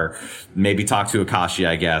are. Maybe talk to Akashi,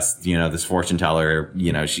 I guess, this fortune teller,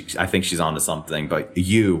 I think she's onto something, but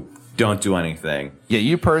you don't do anything. Yeah.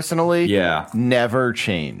 You personally. Yeah. Never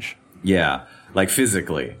change. Yeah. Like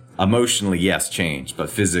physically, emotionally, yes, change,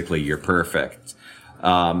 but physically you're perfect.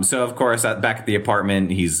 So of course back at the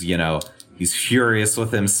apartment, he's furious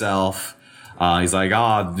with himself. He's like,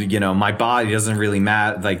 my body doesn't really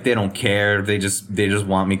matter. Like, they don't care. They just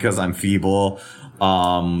want me because I'm feeble.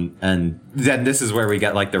 And then this is where we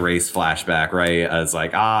get like the race flashback, right? It's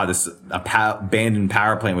like, this abandoned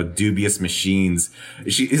power plant with dubious machines.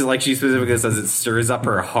 She specifically says it stirs up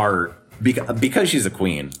her heart because she's a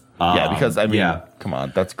queen. Because come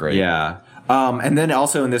on, that's great. Yeah. And then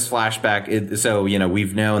also in this flashback,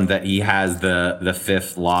 we've known that he has the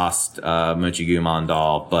fifth lost Mochigumon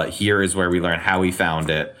doll, but here is where we learn how he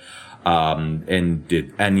found it. In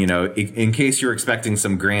case you're expecting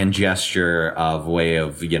some grand gesture of way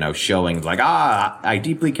of, showing like, I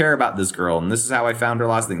deeply care about this girl and this is how I found her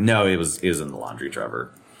last thing. No, it was in the laundry,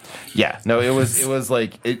 Trevor. Yeah, no, it was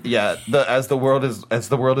like, as the world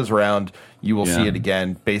is round, you will see it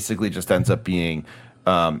again. Basically just ends up being,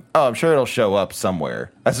 I'm sure it'll show up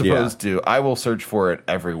somewhere, as opposed to I will search for it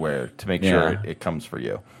everywhere to make sure it comes for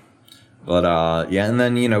you. But and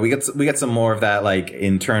then we get some more of that like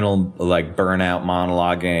internal like burnout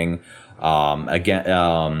monologuing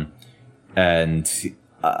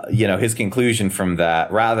and his conclusion from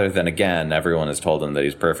that, rather than again everyone has told him that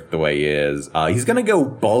he's perfect the way he is, he's gonna go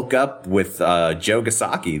bulk up with Joe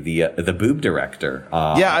Gasaki, the boob director.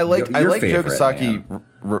 I like Joe Gasaki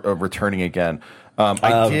returning again.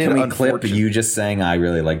 Can we clip you just saying I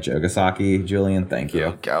really like Joe Gasaki, Julian? Thank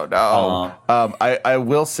you. Oh, no. I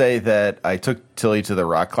will say that I took Tilly to the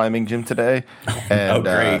rock climbing gym today. And,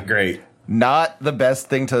 great. Not the best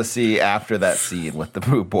thing to see after that scene with the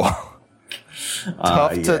boob wall.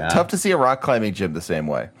 Tough to see a rock climbing gym the same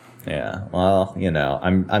way. Yeah, well,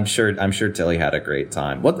 I'm sure Tilly had a great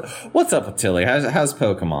time. What's up with Tilly? How's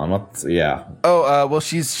Pokemon? Well,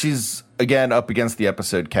 she's again up against the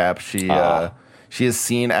episode cap. She has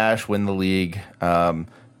seen Ash win the league.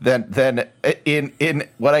 Then in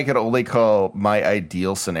what I could only call my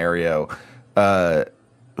ideal scenario,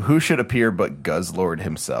 who should appear but Guzzlord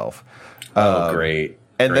himself? Great.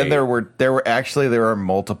 And then there were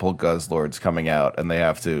multiple Guzzlords coming out, and they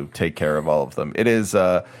have to take care of all of them. It's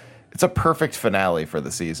a perfect finale for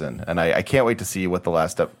the season, and I can't wait to see what the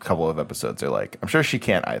last couple of episodes are like. I'm sure she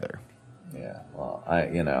can't either. Yeah, well,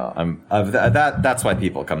 that's why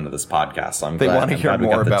people come to this podcast. So they want to hear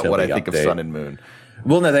more about what I think of Sun and Moon.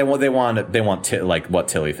 Well, no, they want like what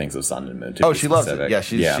Tilly thinks of Sun and Moon. She loves it. Yeah,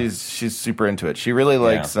 she's super into it. She really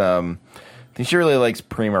likes. I think she really likes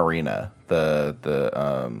Primarina,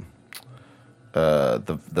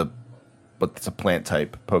 what's a plant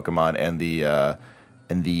type Pokemon, and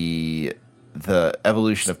the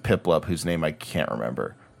evolution of Piplup, whose name I can't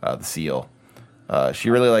remember, the seal. She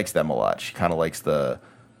really likes them a lot. She kind of likes the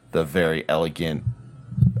very elegant,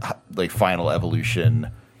 like final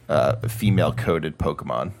evolution, female coded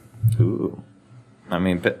Pokemon. Ooh, I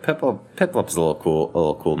mean, Piplup's a little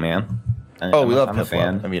cool, man. We love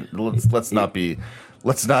Piplup. I mean,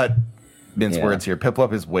 let's not mince words here.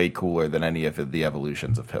 Piplup is way cooler than any of the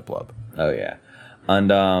evolutions of Piplup. Oh yeah, and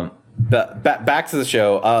back to the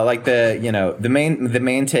show. Like the main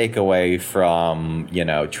takeaway from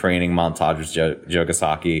training montage with Joe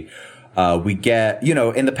Gasaki. We get,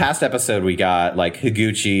 in the past episode, we got like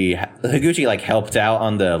Higuchi like helped out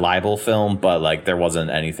on the libel film, but like there wasn't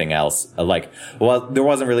anything else. There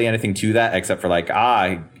wasn't really anything to that except for like,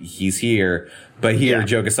 he's here. But here,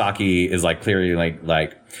 Joe Gasaki is like clearly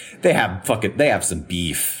like they have some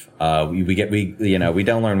beef. We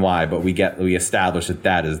don't learn why, but we establish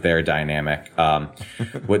that is their dynamic.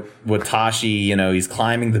 With Tashi, he's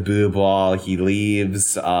climbing the boob wall. He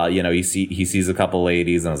leaves. He sees a couple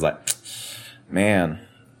ladies and was like, man,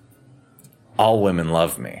 all women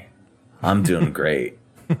love me. I'm doing great.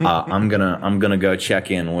 I'm gonna go check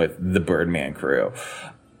in with the Birdman crew.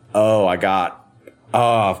 I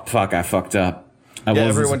fucked up.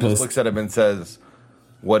 Everyone just looks at him and says,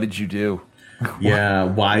 "What did you do?" Yeah,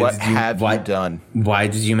 what have you done? Why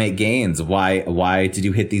did you make gains? Why did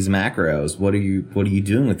you hit these macros? What are you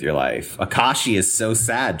doing with your life? Akashi is so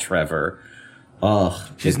sad, Trevor.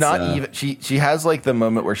 She's not even. She has like the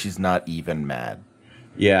moment where she's not even mad.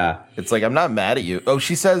 Yeah, it's like, I'm not mad at you.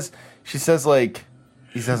 She says like,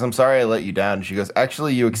 he says, "I'm sorry I let you down." And she goes,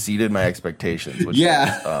 "Actually, you exceeded my expectations," which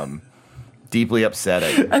is deeply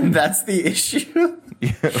upsetting. And that's the issue.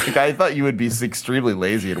 Like, I thought you would be extremely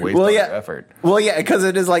lazy and waste all your effort. Well, yeah, because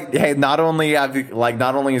it is like, hey, not only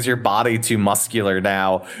is your body too muscular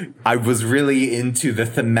now, I was really into the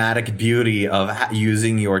thematic beauty of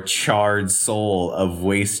using your charred soul of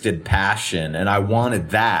wasted passion, and I wanted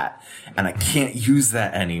that, and I can't use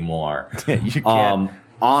that anymore. You can't.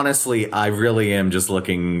 Honestly, I really am just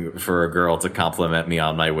looking for a girl to compliment me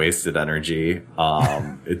on my wasted energy.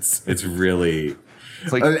 It's really.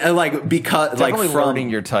 It's like because definitely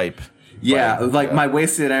learning your type. Yeah, like my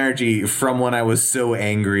wasted energy from when I was so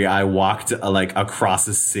angry, I walked like across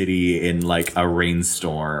a city in like a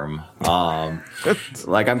rainstorm.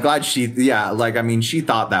 Like I'm glad she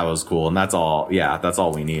thought that was cool, and that's all. Yeah, that's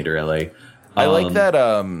all we need, really. I like that.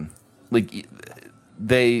 Like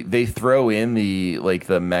they throw in the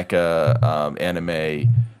mecha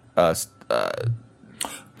anime.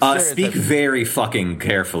 Speak very fucking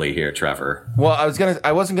carefully here, Trevor. Well,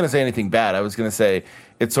 I wasn't gonna say anything bad. I was gonna say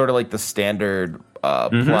it's sort of like the standard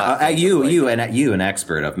plot. You, an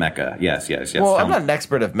expert of mecha. Yes. Well, I'm not an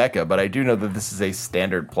expert of mecha, but I do know that this is a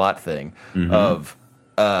standard plot thing of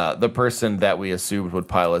the person that we assumed would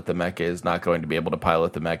pilot the mecha is not going to be able to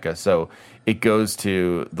pilot the mecha, so it goes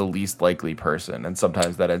to the least likely person, and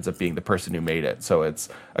sometimes that ends up being the person who made it. So it's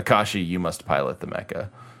Akashi, you must pilot the mecha.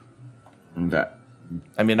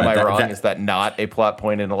 I mean, am I wrong? Is that not a plot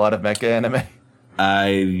point in a lot of mecha anime?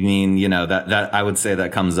 I mean, that I would say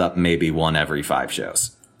that comes up maybe 1 every 5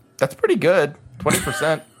 shows. That's pretty good.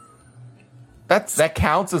 20%. That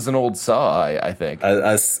counts as an old saw, I think.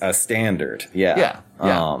 A standard, yeah.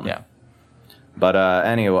 Yeah. But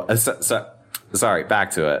anyway, sorry.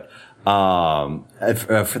 Back to it.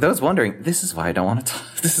 For those wondering, this is why I don't want to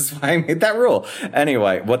talk. This is why I made that rule.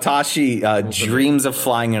 Anyway, Watashi dreams of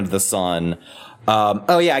flying into the sun.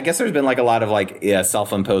 I guess there's been like a lot of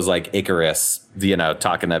self-imposed like Icarus,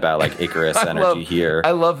 talking about like Icarus energy here.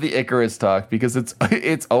 I love the Icarus talk because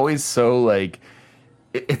it's always so like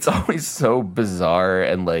it's always so bizarre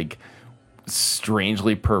and like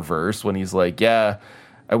strangely perverse when he's like, yeah,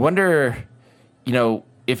 I wonder,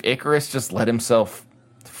 if Icarus just let himself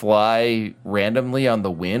fly randomly on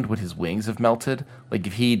the wind, would his wings have melted? Like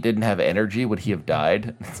if he didn't have energy, would he have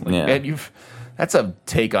died? It's like, man, that's a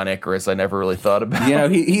take on Icarus I never really thought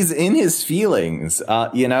about. He's in his feelings,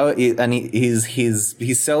 and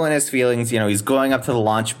he's so in his feelings. He's going up to the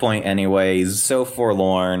launch point anyway. He's so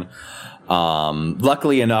forlorn.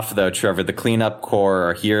 Luckily enough, though, Trevor, the cleanup corps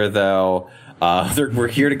are here, though. They're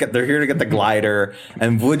here to get the glider,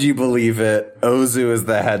 and would you believe it? Ozu is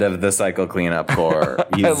the head of the Cycle Cleanup Corps.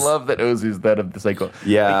 I love that Ozu's the head of the Cycle.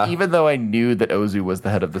 Yeah. Even though I knew that Ozu was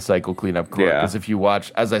the head of the Cycle Cleanup Corps, because if you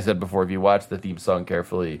watch, as I said before, if you watch the theme song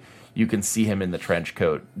carefully, you can see him in the trench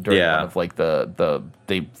coat during one of like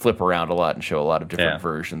they flip around a lot and show a lot of different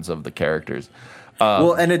versions of the characters.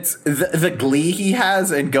 And it's the glee he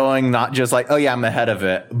has and going not just like, oh yeah, I'm ahead of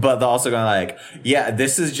it, but also going like, yeah,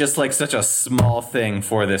 this is just like such a small thing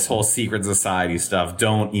for this whole secret society stuff.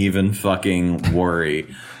 Don't even fucking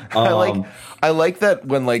worry. I like that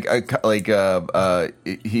when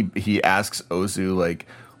he asks Ozu like,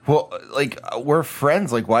 well, like we're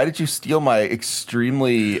friends. Like, why'd you steal my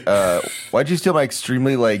extremely like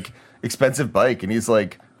expensive bike? And he's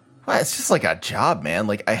like, well, it's just like a job, man.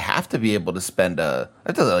 Like I have to be able to spend I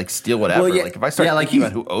have to like steal whatever. Well, like if I start thinking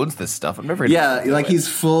about who owns this stuff, I'm never he's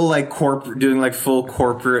full like doing like full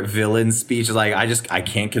corporate villain speech. Like I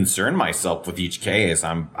can't concern myself with each case.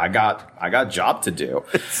 I got job to do.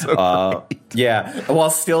 It's so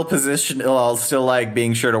while still like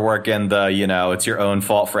being sure to work in the it's your own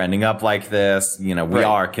fault for ending up like this. We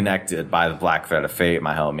are connected by the black thread of fate,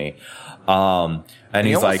 my homie. And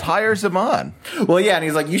he's like, hires him on. Well, yeah, and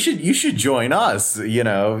he's like, you should join us. You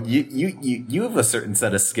have a certain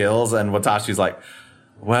set of skills. And Watashi's like,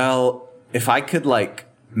 well, if I could like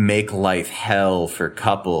make life hell for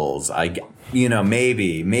couples,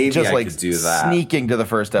 maybe just I could do that. Sneaking to the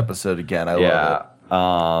first episode again. I love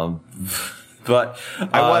it. But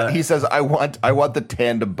he says, I want the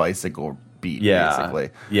tandem bicycle beat, basically.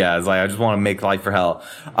 Yeah, it's like, I just want to make life for hell.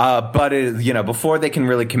 But before they can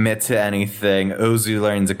really commit to anything, Ozu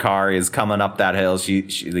learns Akari is coming up that hill.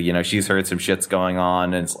 She's heard some shit's going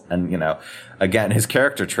on, and again, his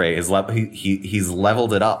character trait is he's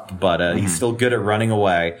leveled it up, but he's still good at running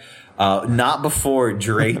away. Not before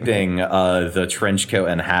draping the trench coat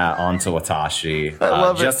and hat onto Watashi. I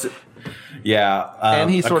love it. Yeah, and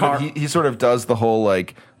he sort of does the whole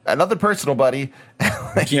like, another personal buddy.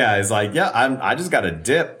 Yeah, he's like, I just got a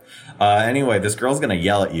dip. Anyway, this girl's gonna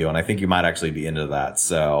yell at you, and I think you might actually be into that.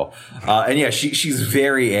 So, she's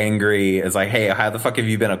very angry. It's like, hey, how the fuck have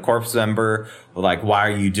you been a corpse member? Like, why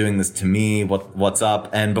are you doing this to me? What's up?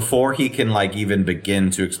 And before he can like even begin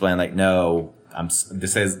to explain, like, no,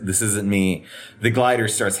 this isn't me. The glider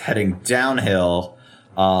starts heading downhill.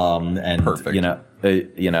 And perfect.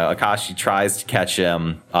 Akashi tries to catch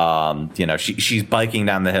him. She's biking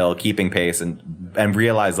down the hill, keeping pace, and and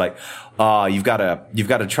realize like, you've got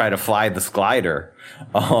to try to fly this glider.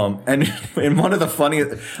 And in one of the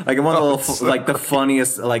funniest, like in one of the little, like the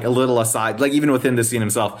funniest, like a little aside, like even within the scene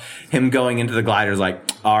himself, him going into the glider is like,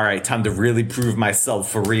 all right, time to really prove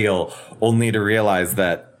myself for real, only to realize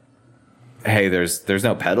that, hey, there's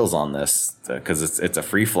no pedals on this because it's a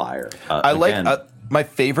free flyer. I like my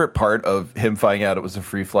favorite part of him finding out it was a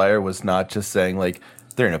free flyer was not just saying like,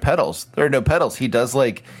 there are no pedals. There are no pedals. He does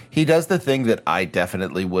the thing that I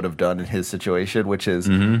definitely would have done in his situation, which is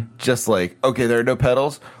just like, okay, there are no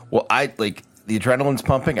pedals. Well, the adrenaline's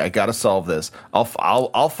pumping. I got to solve this.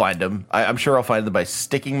 I'll find them. I'm sure I'll find them by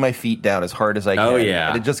sticking my feet down as hard as I can. Oh yeah,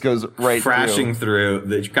 and it just goes right crashing through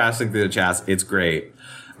the chassis. It's great.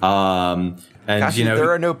 And Gosh,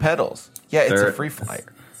 there are no pedals. Yeah, it's a free flyer.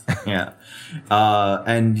 Yeah,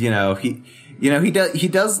 and he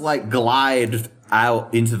does like glide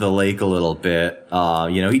out into the lake a little bit.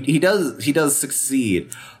 He does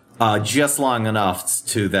succeed just long enough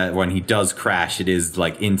to that when he does crash, it is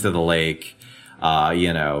like into the lake. Man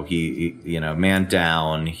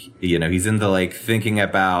down. He's in the lake thinking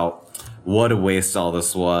about what a waste all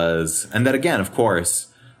this was, and that again, of course,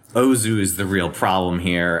 Ozu is the real problem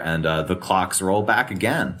here, and the clocks roll back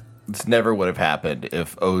again. This never would have happened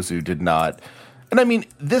if Ozu did not. And I mean,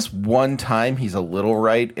 this one time he's a little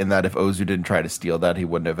right in that if Ozu didn't try to steal that, he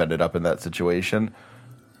wouldn't have ended up in that situation.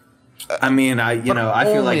 I mean, I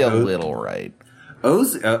feel like a little right.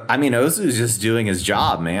 Ozu's just doing his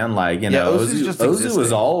job, man. Like, Ozu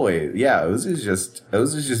is always,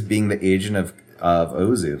 Ozu's just being the agent of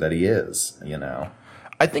Ozu that he is,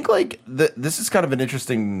 I think like this is kind of an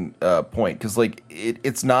interesting point because like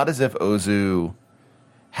it's not as if Ozu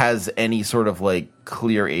has any sort of like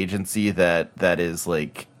clear agency that is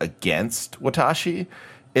like against Watashi.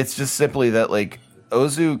 It's just simply that like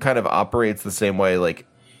Ozu kind of operates the same way like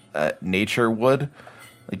nature would.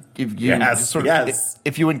 Like if you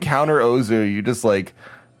if you encounter Ozu, you just like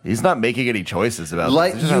he's not making any choices about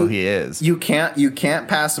like this. This is how he is. You can't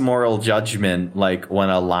pass moral judgment like when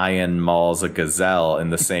a lion mauls a gazelle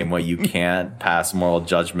in the same way you can't pass moral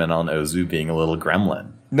judgment on Ozu being a little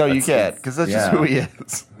gremlin. No, you can't, because that's just who he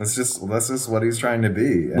is. That's just what he's trying to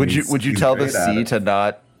be. Would you tell the sea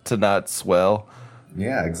to not swell?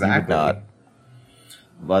 Yeah, exactly. You would not.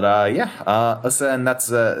 But and that's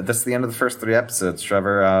the end of the first 3 episodes,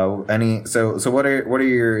 Trevor. What are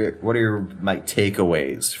your like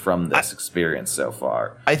takeaways from this experience so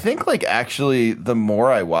far? I think like actually the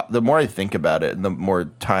more I think about it, and the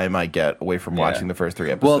more time I get away from watching the first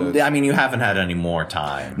 3 episodes. Well, I mean, you haven't had any more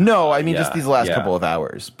time. No, I mean just these last couple of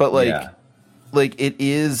hours. But like it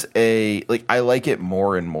is I like it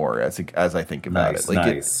more and more as I think about it. Like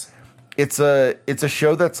nice. It's a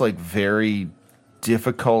show that's like very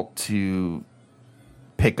difficult to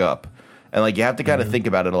pick up, and like you have to kind of think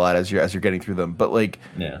about it a lot as you're getting through them, but like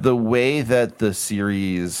the way that the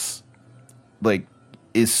series like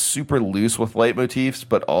is super loose with leitmotifs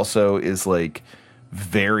but also is like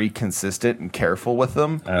very consistent and careful with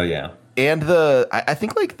them. And I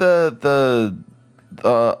think like the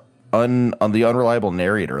unreliable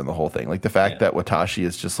narrator in the whole thing, like the fact that Watashi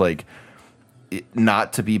is just like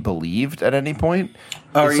not to be believed at any point.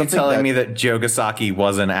 Are you telling me that Jogasaki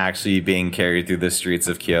wasn't actually being carried through the streets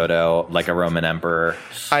of Kyoto like a Roman emperor?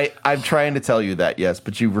 I'm trying to tell you that, yes,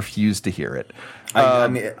 but you refuse to hear it.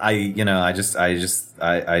 I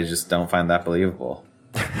just don't find that believable.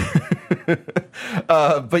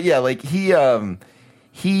 But yeah, like he like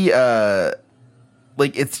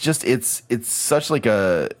it's such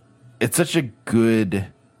a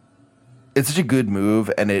good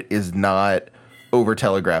move, and it is not over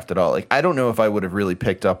telegraphed at all. Like I don't know if I would have really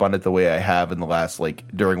picked up on it the way I have in the last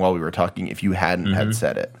while we were talking if you hadn't had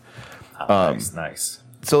said it. Nice.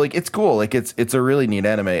 So like it's cool. Like it's a really neat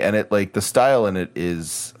anime, and it like the style in it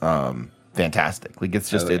is fantastic. Like it's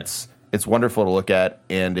just it's wonderful to look at,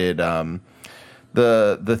 and it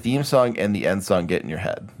the theme song and the end song get in your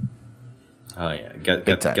head. Oh yeah, get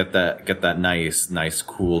that nice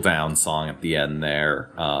cool down song at the end there.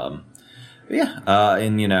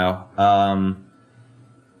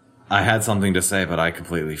 I had something to say, but I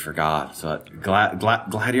completely forgot. So glad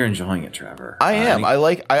you're enjoying it, Trevor. I am.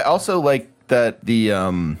 I also like that the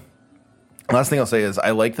last thing I'll say is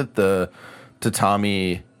I like that the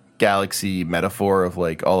Tatami Galaxy metaphor of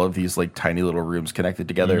like all of these like tiny little rooms connected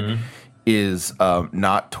together is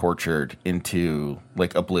not tortured into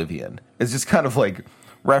like oblivion. It's just kind of like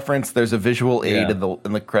reference. There's a visual aid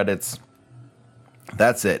in the credits.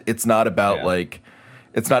 That's it. It's not about like,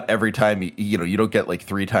 it's not every time you don't get like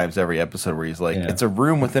 3 times every episode where he's like, it's a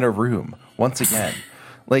room within a room once again.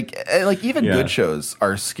 Like even Yeah. good shows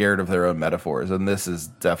are scared of their own metaphors, and this is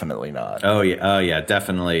definitely not. Oh yeah,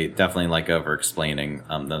 definitely like over explaining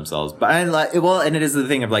themselves. But and it is the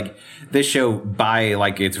thing of like this show by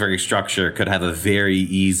like its very structure could have a very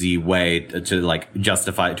easy way to like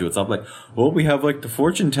justify it to itself. Like, well, we have like the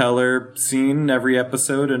fortune teller scene every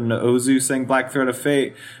episode, and Ozu saying Black Thread of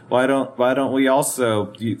Fate. Why don't we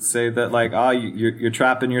also say that like you're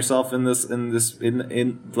trapping yourself in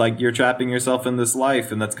like you're trapping yourself in this life,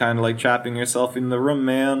 and that's kind of like trapping yourself in the room,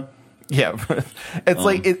 man. Yeah, it's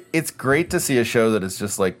like it's great to see a show that is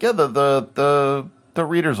just like, yeah, the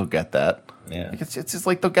readers will get that. Yeah. Like, it's just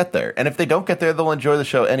like they'll get there, and if they don't get there, they'll enjoy the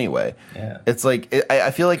show anyway. Yeah. It's like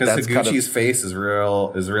I feel like Because that's Higuchi's face is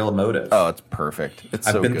real emotive. oh, it's perfect.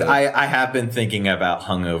 It's so good. I have been thinking about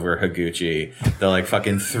hungover Higuchi. The like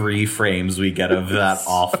fucking 3 frames we get of that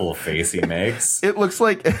awful face he makes. It looks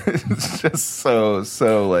like it's just so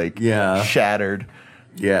like Yeah. shattered.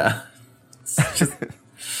 Yeah. It's just,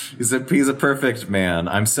 he's a perfect man.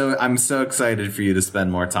 I'm so excited for you to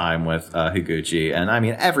spend more time with Higuchi, and I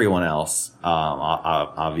mean everyone else,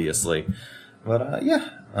 obviously. But yeah.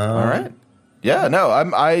 All right. Yeah, no,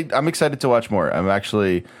 I'm excited to watch more. I'm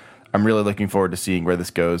really looking forward to seeing where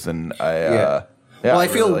this goes, and Well, I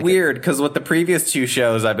feel really like weird because with the previous 2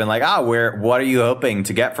 shows, I've been like, what are you hoping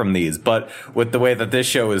to get from these? But with the way that this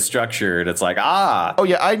show is structured, it's like, oh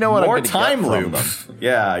yeah, I know what more I'm going time to get loop. from them.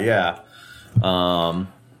 Yeah.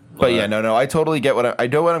 But yeah, no, I totally get I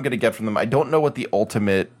know what I'm going to get from them. I don't know what the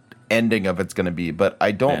ultimate ending of it's going to be, but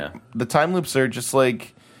I don't. Yeah. The time loops are just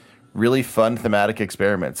like really fun thematic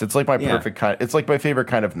experiments. It's like my perfect kind. It's like my favorite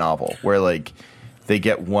kind of novel where like they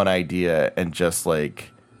get one idea and just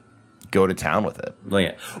like go to town with it.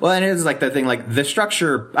 Well, and it's like the thing, like the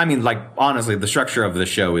structure. I mean, like honestly, the structure of the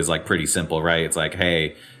show is like pretty simple, right? It's like,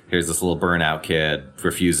 hey, here's this little burnout kid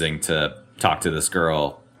refusing to talk to this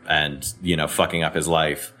girl and fucking up his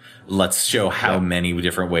life. Let's show how many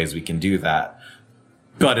different ways we can do that.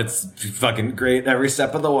 But it's fucking great every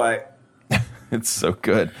step of the way. It's so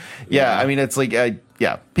good. Yeah, I mean, it's like,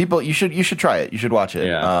 people, you should try it. You should watch it.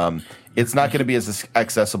 Yeah. It's not going to be as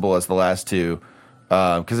accessible as the last 2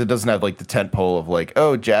 because it doesn't have like the tent pole of like,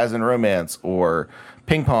 oh, jazz and romance or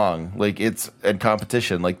ping pong. Like and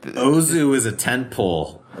competition. Like Ozu is a tent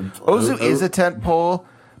pole. Ozu is a tent pole,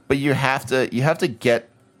 but you have to get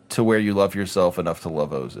to where you love yourself enough to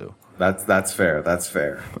love Ozu. That's fair. That's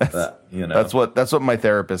fair. That's what my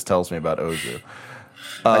therapist tells me about Ozu.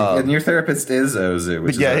 And your therapist is Ozu,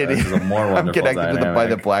 which is a more wonderful I'm connected dynamic. by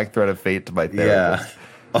the black thread of fate to my therapist. Yeah.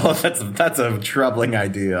 Oh, that's a troubling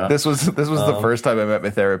idea. This was the first time I met my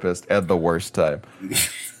therapist and the worst time.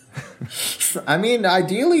 I mean,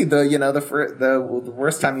 ideally, the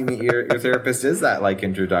worst time you meet your therapist is that like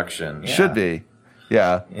introduction. Yeah. Should be.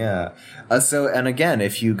 Yeah. Yeah. And again,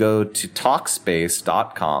 if you go to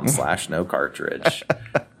talkspace.com/no-cartridge,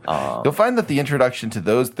 you'll find that the introduction to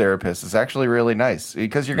those therapists is actually really nice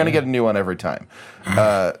because you're going to get a new one every time.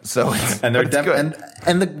 So and they're good.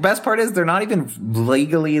 and the best part is they're not even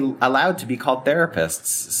legally allowed to be called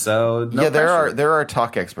therapists. So there are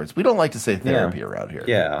talk experts. We don't like to say therapy around here.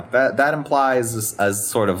 Yeah, that implies as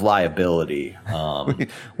sort of liability.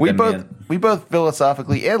 We both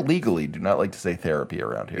philosophically and legally do not like to say therapy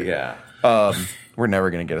around here. Yeah. We're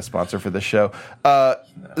never going to get a sponsor for this show.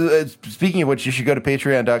 Speaking of which, you should go to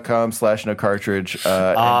patreon.com/no-cartridge.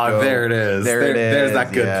 There it is. There's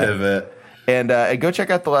that good pivot. And go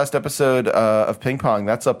check out the last episode of Ping Pong.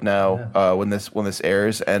 That's up now when this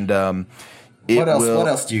airs. And what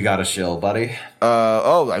else do you got to shill, buddy?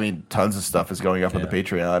 I mean, tons of stuff is going up on the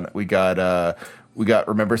Patreon. We got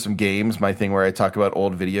Remember Some Games, my thing where I talk about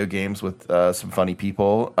old video games with some funny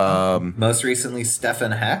people. Most recently,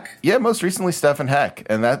 Stefan Heck. Yeah, most recently Stefan Heck,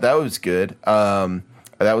 and that was good.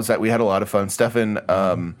 We had a lot of fun.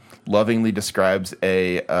 Stefan lovingly describes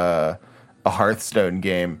a Hearthstone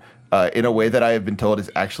game in a way that I have been told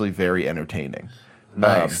is actually very entertaining.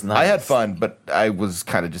 Nice. I had fun, but I was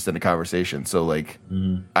kind of just in a conversation, so like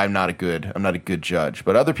I'm not a good judge.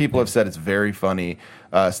 But other people have said it's very funny.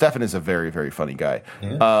 Stefan is a very, very funny guy.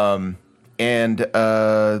 Yeah. And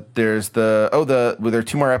there's there are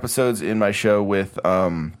 2 more episodes in my show with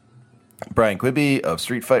Brian Quibby of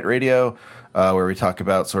Street Fight Radio, where we talk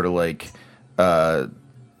about sort of like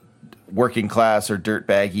working class or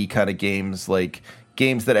dirtbaggy kind of games, like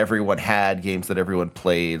games that everyone had, games that everyone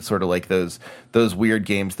played, sort of like those weird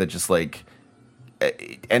games that just like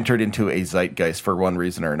entered into a zeitgeist for one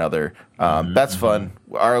reason or another. That's fun.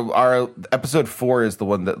 Our episode 4 is the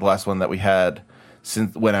last one that we had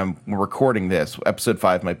since when I'm recording this. Episode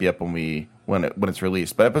 5 might be up when we when it's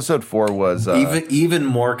released. But episode 4 was even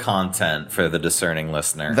more content for the discerning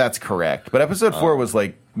listener. That's correct. But episode 4 was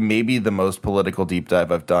like maybe the most political deep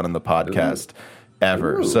dive I've done in the podcast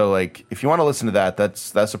ever. Ooh. So like if you want to listen to that,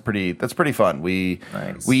 that's pretty fun. We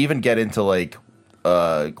even get into like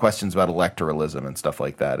questions about electoralism and stuff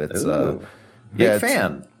like that. It's big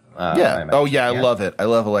fan. Yeah. I love it. I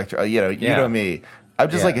love electoral. You know me. I'm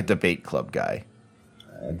just like a debate club guy.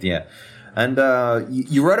 Yeah. And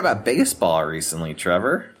you wrote about baseball recently,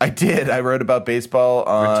 Trevor. I did. I wrote about baseball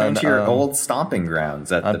on... Return to your old stomping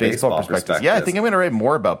grounds at the Baseball Prospectus. Yeah, I think I'm going to write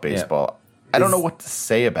more about baseball. Yeah. I don't know what to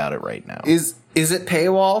say about it right now. Is it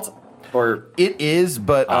paywalled? Or it is,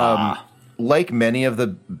 but like many of the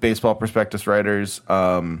Baseball Prospectus writers,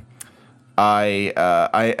 I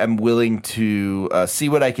am willing to see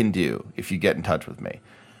what I can do if you get in touch with me.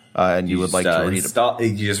 And you would like to read it.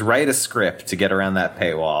 You just write a script to get around that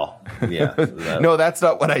paywall. Yeah. No, that's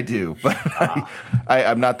not what I do. But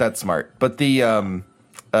I'm not that smart. But the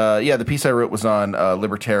piece I wrote was on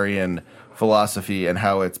libertarian philosophy and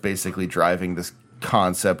how it's basically driving this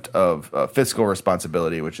concept of fiscal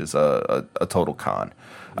responsibility, which is a total con.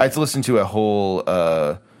 I had to listen to a whole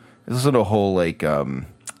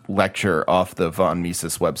lecture off the von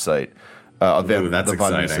Mises website. That's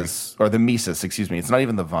exciting. Mises, or the Mises, excuse me. It's not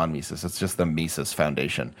even the von Mises. It's just the Mises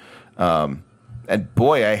Foundation. And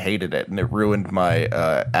boy, I hated it. And it ruined my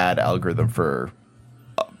ad algorithm for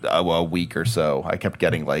a week or so. I kept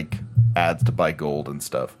getting like ads to buy gold and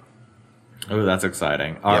stuff. Oh, that's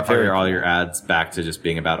exciting. Are all your ads back to just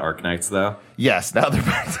being about Arknights, though? Yes, now they're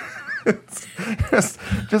back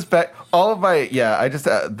just back. All of my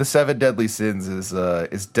the 7 Deadly Sins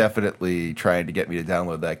is definitely trying to get me to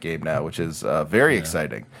download that game now, which is very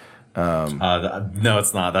exciting. No,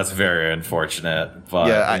 it's not. That's very unfortunate.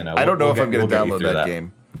 But I don't know if I'm going to download that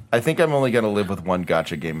game. I think I'm only going to live with one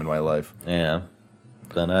gacha game in my life. Yeah.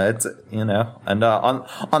 Then it's and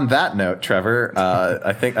on that note, Trevor,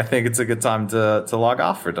 I think it's a good time to log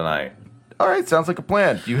off for tonight. All right, sounds like a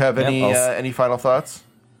plan. Do you have any final thoughts?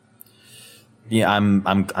 Yeah,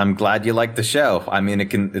 I'm glad you like the show. I mean, I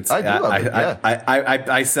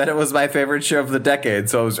said it was my favorite show of the decade,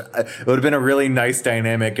 so it would have been a really nice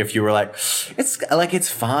dynamic if you were like, it's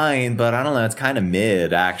fine, but I don't know, it's kind of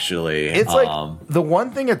mid actually. It's like the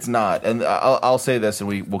one thing it's not, and I'll say this, and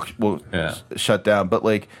we'll shut down. But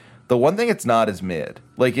like the one thing it's not is mid.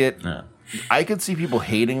 Like it. Yeah. I could see people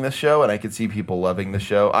hating the show, and I could see people loving the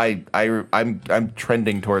show. I'm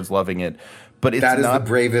trending towards loving it. But it's that is not the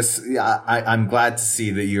bravest. I'm glad to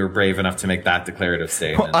see that you're brave enough to make that declarative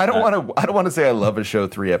statement. Well, I don't want to say I love a show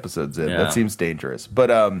 3 episodes in. Yeah. That seems dangerous. But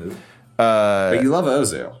but you love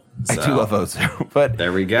Ozu. So. I do love Ozu. But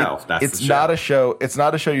there we go. It's not a show. It's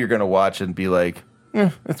not a show you're going to watch and be like,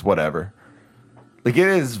 it's whatever. Like it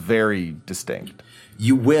is very distinct.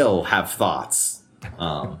 You will have thoughts.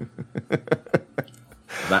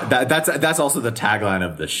 That's also the tagline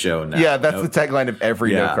of the show now. Yeah, that's the tagline of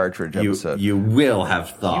every No Cartridge episode. You will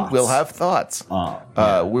have thoughts. You will have thoughts.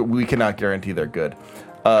 We cannot guarantee they're good.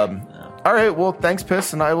 All right, well, thanks,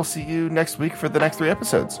 Piss, and I will see you next week for the next 3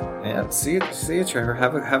 episodes. Yeah, see you, Trevor.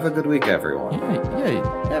 Have a good week, everyone.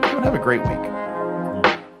 Yeah, everyone have a great week.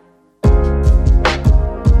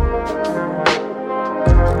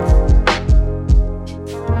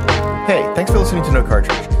 Hey, thanks for listening to No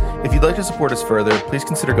Cartridge. If you'd like to support us further, please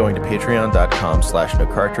consider going to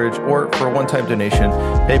patreon.com/nocartridge, or for a one-time donation,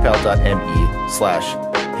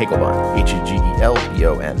 paypal.me/Hegelbon,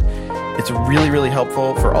 Hegelbon. It's really, really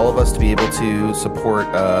helpful for all of us to be able to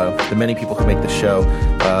support the many people who make the show,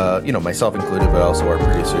 myself included, but also our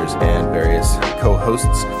producers and various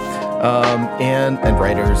co-hosts, and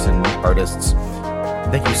writers and artists.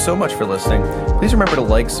 Thank you so much for listening. Please remember to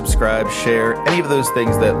like, subscribe, share, any of those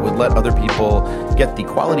things that would let other people get the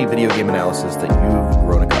quality video game analysis that you've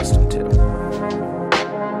grown accustomed to.